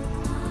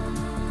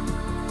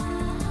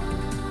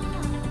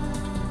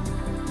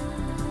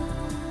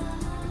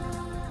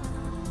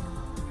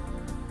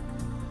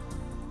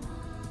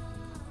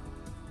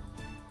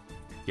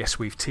 Yes,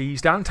 we've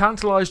teased and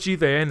tantalised you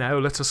there. Now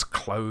let us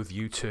clothe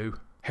you too.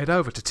 Head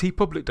over to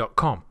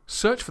tpublic.com,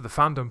 search for the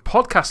Fandom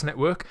Podcast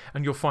Network,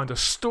 and you'll find a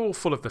store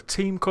full of the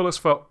team colours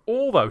for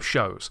all those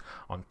shows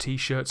on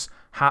t-shirts,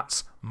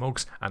 hats,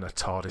 mugs, and a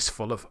TARDIS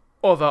full of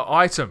other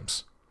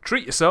items.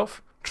 Treat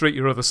yourself, treat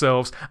your other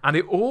selves, and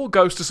it all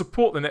goes to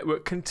support the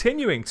network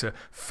continuing to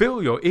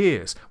fill your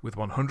ears with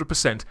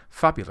 100%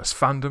 fabulous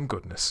fandom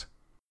goodness.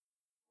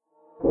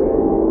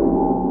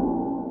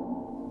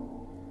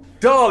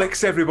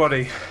 Daleks,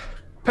 everybody.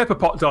 Pepper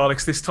pot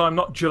Daleks this time,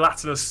 not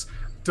gelatinous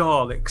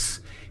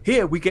Daleks.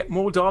 Here we get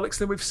more Daleks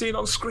than we've seen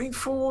on screen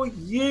for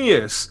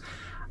years.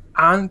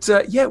 And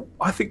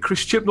I think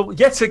Chris Chibnall,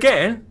 yet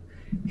again,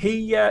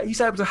 he's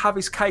able to have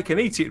his cake and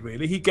eat it,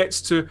 really. He gets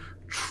to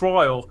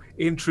trial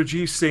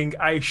introducing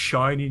a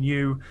shiny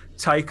new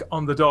take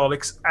on the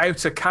Daleks'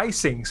 outer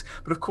casings.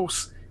 But of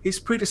course, his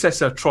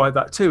predecessor tried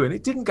that too, and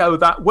it didn't go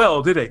that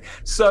well, did he?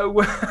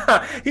 So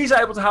he's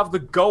able to have the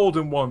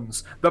golden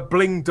ones, the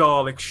bling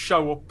Daleks,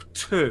 show up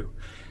too.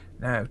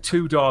 Now,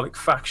 two Dalek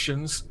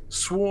factions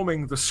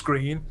swarming the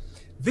screen.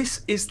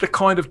 this is the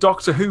kind of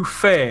Doctor Who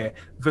fare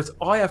that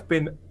I have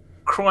been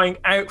crying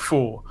out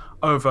for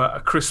over a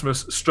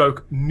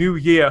Christmas/New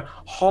Year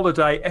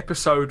holiday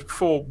episode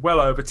for well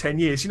over 10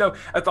 years. You know,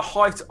 at the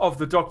height of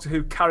the Doctor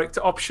Who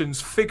character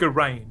options figure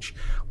range,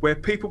 where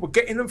people were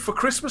getting them for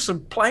Christmas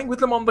and playing with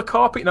them on the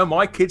carpet. You know,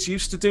 my kids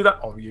used to do that.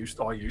 I used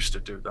to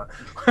do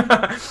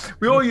that.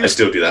 We all used I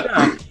still do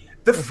that.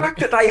 The fact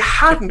that they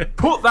hadn't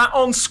put that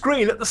on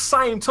screen at the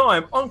same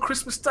time on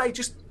Christmas Day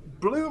just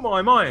blew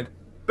my mind.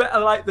 Better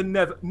late than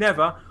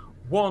never,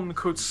 one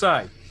could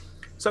say.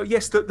 So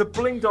yes, the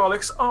Bling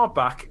Daleks are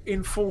back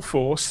in full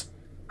force,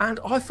 and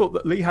I thought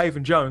that Lee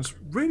Haven-Jones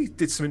really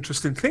did some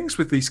interesting things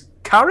with these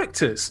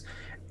characters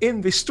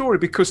in this story,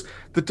 because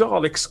the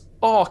Daleks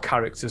are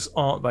characters,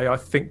 aren't they? I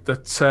think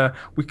that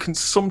we can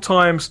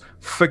sometimes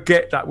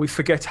forget that. We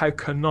forget how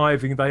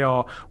conniving they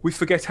are. We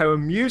forget how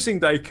amusing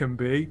they can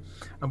be,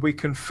 and we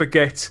can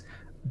forget,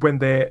 when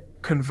they're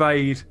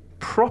conveyed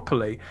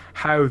properly,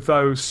 how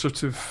those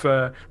sort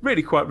of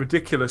really quite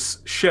ridiculous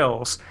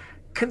shells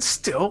can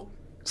still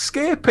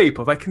scare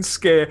people. They can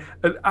scare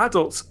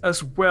adults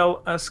as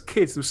well as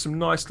kids. There's some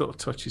nice little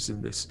touches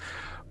in this.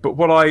 But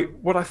what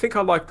I think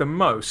I liked the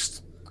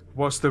most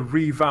was the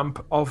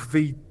revamp of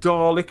the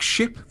Dalek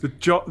ship, the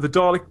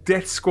Dalek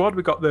Death Squad.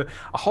 We got a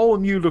whole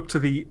new look to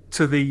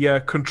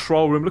the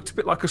control room. Looked a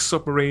bit like a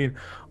submarine,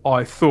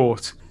 I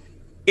thought.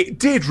 It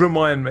did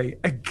remind me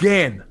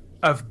again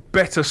of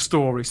better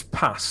stories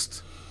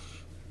past.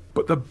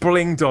 But the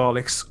Bling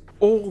Daleks,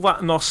 all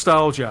that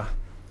nostalgia,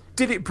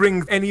 did it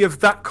bring any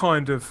of that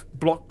kind of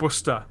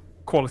blockbuster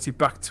quality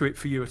back to it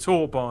for you at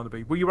all,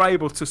 Barnaby? Were you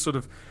able to sort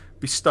of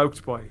be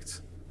stoked by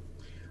it?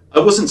 I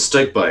wasn't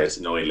stoked by it,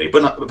 annoyingly,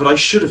 but I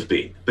should have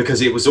been,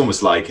 because it was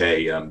almost like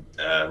a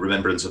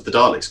remembrance of the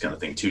Daleks kind of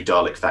thing. Two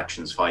Dalek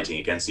factions fighting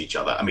against each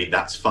other. I mean,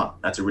 that's fun.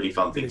 That's a really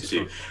fun thing to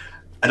do.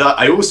 And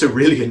I also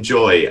really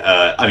enjoy,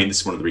 this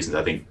is one of the reasons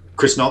I think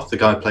Chris Noth, the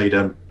guy who played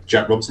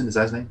Jack Robinson, is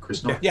that his name?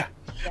 Chris Noth? Yeah.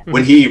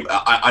 When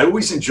I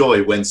always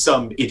enjoy when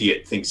some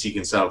idiot thinks he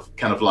can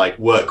kind of like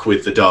work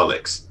with the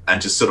Daleks and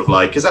just sort of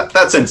like, because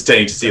that's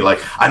entertaining to see, like,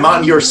 I'm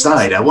on your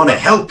side, I want to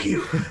help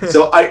you.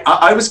 So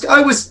I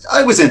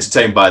was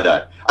entertained by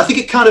that. I think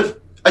it kind of,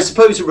 I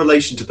suppose in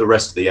relation to the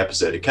rest of the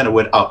episode, it kind of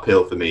went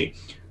uphill for me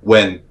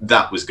when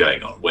that was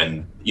going on,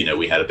 when, you know,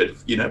 we had a bit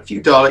of, you know, a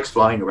few Daleks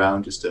flying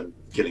around just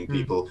killing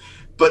people.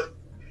 But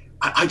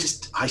I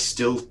just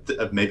still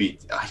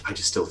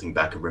think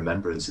back of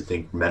Remembrance and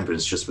think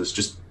Remembrance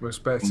was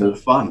more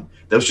fun.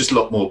 There was just a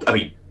lot more,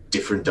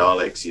 different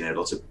Daleks, you know,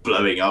 lots of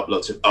blowing up,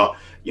 lots of,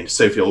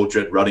 Sophie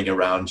Aldred running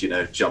around, you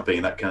know, jumping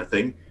and that kind of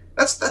thing.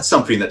 That's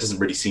something that doesn't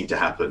really seem to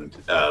happen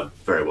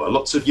very well.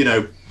 Lots of, you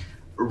know,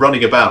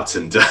 running about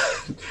and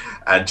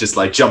and just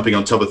like jumping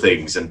on top of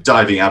things and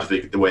diving out of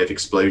the way of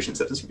explosions.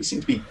 There doesn't really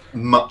seem to be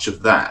much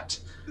of that.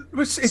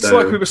 It's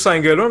like we were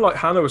saying earlier on, like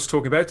Hannah was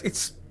talking about,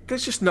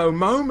 there's just no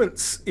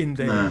moments in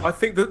there. No. I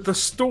think that the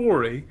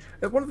story,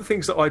 one of the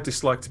things that I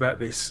disliked about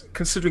this,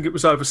 considering it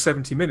was over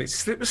 70 minutes,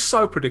 is that it was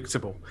so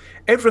predictable.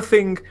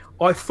 Everything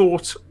I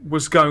thought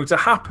was going to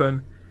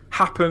happen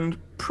happened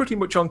pretty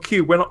much on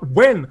cue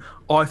when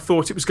I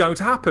thought it was going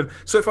to happen.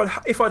 So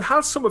if I'd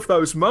had some of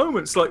those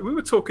moments like we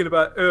were talking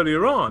about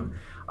earlier on,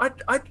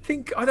 I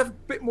think I'd have a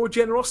bit more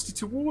generosity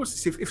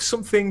towards this. If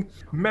something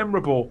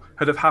memorable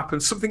had have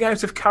happened, something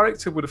out of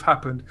character would have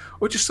happened,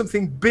 or just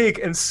something big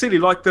and silly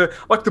like the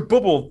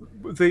bubble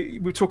we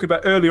were talking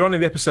about earlier on in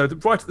the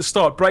episode, right at the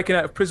start, breaking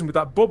out of prison with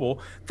that bubble.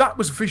 That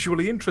was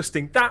visually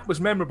interesting. That was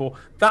memorable.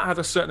 That had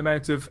a certain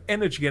amount of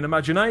energy and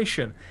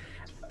imagination.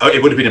 Oh,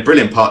 it would have been a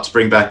brilliant part to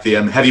bring back the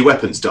heavy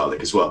weapons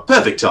Dalek as well.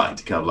 Perfect time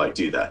to kind of like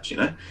do that, you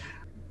know.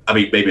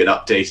 Maybe an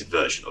updated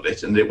version of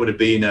it, and it would have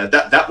been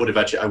that would have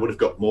actually, I would have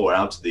got more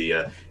out of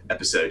the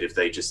episode if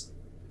they just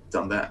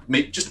done that.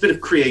 Just a bit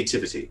of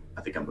creativity,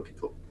 I think I'm looking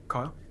for.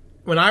 Kyle,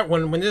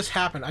 when this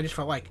happened, I just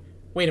felt like,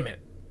 wait a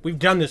minute, we've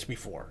done this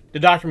before. The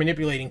Doctor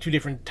manipulating two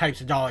different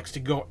types of Daleks to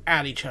go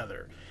at each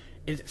other.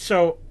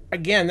 So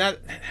again, that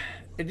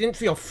it didn't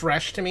feel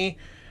fresh to me,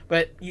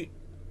 but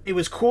it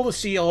was cool to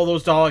see all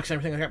those Daleks and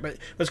everything like that. But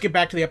let's get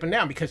back to the up and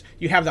down, because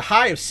you have the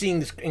high of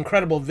seeing this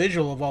incredible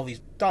visual of all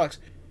these Daleks.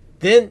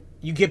 Then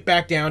you get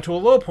back down to a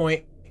low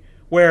point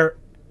where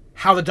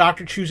how the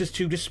Doctor chooses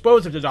to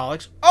dispose of the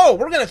Daleks. Oh,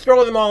 we're going to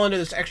throw them all into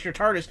this extra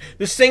TARDIS,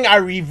 this thing I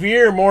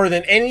revere more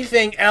than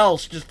anything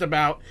else just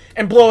about,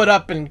 and blow it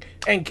up and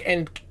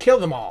kill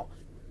them all.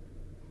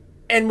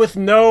 And with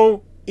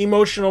no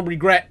emotional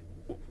regret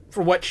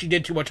for what she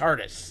did to a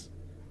TARDIS.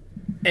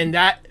 And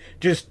that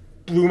just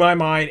blew my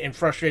mind and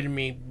frustrated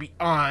me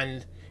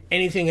beyond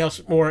anything else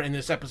more in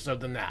this episode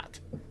than that.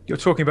 You're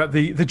talking about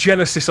the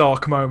Genesis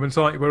arc moment,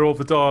 aren't you, where all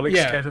the Daleks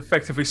get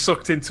effectively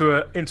sucked into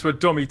a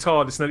dummy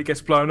TARDIS and then it gets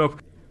blown up.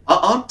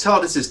 Aren't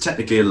TARDISes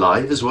technically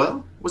alive as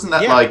well? Wasn't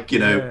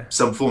that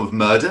some form of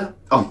murder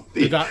on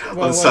the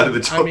side of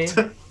the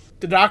Doctor?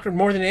 The Doctor,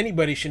 more than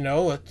anybody, should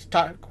know. Let's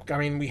talk.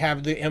 We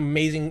have the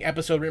amazing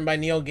episode written by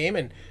Neil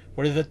Gaiman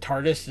where the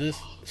TARDIS is.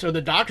 So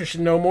the Doctor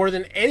should know more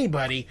than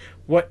anybody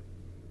what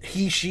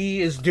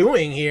she is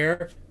doing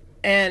here.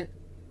 And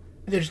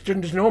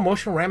There's no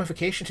emotional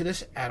ramification to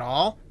this at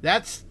all.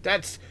 That's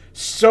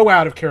so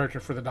out of character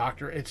for the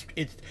Doctor. It's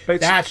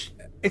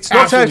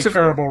not out of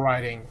terrible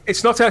writing.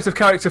 It's not out of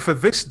character for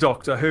this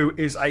Doctor, who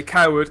is a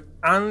coward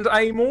and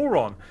a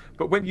moron.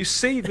 But when you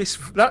see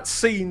that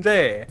scene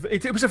there,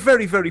 it was a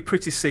very, very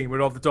pretty scene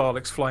where all the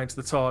Daleks fly into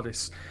the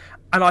TARDIS,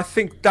 and I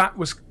think that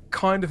was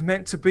kind of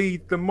meant to be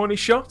the money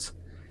shot.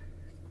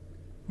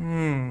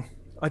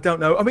 I don't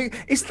know. I mean,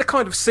 it's the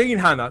kind of scene,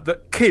 Hannah,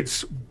 that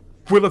kids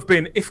will have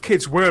been if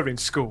kids were in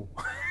school.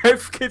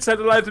 If kids had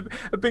allowed to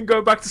have been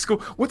going back to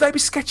school, would they be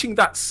sketching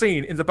that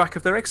scene in the back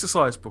of their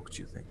exercise book,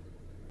 do you think?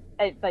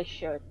 They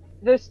should.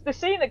 The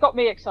scene that got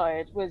me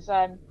excited was,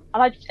 and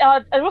I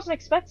wasn't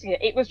expecting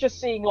it. It was just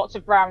seeing lots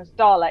of brown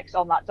Daleks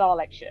on that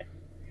Dalek ship.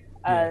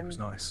 Yeah, it was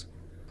nice.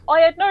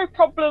 I had no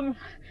problem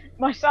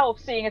myself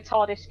seeing a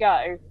TARDIS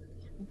go,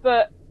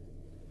 but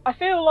I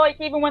feel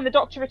like even when the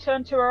Doctor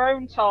returned to her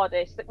own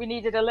TARDIS, that we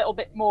needed a little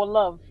bit more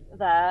love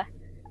there.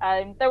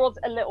 There was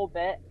a little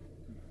bit,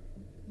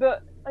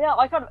 but yeah,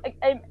 I kind of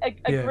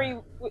agree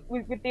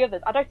with the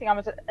others. I don't think I'm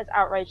as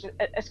outraged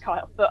as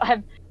Kyle, but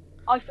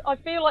I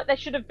feel like there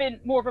should have been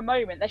more of a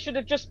moment. There should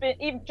have just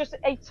been even just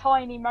a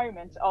tiny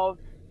moment of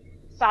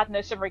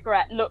sadness and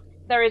regret. Look,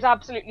 there is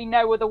absolutely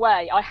no other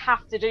way. I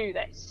have to do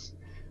this.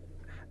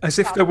 As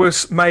if there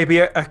was maybe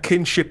a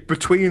kinship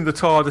between the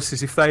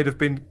TARDISes if they'd have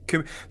been...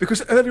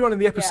 Because earlier on in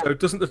the episode,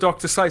 doesn't the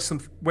Doctor say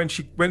something... When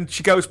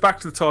she goes back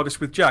to the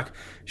TARDIS with Jack,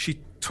 she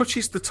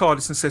touches the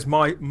TARDIS and says,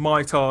 my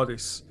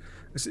TARDIS.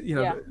 You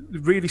know,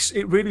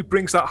 it really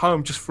brings that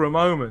home just for a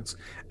moment.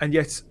 And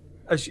yet,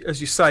 as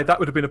you say, that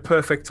would have been a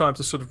perfect time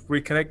to sort of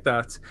reconnect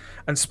that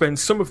and spend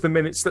some of the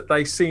minutes that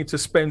they seem to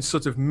spend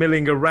sort of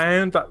milling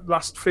around, that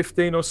last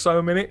 15 or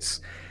so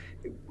minutes.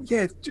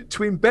 Yeah,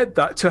 to embed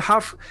that, to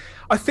have...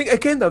 I think,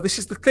 again, though, this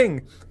is the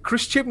thing.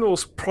 Chris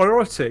Chibnall's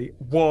priority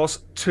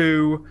was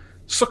to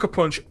sucker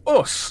punch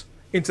us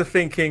into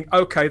thinking,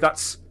 okay,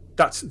 that's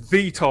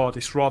the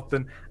TARDIS rather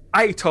than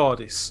a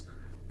TARDIS.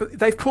 But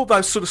they've pulled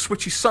those sort of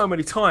switches so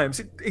many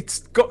times, it's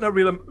got no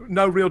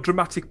real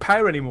dramatic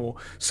power anymore.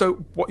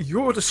 So what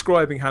you're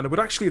describing, Hannah, would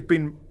actually have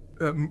been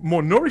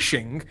more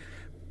nourishing,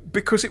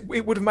 because it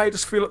would have made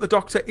us feel that the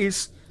Doctor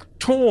is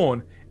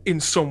torn in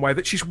some way,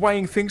 that she's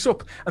weighing things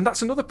up. And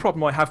that's another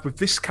problem I have with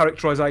this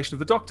characterisation of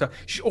the Doctor.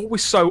 She's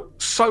always so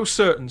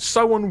certain,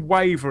 so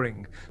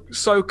unwavering,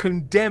 so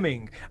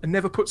condemning, and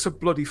never puts a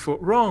bloody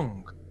foot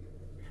wrong.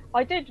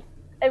 I did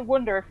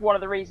wonder if one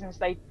of the reasons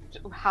they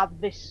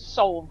had this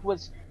solved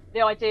was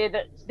the idea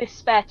that this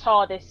spare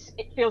TARDIS,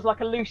 it feels like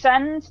a loose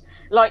end.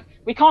 Like,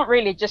 we can't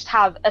really just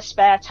have a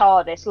spare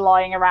TARDIS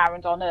lying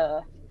around on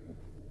Earth,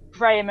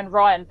 Graham and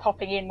Ryan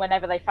popping in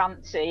whenever they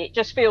fancy. It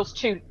just feels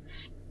too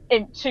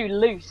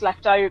loose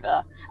left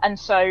over, and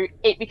so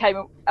it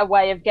became a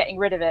way of getting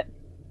rid of it.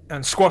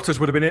 And squatters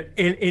would have been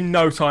in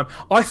no time.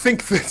 I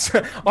think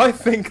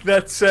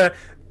that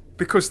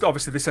because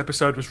obviously this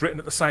episode was written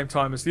at the same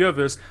time as the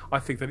others, I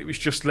think that it was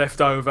just left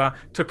over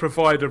to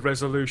provide a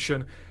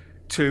resolution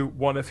to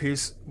one of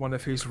his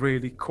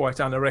really quite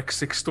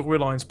anorexic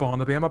storylines.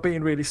 Barnaby, am I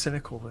being really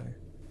cynical there?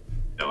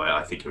 No,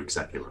 I think you're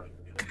exactly right.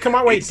 Come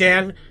on, wait,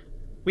 Dan.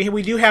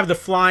 We do have the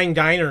flying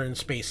diner in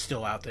space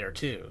still out there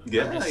too.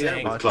 Yeah.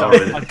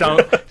 I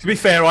don't. To be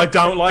fair, I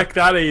don't like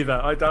that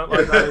either.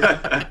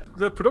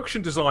 The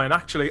production design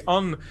actually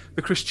on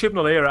the Chris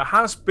Chibnall era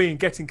has been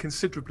getting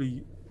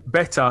considerably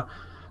better,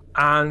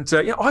 and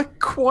I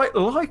quite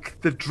like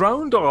the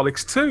drone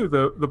Daleks too.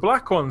 The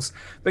black ones.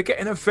 They're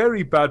getting a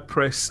very bad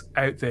press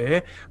out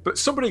there,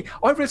 but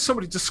I read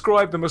somebody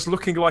describe them as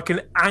looking like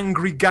an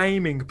angry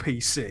gaming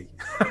PC,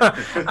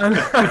 and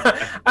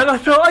I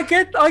thought I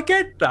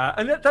get that,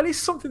 and that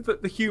is something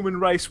that the human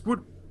race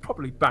would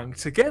probably bang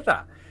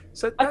together.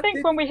 So I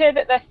think when we hear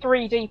that they're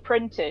 3D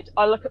printed,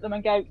 I look at them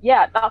and go,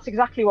 yeah, that's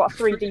exactly what a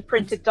 3D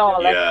printed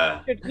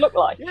Dalek should look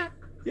like.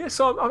 Yeah.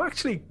 So I'm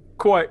actually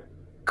quite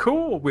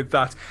cool with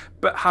that.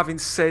 But having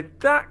said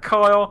that,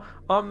 Kyle,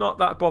 I'm not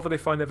that bothered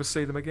if I never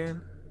see them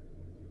again.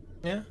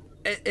 Yeah.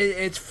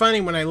 It's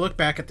funny when I look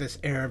back at this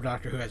era of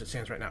Doctor Who as it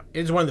stands right now.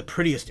 It's one of the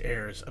prettiest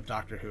eras of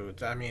Doctor Who.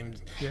 I mean,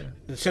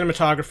 the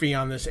cinematography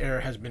on this era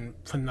has been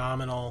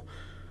phenomenal.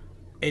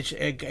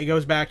 It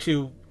goes back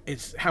to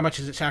how much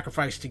is it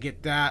sacrificed to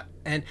get that,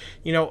 and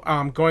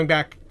going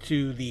back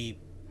to the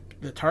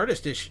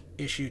TARDIS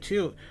issue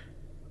too.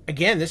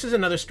 Again, this is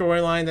another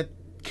storyline that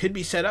could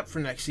be set up for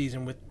next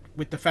season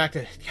with the fact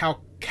that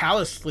how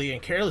callously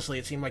and carelessly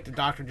it seemed like the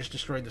Doctor just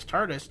destroyed this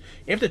TARDIS.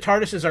 If the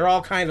TARDISes are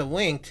all kind of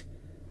linked,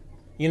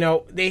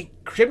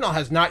 Chibnall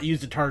has not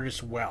used the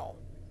TARDIS well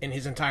in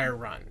his entire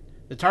run.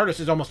 The TARDIS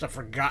is almost a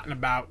forgotten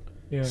about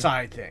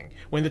side thing,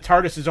 when the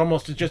TARDIS is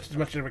almost just as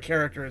much of a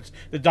character as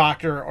the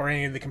Doctor or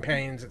any of the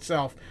companions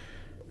itself.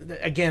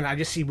 Again, I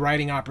just see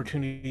writing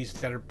opportunities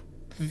that are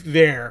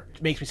there.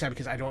 It makes me sad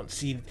because I don't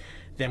see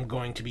them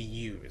going to be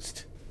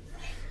used.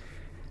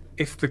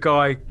 If the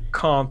guy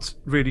can't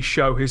really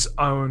show his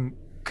own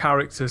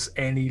characters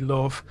any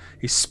love,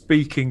 his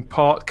speaking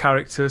part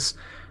characters,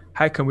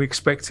 how can we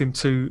expect him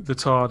to the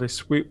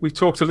TARDIS? We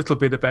talked a little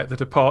bit about the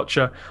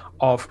departure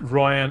of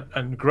Ryan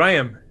and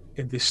Graham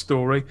in this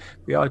story.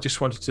 But I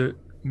just wanted to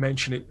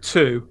mention it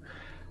too.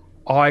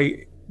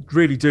 I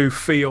really do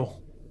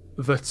feel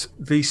that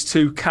these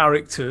two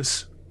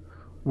characters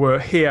were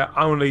here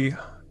only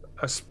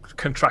as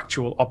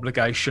contractual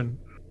obligation.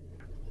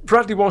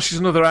 Bradley Walsh is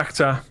another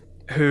actor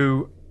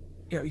who,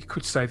 you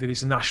could say that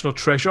he's a national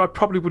treasure. I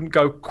probably wouldn't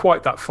go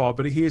quite that far,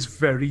 but he is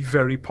very,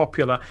 very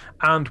popular,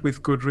 and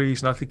with good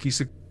reason. I think he's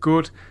a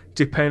good,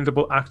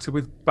 dependable actor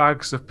with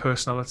bags of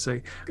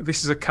personality.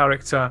 This is a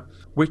character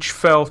which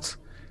felt,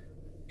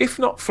 if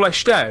not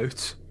fleshed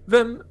out,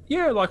 then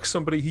like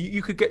somebody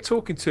you could get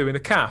talking to in a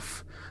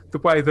cafe, the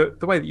way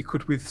that you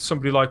could with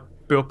somebody like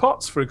Bill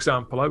Potts, for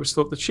example. I always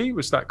thought that she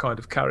was that kind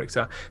of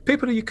character.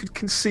 People who you could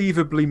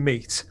conceivably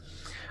meet.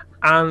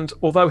 And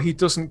although he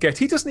doesn't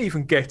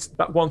even get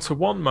that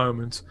one-to-one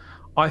moment,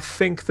 I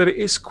think that it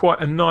is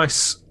quite a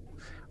nice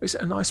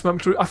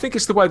moment. I think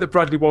it's the way that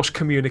Bradley Walsh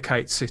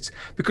communicates it,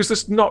 because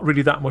there's not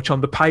really that much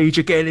on the page.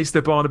 Again, is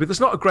there, Barnaby? There's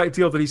not a great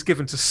deal that he's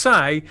given to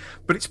say,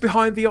 but it's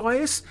behind the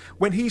eyes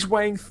when he's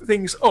weighing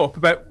things up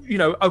about,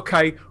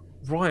 okay,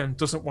 Ryan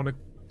doesn't want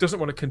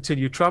to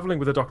continue traveling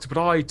with the Doctor, but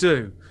I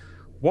do.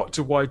 What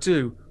do I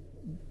do?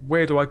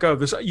 Where do I go?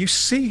 You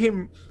see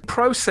him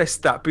process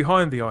that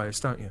behind the eyes,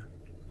 don't you?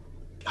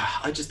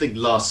 I just think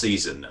last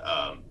season,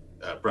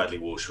 Bradley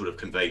Walsh would have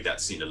conveyed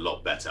that scene a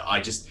lot better. I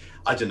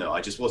don't know.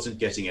 I just wasn't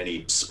getting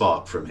any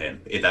spark from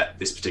him in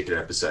this particular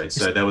episode.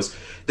 So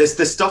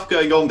there's stuff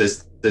going on.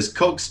 There's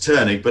cogs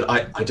turning, but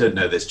I don't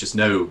know. There's just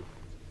no.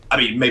 I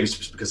mean, maybe it's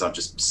just because I'm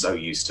just so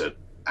used to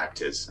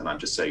actors and I'm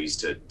just so used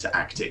to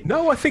acting.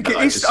 No, I think it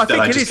is.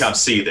 I just can't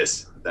see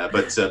this.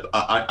 But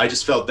I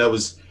just felt there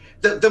was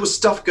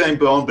stuff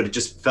going on, but it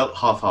just felt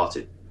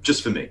half-hearted,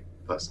 just for me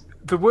personally.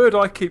 The word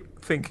I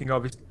keep thinking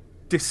of is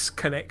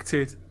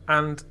disconnected,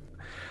 and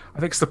I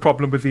think it's the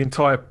problem with the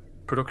entire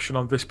production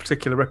on this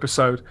particular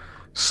episode,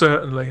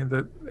 certainly, and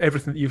that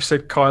everything that you've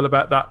said, Kyle,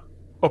 about that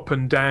up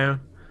and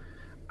down.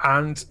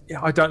 And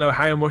I don't know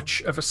how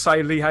much of a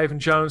say Lee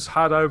Haven-Jones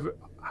had over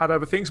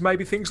things.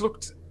 Maybe things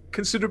looked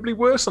considerably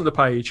worse on the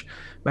page.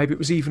 Maybe it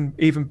was even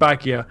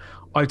baggier.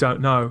 I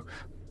don't know.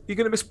 You're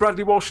going to miss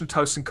Bradley Walsh and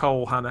Tosin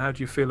Cole, Hannah. How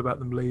do you feel about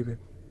them leaving?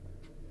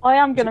 I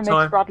am going to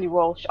miss Bradley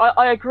Walsh.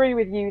 I agree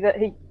with you that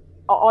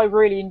I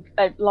really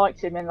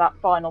liked him in that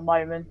final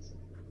moment.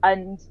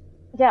 And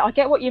yeah, I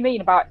get what you mean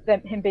about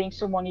him being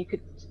someone you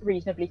could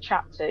reasonably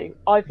chat to.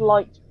 I've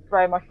liked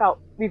Graham. I felt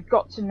we've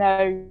got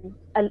to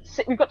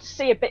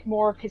see a bit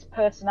more of his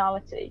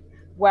personality,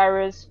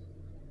 whereas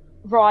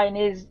Ryan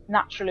is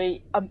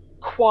naturally a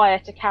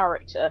quieter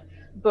character,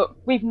 but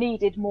we've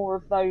needed more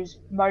of those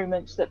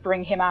moments that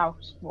bring him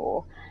out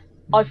more.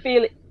 I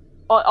feel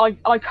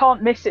I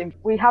can't miss him.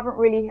 We haven't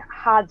really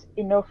had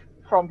enough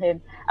from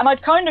him. And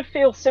I'd kind of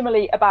feel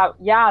similarly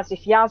about Yaz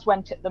if Yaz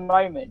went at the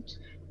moment,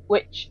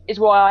 which is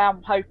why I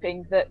am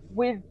hoping that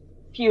with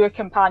fewer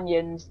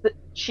companions that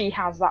she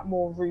has that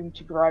more room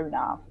to grow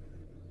now.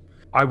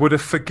 I would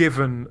have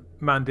forgiven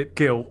Mandip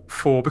Gill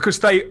because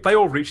they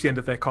all reached the end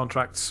of their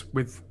contracts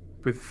with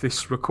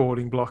this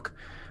recording block,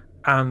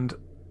 and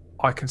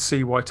I can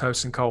see why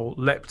Tosin Cole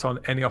leapt on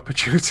any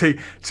opportunity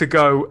to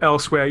go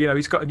elsewhere.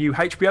 He's got a new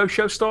HBO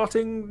show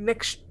starting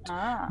next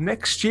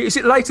year. Is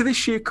it later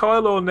this year,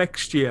 Kyle, or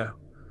next year?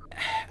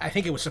 I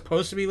think it was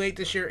supposed to be late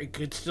this year. It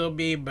could still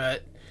be,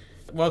 but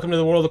welcome to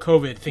the world of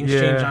COVID. Things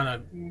change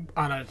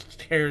on a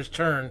hair's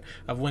turn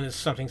of when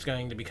something's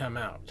going to come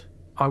out.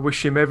 I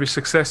wish him every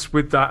success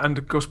with that. And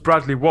of course,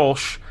 Bradley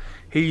Walsh,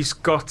 he's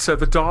got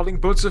the Darling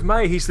Buds of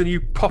May. He's the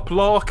new Pop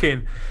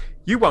Larkin.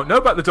 You won't know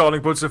about the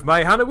Darling Buds of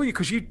May, Hannah, will you?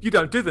 Because you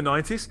don't do the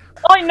 90s.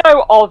 I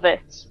know of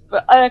it,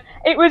 but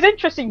it was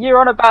interesting you're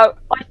on about,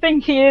 I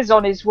think he is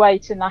on his way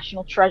to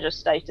national treasure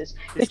status.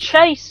 The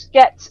Chase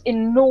gets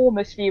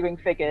enormous viewing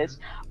figures.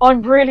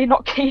 I'm really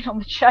not keen on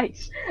the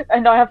Chase,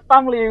 and I have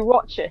family who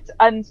watch it.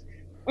 And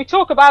we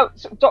talk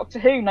about Doctor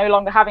Who no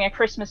longer having a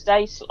Christmas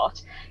Day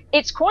slot.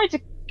 It's quite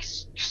a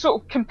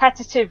sort of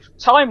competitive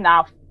time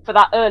now for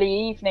that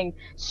early evening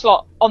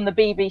slot on the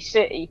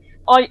BBC.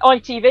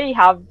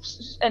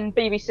 ITV and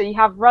BBC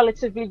have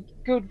relatively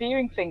good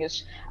viewing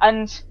figures,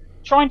 and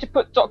trying to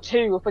put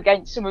Doctor Who up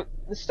against some of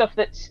the stuff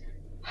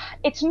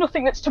it's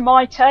nothing that's to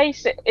my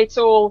taste. It's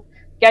all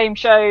game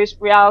shows,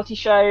 reality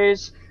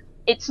shows.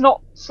 It's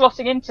not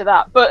slotting into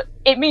that, but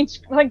it means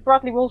I think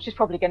Bradley Walsh is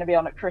probably going to be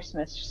on at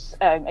Christmas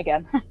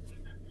again.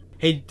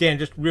 Hey, Dan,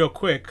 just real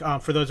quick,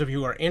 for those of you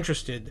who are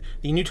interested,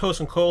 the new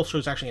Tosin Cole show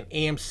is actually an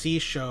AMC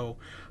show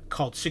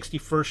called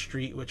 61st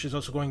Street, which is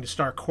also going to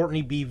star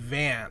Courtney B.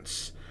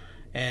 Vance,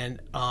 and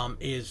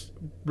is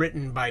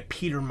written by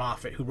Peter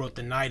Moffat, who wrote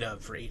The Night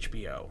Of for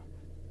HBO.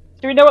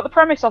 Do we know what the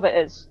premise of it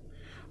is?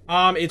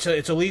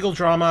 It's a legal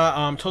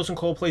drama. Tosin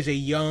Cole plays a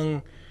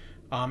young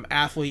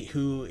athlete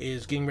who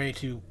is getting ready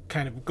to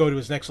kind of go to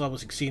his next level of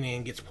succeeding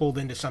and gets pulled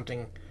into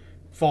something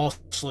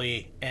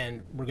falsely,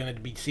 and we're going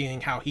to be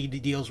seeing how he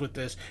deals with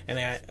this. And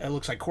it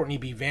looks like Courtney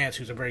B. Vance,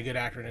 who's a very good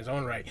actor in his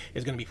own right,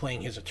 is going to be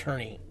playing his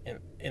attorney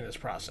in this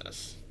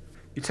process.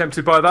 You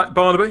tempted by that,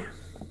 Barnaby?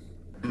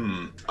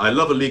 I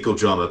love a legal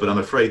drama, but I'm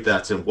afraid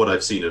that what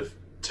I've seen of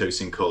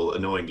Tosin Cole,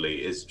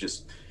 annoyingly, is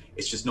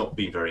it's just not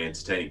been very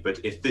entertaining. But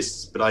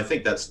I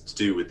think that's to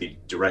do with the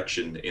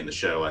direction in the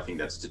show. I think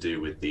that's to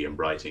do with the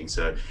writing.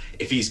 So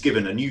if he's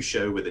given a new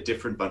show with a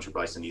different bunch of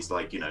writers and he's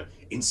like,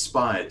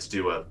 inspired to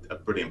do a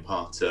brilliant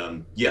part,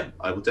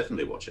 I will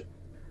definitely watch it.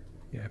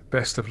 Yeah,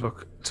 best of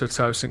luck to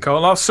Tosin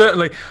Cole.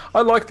 And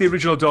I like the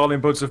original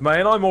Darling Buds of May,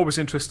 and I'm always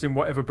interested in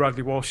whatever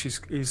Bradley Walsh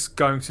is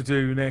going to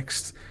do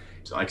next.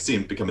 So I can see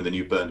him becoming the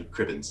new Bernard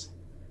Cribbins.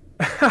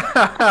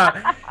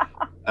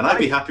 And I'd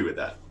be happy with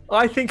that.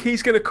 I think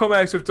he's going to come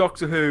out of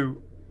Doctor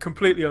Who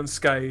completely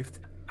unscathed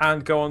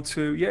and go on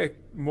to,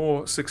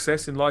 more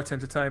success in light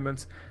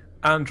entertainment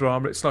and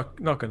drama. It's not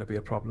going to be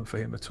a problem for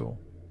him at all.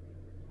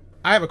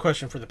 I have a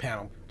question for the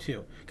panel,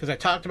 too, because I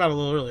talked about it a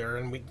little earlier,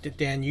 and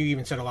Dan, you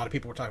even said a lot of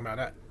people were talking about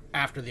it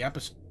after the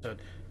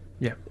episode.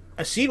 Yeah.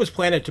 A seed was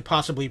planted to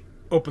possibly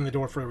open the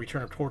door for a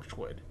return of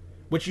Torchwood,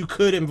 which you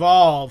could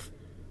involve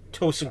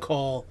Tosin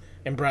Cole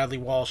and Bradley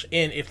Walsh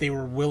in if they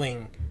were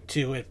willing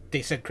to. If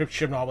they said Chris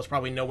Chibnall was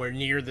probably nowhere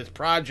near this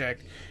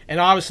project. And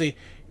obviously,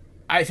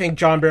 I think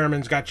John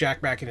Barrowman's got Jack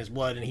back in his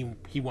blood, and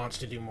he wants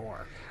to do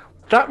more.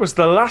 That was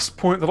the last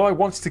point that I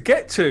wanted to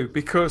get to,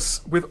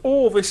 because with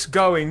all this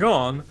going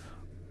on,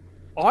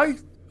 I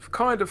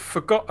kind of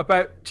forgot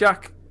about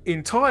Jack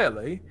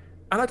entirely,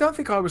 and I don't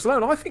think I was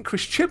alone. I think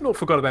Chris Chibnall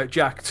forgot about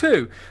Jack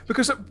too,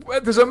 because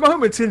there's a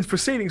moment in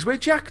proceedings where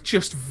Jack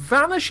just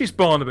vanishes,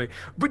 Barnaby.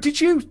 But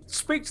did you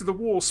speak to the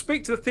wall,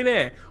 speak to the thin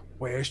air?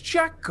 Where's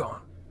Jack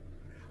gone?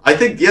 I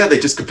think, they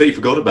just completely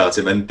forgot about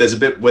him, and there's a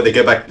bit where they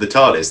go back to the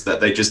TARDIS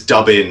that they just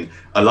dub in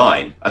a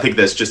line. I think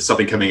there's just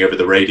something coming over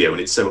the radio, and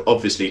it's so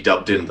obviously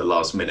dubbed in at the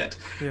last minute.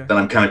 Yeah. Then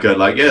I'm kind of going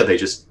like, they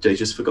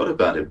just forgot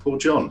about him. Poor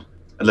John.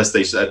 Unless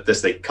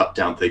they cut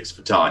down things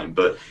for time,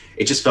 but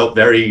it just felt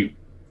very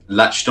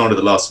latched on at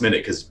the last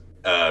minute because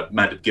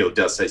Amanda Gill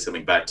does say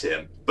something back to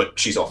him, but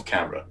she's off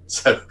camera,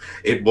 so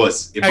it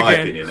was, in my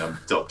opinion,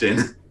 dubbed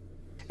in.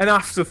 An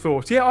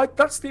afterthought. Yeah,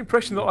 that's the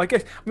impression that I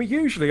get. I mean,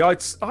 usually I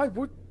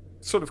would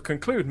sort of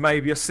conclude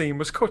maybe a scene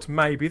was cut,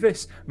 maybe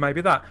this,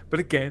 maybe that.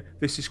 But again,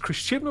 this is Chris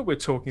Chibnall we're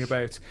talking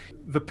about.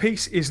 The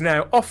piece is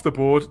now off the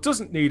board,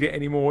 doesn't need it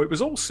anymore. It was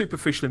all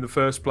superficial in the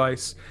first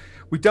place.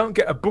 We don't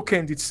get a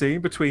bookended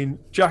scene between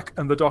Jack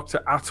and the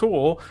Doctor at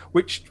all,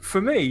 which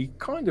for me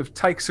kind of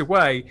takes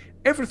away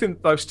everything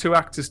that those two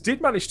actors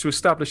did manage to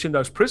establish in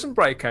those prison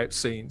breakout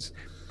scenes,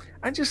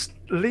 and just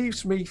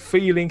leaves me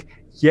feeling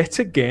yet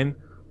again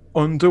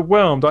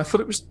underwhelmed. I thought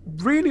it was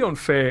really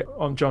unfair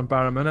on John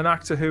Barrowman, an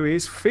actor who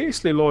is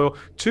fiercely loyal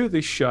to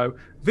this show,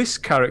 this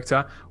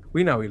character.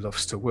 We know he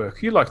loves to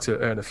work. You like to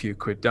earn a few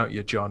quid, don't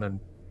you, John? And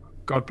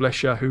God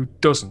bless you, who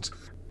doesn't?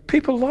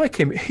 People like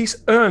him.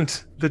 He's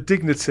earned the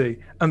dignity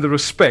and the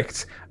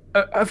respect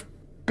of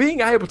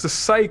being able to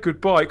say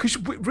goodbye, because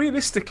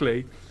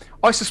realistically,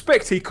 I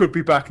suspect he could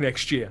be back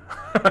next year.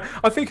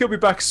 I think he'll be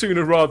back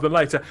sooner rather than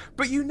later.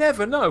 But you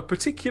never know,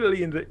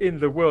 particularly in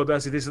the world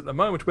as it is at the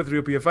moment, whether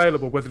he'll be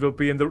available, whether he'll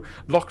be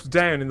locked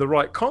down in the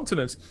right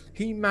continent.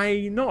 He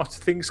may not.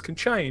 Things can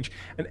change.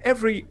 And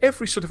every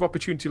sort of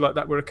opportunity like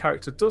that where a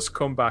character does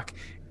come back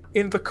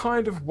in the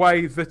kind of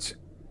way that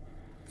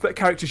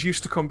characters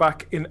used to come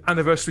back in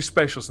anniversary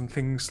specials and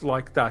things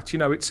like that.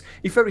 It's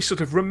you very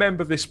sort of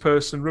remember this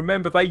person,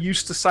 remember they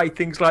used to say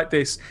things like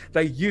this,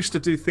 they used to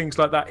do things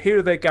like that, here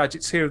are their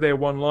gadgets, here are their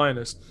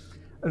one-liners.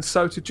 And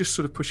so to just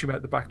sort of push him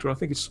out the back door, I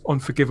think it's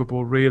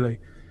unforgivable, really.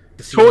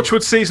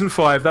 Torchwood Season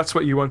 5, that's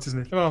what you want,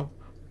 isn't it? Well,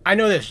 I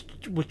know this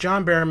with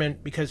John Barrowman,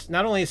 because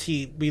not only is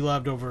he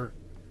beloved over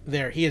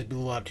there, he is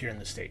beloved here in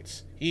the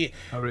States.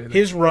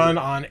 His run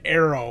on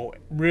Arrow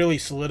really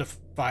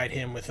solidified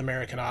him with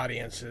American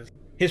audiences.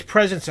 His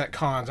presence at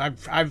cons,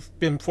 I've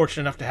been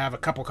fortunate enough to have a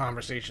couple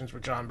conversations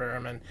with John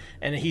Barrowman,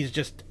 and he's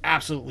just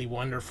absolutely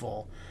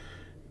wonderful.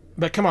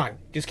 But come on,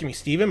 just give me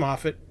Stephen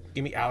Moffat,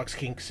 give me Alex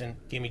Kingston,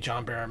 give me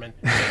John Barrowman.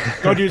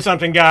 Go do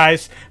something,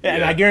 guys.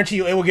 And I guarantee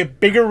you it will get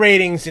bigger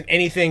ratings than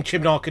anything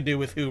Chibnall could do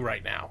with Who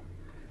right now.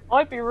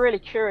 I'd be really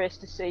curious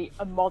to see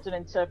a modern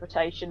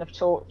interpretation of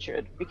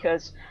Tortured,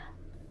 because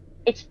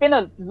it's been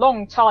a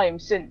long time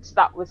since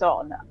that was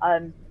on,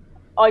 and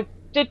I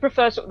did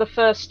prefer sort of the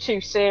first two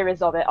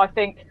series of it. I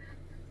think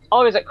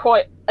I was at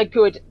quite a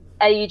good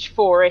age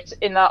for it,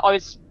 in that I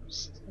was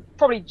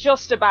probably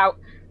just about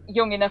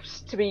young enough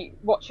to be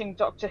watching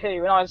Doctor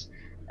Who,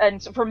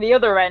 and from the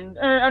other end,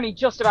 only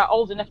just about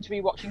old enough to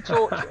be watching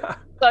Tortured.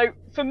 So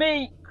for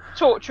me,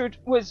 Tortured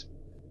was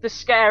the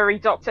scary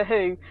Doctor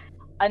Who,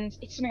 and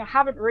it's something I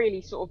haven't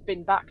really sort of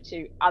been back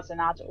to as an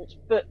adult.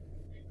 But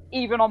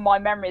even on my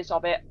memories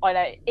of it, I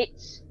know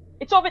it's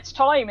of its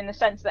time in the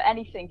sense that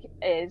anything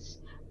is.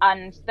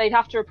 And they'd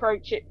have to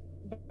approach it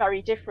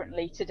very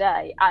differently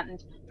today.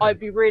 And I'd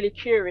be really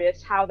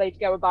curious how they'd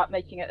go about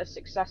making it a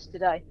success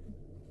today.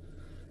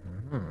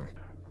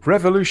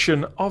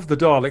 Revolution of the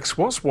Daleks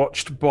was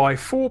watched by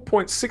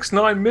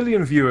 4.69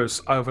 million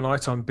viewers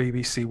overnight on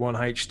BBC One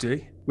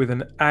HD, with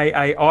an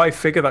AAI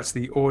figure, that's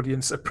the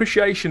Audience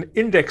Appreciation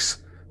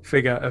Index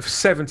figure, of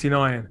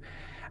 79.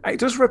 It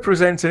does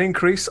represent an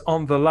increase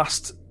on the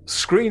last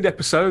screened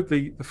episode,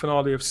 the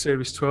finale of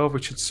Series 12,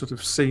 which had sort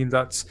of seen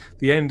that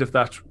the end of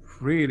that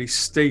really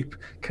steep,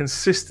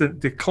 consistent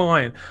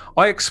decline.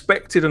 I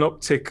expected an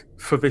uptick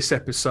for this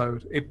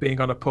episode, it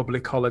being on a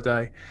public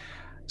holiday.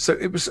 So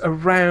it was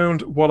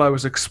around what I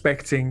was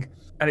expecting.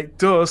 And it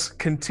does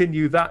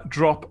continue that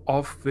drop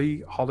of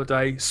the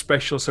holiday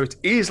special. So it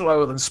is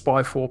lower than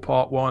Spyfall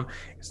Part 1.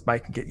 It's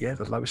making it,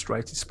 the lowest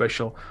rated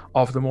special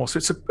of them all. So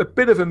it's a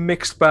bit of a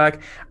mixed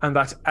bag. And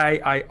that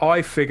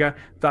AAI figure,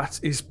 that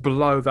is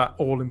below that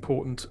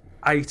all-important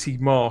 80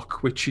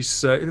 mark, which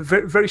is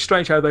very, very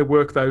strange how they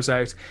work those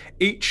out.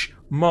 Each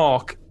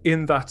mark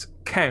in that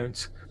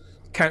counts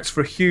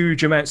for a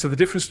huge amount. So the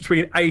difference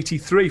between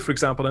 83, for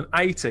example, and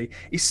 80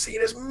 is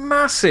seen as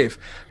massive.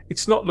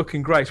 It's not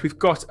looking great. We've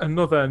got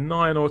another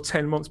 9 or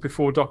 10 months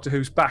before Doctor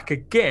Who's back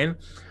again.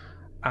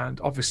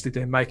 And obviously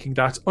they're making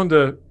that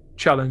under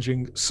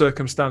challenging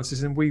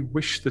circumstances. And we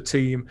wish the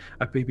team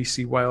at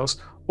BBC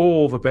Wales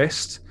all the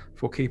best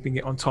for keeping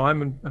it on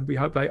time. And we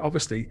hope they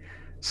obviously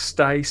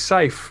stay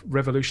safe.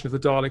 Revolution of the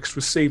Daleks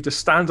received a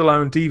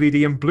standalone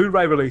DVD and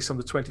Blu-ray release on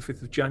the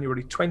 25th of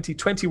January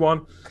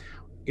 2021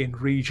 in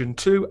Region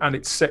 2, and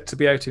it's set to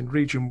be out in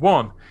Region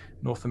 1,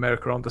 North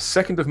America, on the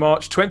 2nd of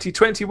March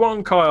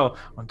 2021, Kyle,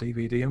 on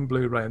DVD and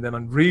Blu-ray. And then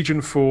on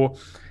Region 4,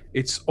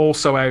 it's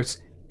also out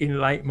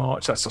in late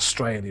March. That's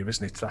Australia,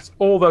 isn't it? That's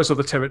all those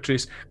other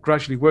territories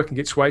gradually working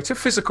its way to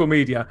physical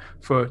media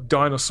for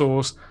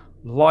dinosaurs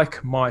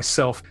like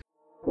myself.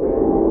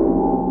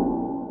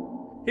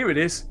 Here it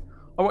is.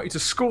 I want you to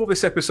score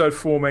this episode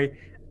for me.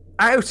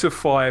 Out of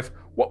 5,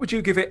 what would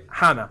you give it,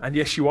 Hannah? And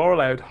yes, you are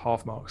allowed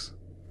half marks.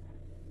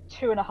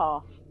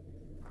 2.5.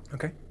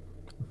 Okay.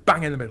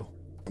 Bang in the middle.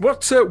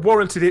 What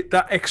warranted it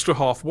that extra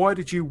half? Why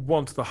did you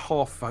want the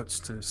half votes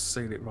to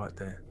seal it right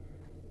there?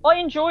 I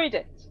enjoyed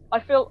it. I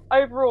feel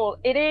overall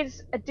it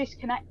is a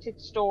disconnected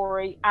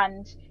story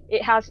and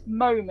it has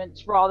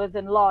moments rather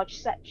than large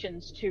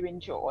sections to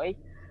enjoy.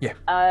 Yeah.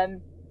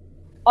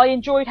 I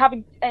enjoyed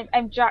having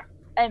Jack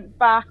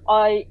back.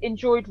 I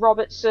enjoyed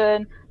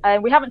Robertson.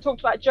 We haven't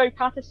talked about Jo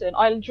Patterson.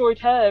 I enjoyed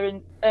her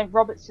in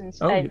Robertson's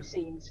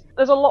scenes.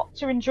 There's a lot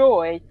to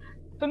enjoy.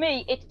 For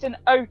me, it's an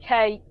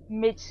okay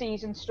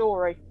mid-season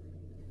story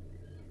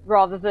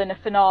rather than a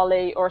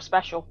finale or a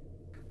special.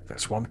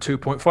 That's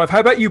 2.5. How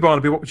about you,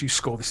 Barnaby? What would you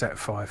score this out of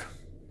 5?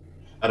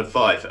 Out of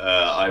 5,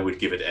 I would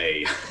give it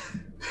a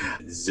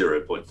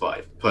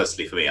 0.5.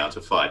 Personally, for me, out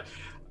of 5.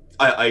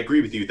 I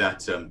agree with you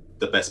that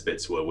the best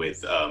bits were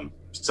with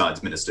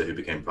Science Minister, who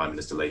became Prime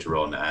Minister later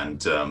on, and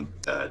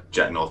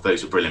Jack North.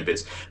 Those were brilliant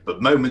bits.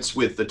 But moments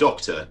with the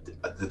Doctor,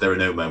 there are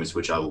no moments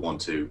which I will want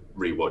to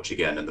rewatch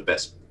again. And the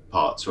best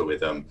parts were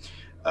with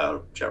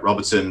Jack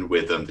Robertson,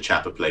 with the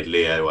chap who played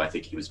Leo. I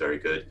think he was very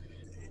good.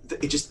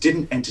 It just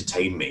didn't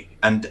entertain me.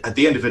 And at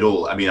the end of it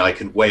all, I mean, I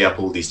can weigh up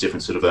all these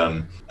different sort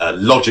of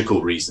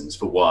logical reasons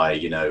for why,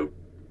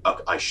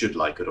 I should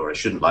like it or I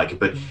shouldn't like it.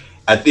 But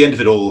at the end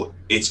of it all,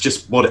 it's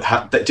just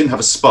that didn't have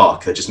a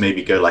spark that just made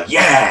me go like,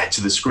 yeah,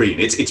 to the screen.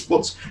 It's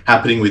what's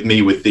happening with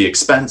me with The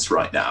Expanse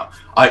right now.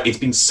 It's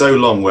been so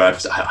long where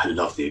I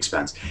love The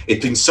Expanse.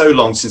 It's been so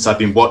long since I've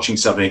been watching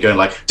something and going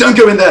like, don't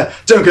go in there.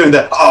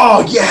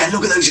 Oh yeah,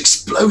 look at those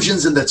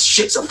explosions and the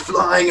ships are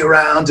flying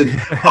around and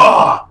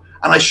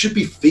and I should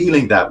be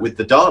feeling that with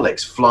the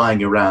Daleks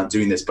flying around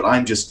doing this, but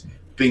I'm just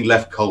being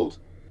left cold.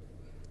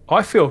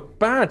 I feel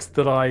bad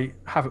that I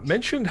haven't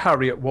mentioned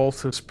Harriet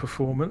Walter's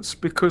performance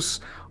because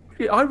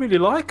I really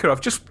like her.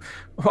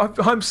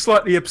 I'm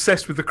slightly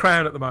obsessed with The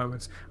Crown at the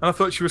moment, and I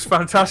thought she was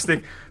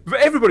fantastic.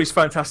 Everybody's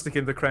fantastic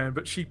in The Crown,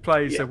 but she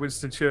plays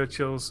Winston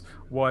Churchill's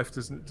wife,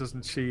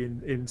 doesn't she?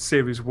 In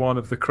Series 1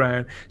 of The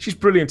Crown, she's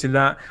brilliant in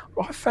that.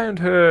 I found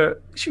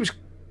she was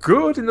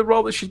good in the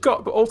role that she'd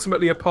got, but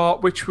ultimately a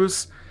part which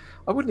was,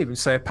 I wouldn't even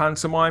say a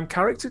pantomime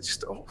character,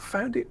 just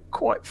found it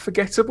quite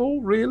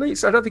forgettable, really.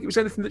 So I don't think it was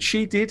anything that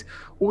she did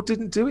or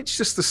didn't do. It's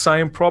just the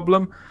same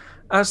problem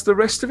as the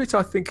rest of it.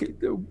 I think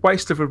a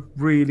waste of a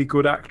really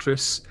good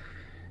actress.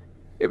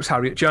 It was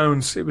Harriet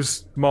Jones. It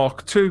was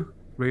Mark II,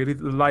 really,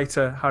 the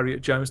later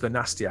Harriet Jones, the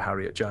nastier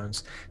Harriet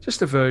Jones.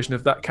 Just a version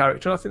of that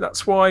character. And I think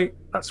that's why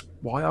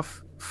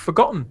I've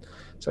forgotten.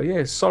 So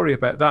yeah, sorry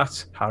about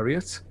that,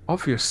 Harriet,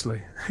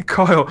 obviously.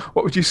 Kyle,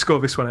 what would you score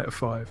this one out of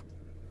 5?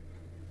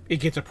 It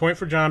gets a point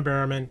for John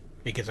Barrowman.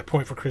 It gets a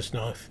point for Chris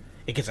Noth.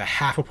 It gets a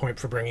half a point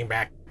for bringing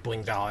back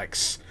Bling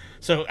Daleks.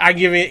 So I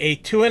give it a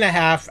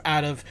 2.5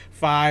 out of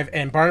 5.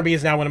 And Barnaby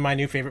is now one of my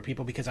new favorite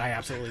people because I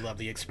absolutely love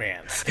The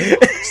Expanse.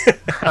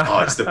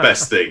 It's the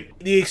best thing.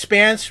 The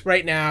Expanse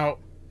right now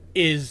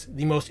is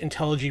the most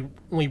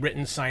intelligently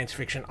written science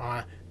fiction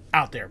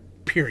out there,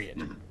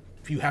 period.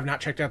 If you have not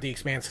checked out The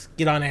Expanse,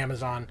 get on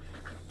Amazon,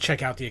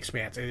 check out The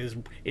Expanse. It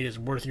is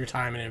worth your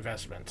time and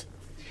investment.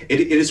 It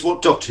is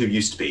what Doctor Who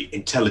used to be,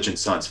 intelligent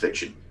science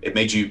fiction. It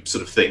made you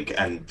sort of think,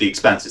 and The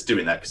Expanse is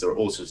doing that because there are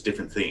all sorts of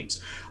different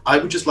themes. I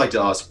would just like to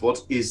ask,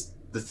 what is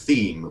the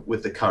theme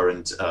with the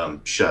current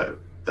show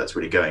that's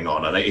really going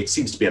on? And it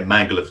seems to be a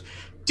mangle of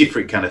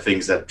different kind of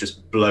things that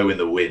just blow in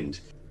the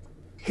wind.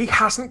 he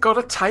hasn't got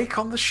a take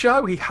on the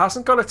show. He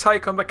hasn't got a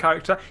take on the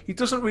character. He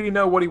doesn't really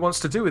know what he wants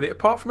to do with it,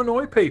 apart from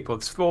annoy people.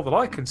 It's all that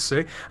I can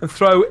see, and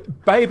throw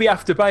baby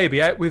after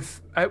baby out with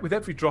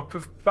every drop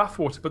of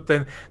bathwater. But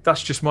then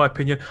that's just my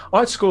opinion.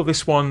 I'd score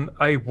this one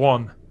a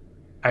 1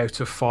 out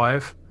of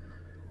 5.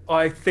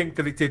 I think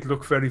that it did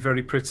look very,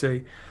 very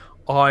pretty.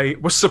 I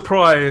was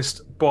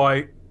surprised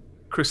by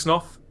Chris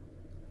Noth,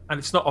 and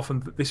it's not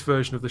often that this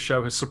version of the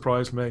show has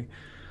surprised me.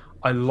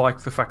 I like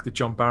the fact that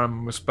John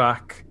Barrowman was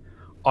back.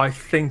 I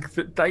think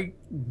that they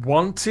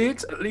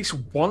at least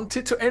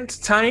wanted to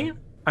entertain,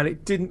 and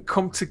it didn't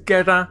come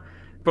together,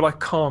 but I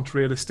can't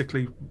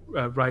realistically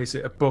raise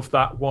it above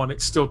that one.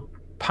 It's still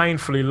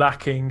painfully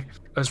lacking.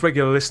 As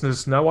regular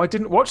listeners know, I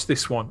didn't watch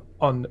this one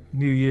on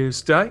New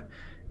Year's Day.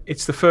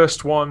 It's the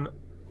first one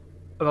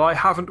that I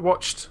haven't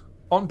watched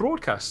on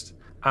broadcast,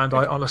 and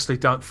I honestly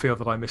don't feel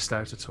that I missed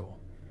out at all.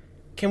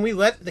 Can we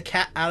let the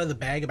cat out of the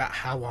bag about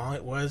how long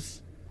it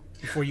was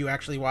before you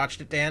actually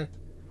watched it, Dan?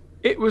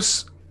 It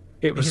was.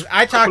 Because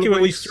I talked to you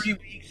at least 3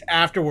 weeks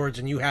afterwards,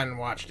 and you hadn't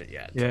watched it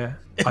yet. Yeah,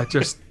 I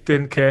just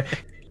didn't care.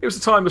 It was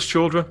the Timeless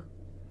Children,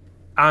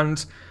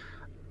 and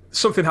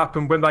something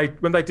happened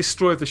when they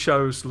destroyed the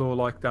show's lore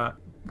like that.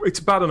 It's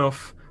bad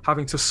enough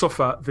having to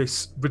suffer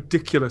this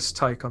ridiculous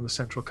take on the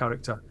central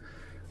character,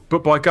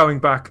 but by going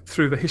back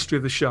through the history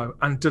of the show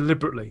and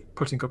deliberately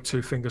putting up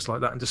 2 fingers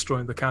like that and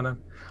destroying the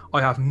canon,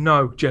 I have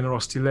no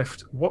generosity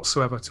left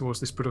whatsoever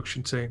towards this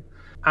production team,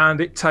 and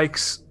it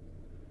takes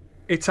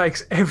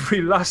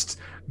every last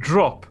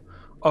drop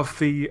of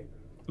the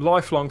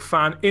lifelong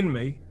fan in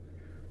me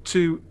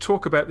to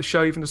talk about the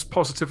show even as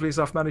positively as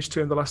I've managed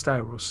to in the last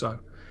hour or so.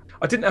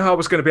 I didn't know how I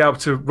was going to be able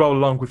to roll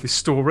along with this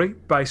story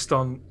based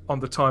on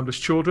the Timeless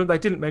Children. They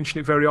didn't mention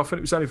it very often.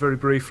 It was only very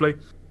briefly.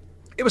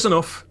 It was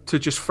enough to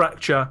just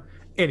fracture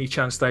any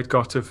chance they'd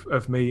got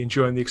of me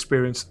enjoying the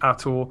experience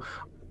at all.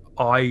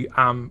 I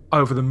am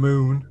over the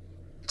moon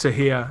to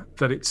hear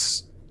that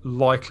it's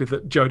likely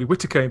that Jodie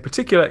Whittaker in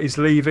particular is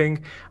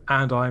leaving,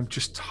 and I'm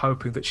just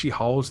hoping that she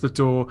holds the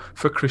door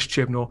for Chris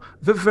Chibnall,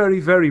 the very,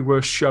 very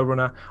worst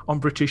showrunner on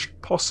British,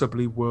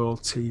 possibly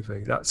world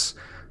TV. That's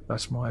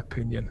my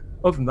opinion.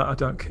 Other than that, I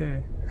don't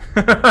care.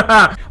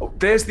 Oh,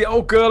 there's the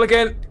old girl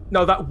again.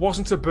 No, that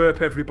wasn't a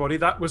burp, everybody.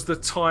 That was the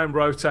time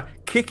rotor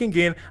kicking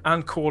in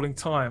and calling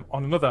time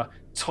on another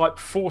Type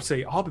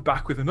 40. I'll be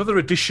back with another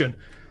edition.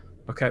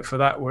 Look out for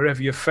that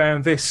wherever you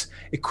found this.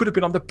 It could have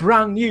been on the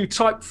brand new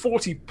Type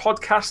 40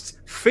 podcast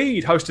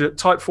feed hosted at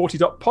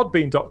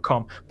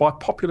type40.podbean.com by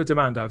popular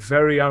demand, our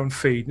very own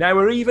feed. Now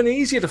we're even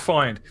easier to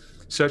find.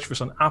 Search for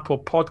us on Apple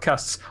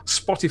Podcasts,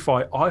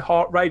 Spotify,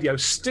 iHeartRadio,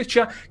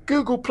 Stitcher,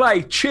 Google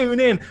Play,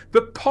 TuneIn,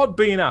 the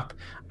Podbean app.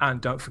 And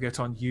don't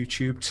forget on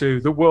YouTube too,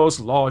 the world's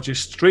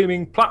largest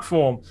streaming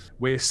platform.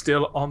 We're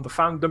still on the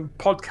Fandom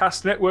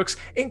Podcast Network's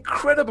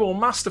incredible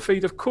master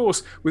feed, of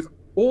course, with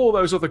all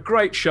those other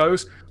great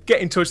shows.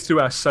 Get in touch through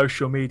our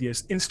social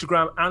medias,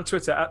 Instagram and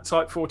Twitter at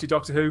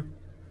Type40Doctor Who.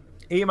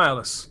 Email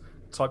us,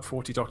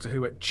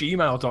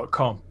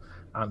 type40doctorwho@gmail.com.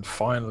 And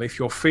finally, if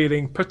you're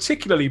feeling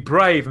particularly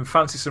brave and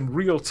fancy some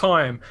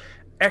real-time,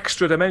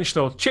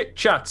 extra-dimensional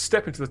chit-chat,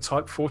 step into the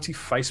Type 40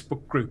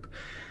 Facebook group.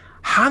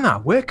 Hannah,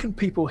 where can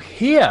people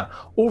hear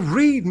or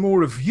read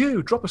more of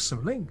you? Drop us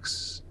some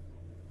links.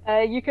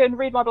 You can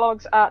read my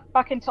blogs at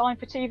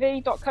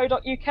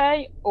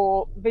backintimefortv.co.uk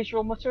or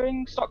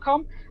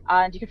visualmutterings.com,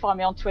 and you can find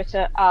me on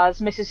Twitter as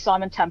Mrs.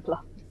 Simon Templar.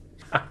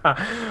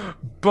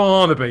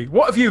 Barnaby,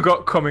 what have you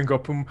got coming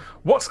up, and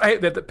what's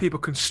out there that people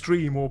can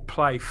stream or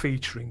play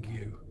featuring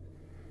you?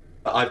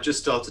 I've just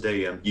started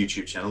a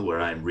YouTube channel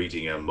where I'm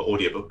reading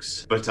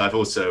audiobooks, but I've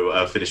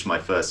also finished my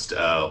first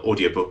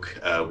audiobook.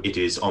 It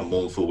is On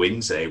Mournful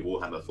Winds, a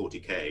Warhammer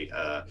 40k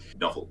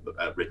novel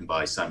written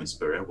by Simon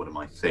Spurrier, one of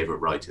my favourite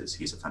writers.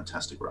 He's a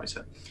fantastic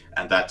writer.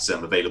 And that's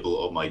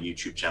available on my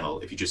YouTube channel.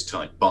 If you just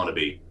type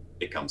Barnaby,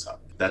 it comes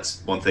up.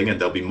 That's one thing, and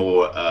there'll be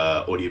more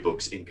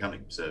audiobooks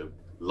incoming. So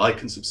like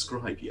and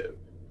subscribe, yo.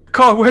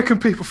 Carl, where can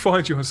people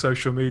find you on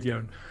social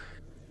media?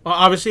 Well,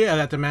 obviously, I'm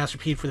at the Master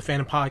Feed for the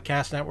Fandom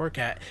Podcast Network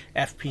at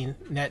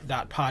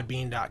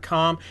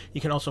fpnet.podbean.com. You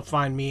can also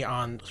find me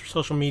on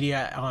social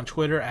media on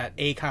Twitter at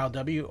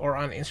AKyleW or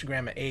on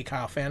Instagram at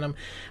AKyleFandom.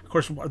 Of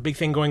course, a big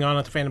thing going on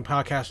at the Fandom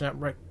Podcast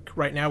Network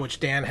right now,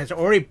 which Dan has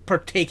already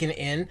partaken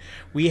in.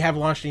 We have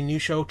launched a new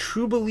show,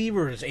 True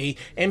Believers, a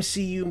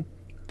MCU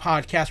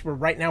podcast where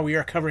right now we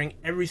are covering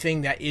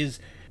everything that is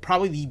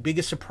probably the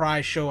biggest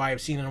surprise show I have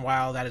seen in a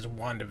while. That is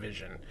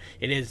WandaVision.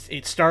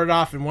 It started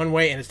off in one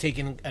way and it's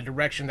taken a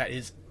direction that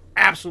is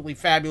absolutely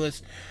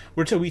fabulous.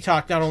 We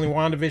talk not only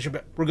WandaVision,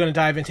 but we're going to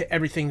dive into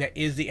everything that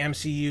is the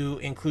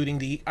MCU, including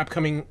the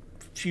upcoming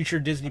future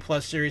Disney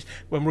Plus series,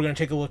 when we're going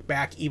to take a look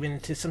back even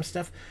into some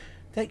stuff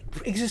that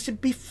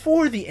existed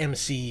before the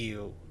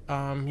MCU.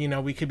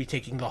 We could be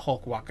taking the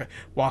Hulk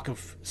walk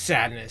of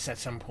sadness at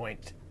some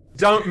point.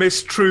 Don't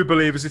miss True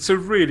Believers. It's a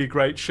really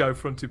great show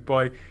fronted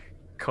by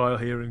Kyle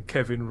here and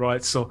Kevin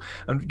Reitzel.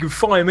 And you can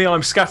find me,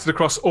 I'm scattered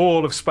across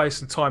all of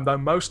space and time, though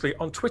mostly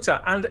on Twitter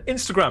and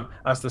Instagram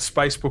as the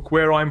Spacebook,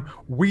 where I'm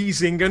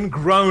wheezing and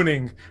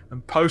groaning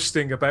and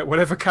posting about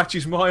whatever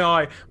catches my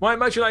eye, my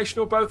imagination,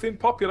 or both in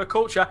popular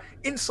culture,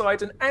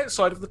 inside and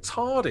outside of the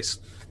TARDIS.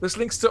 There's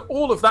links to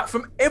all of that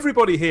from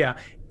everybody here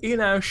in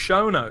our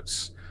show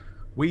notes.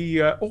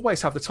 We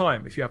always have the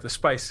time, if you have the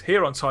space,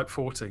 here on Type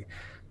 40.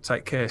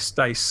 Take care,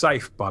 stay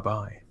safe,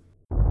 bye-bye.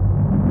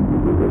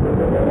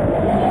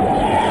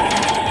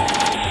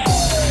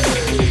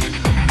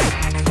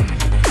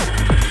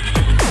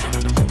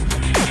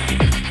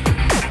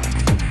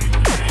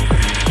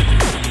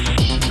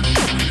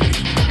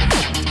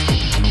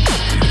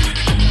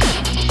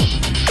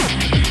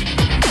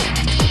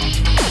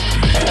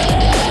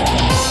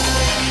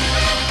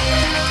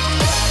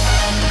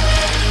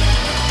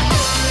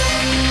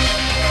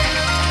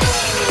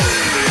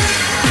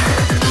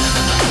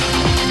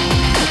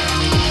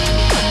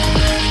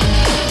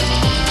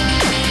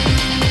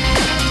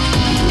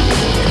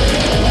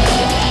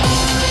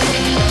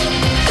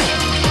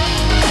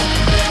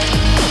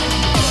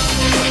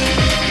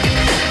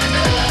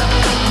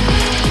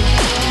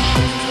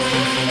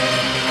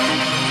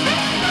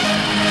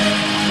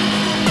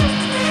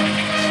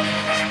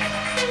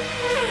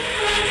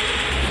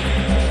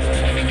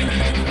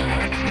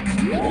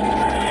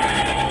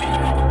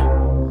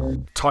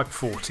 Type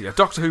 40, a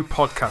Doctor Who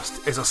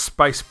podcast, is a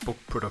Spacebook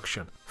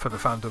production for the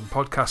Fandom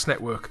Podcast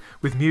Network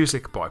with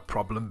music by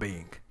Problem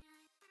Being.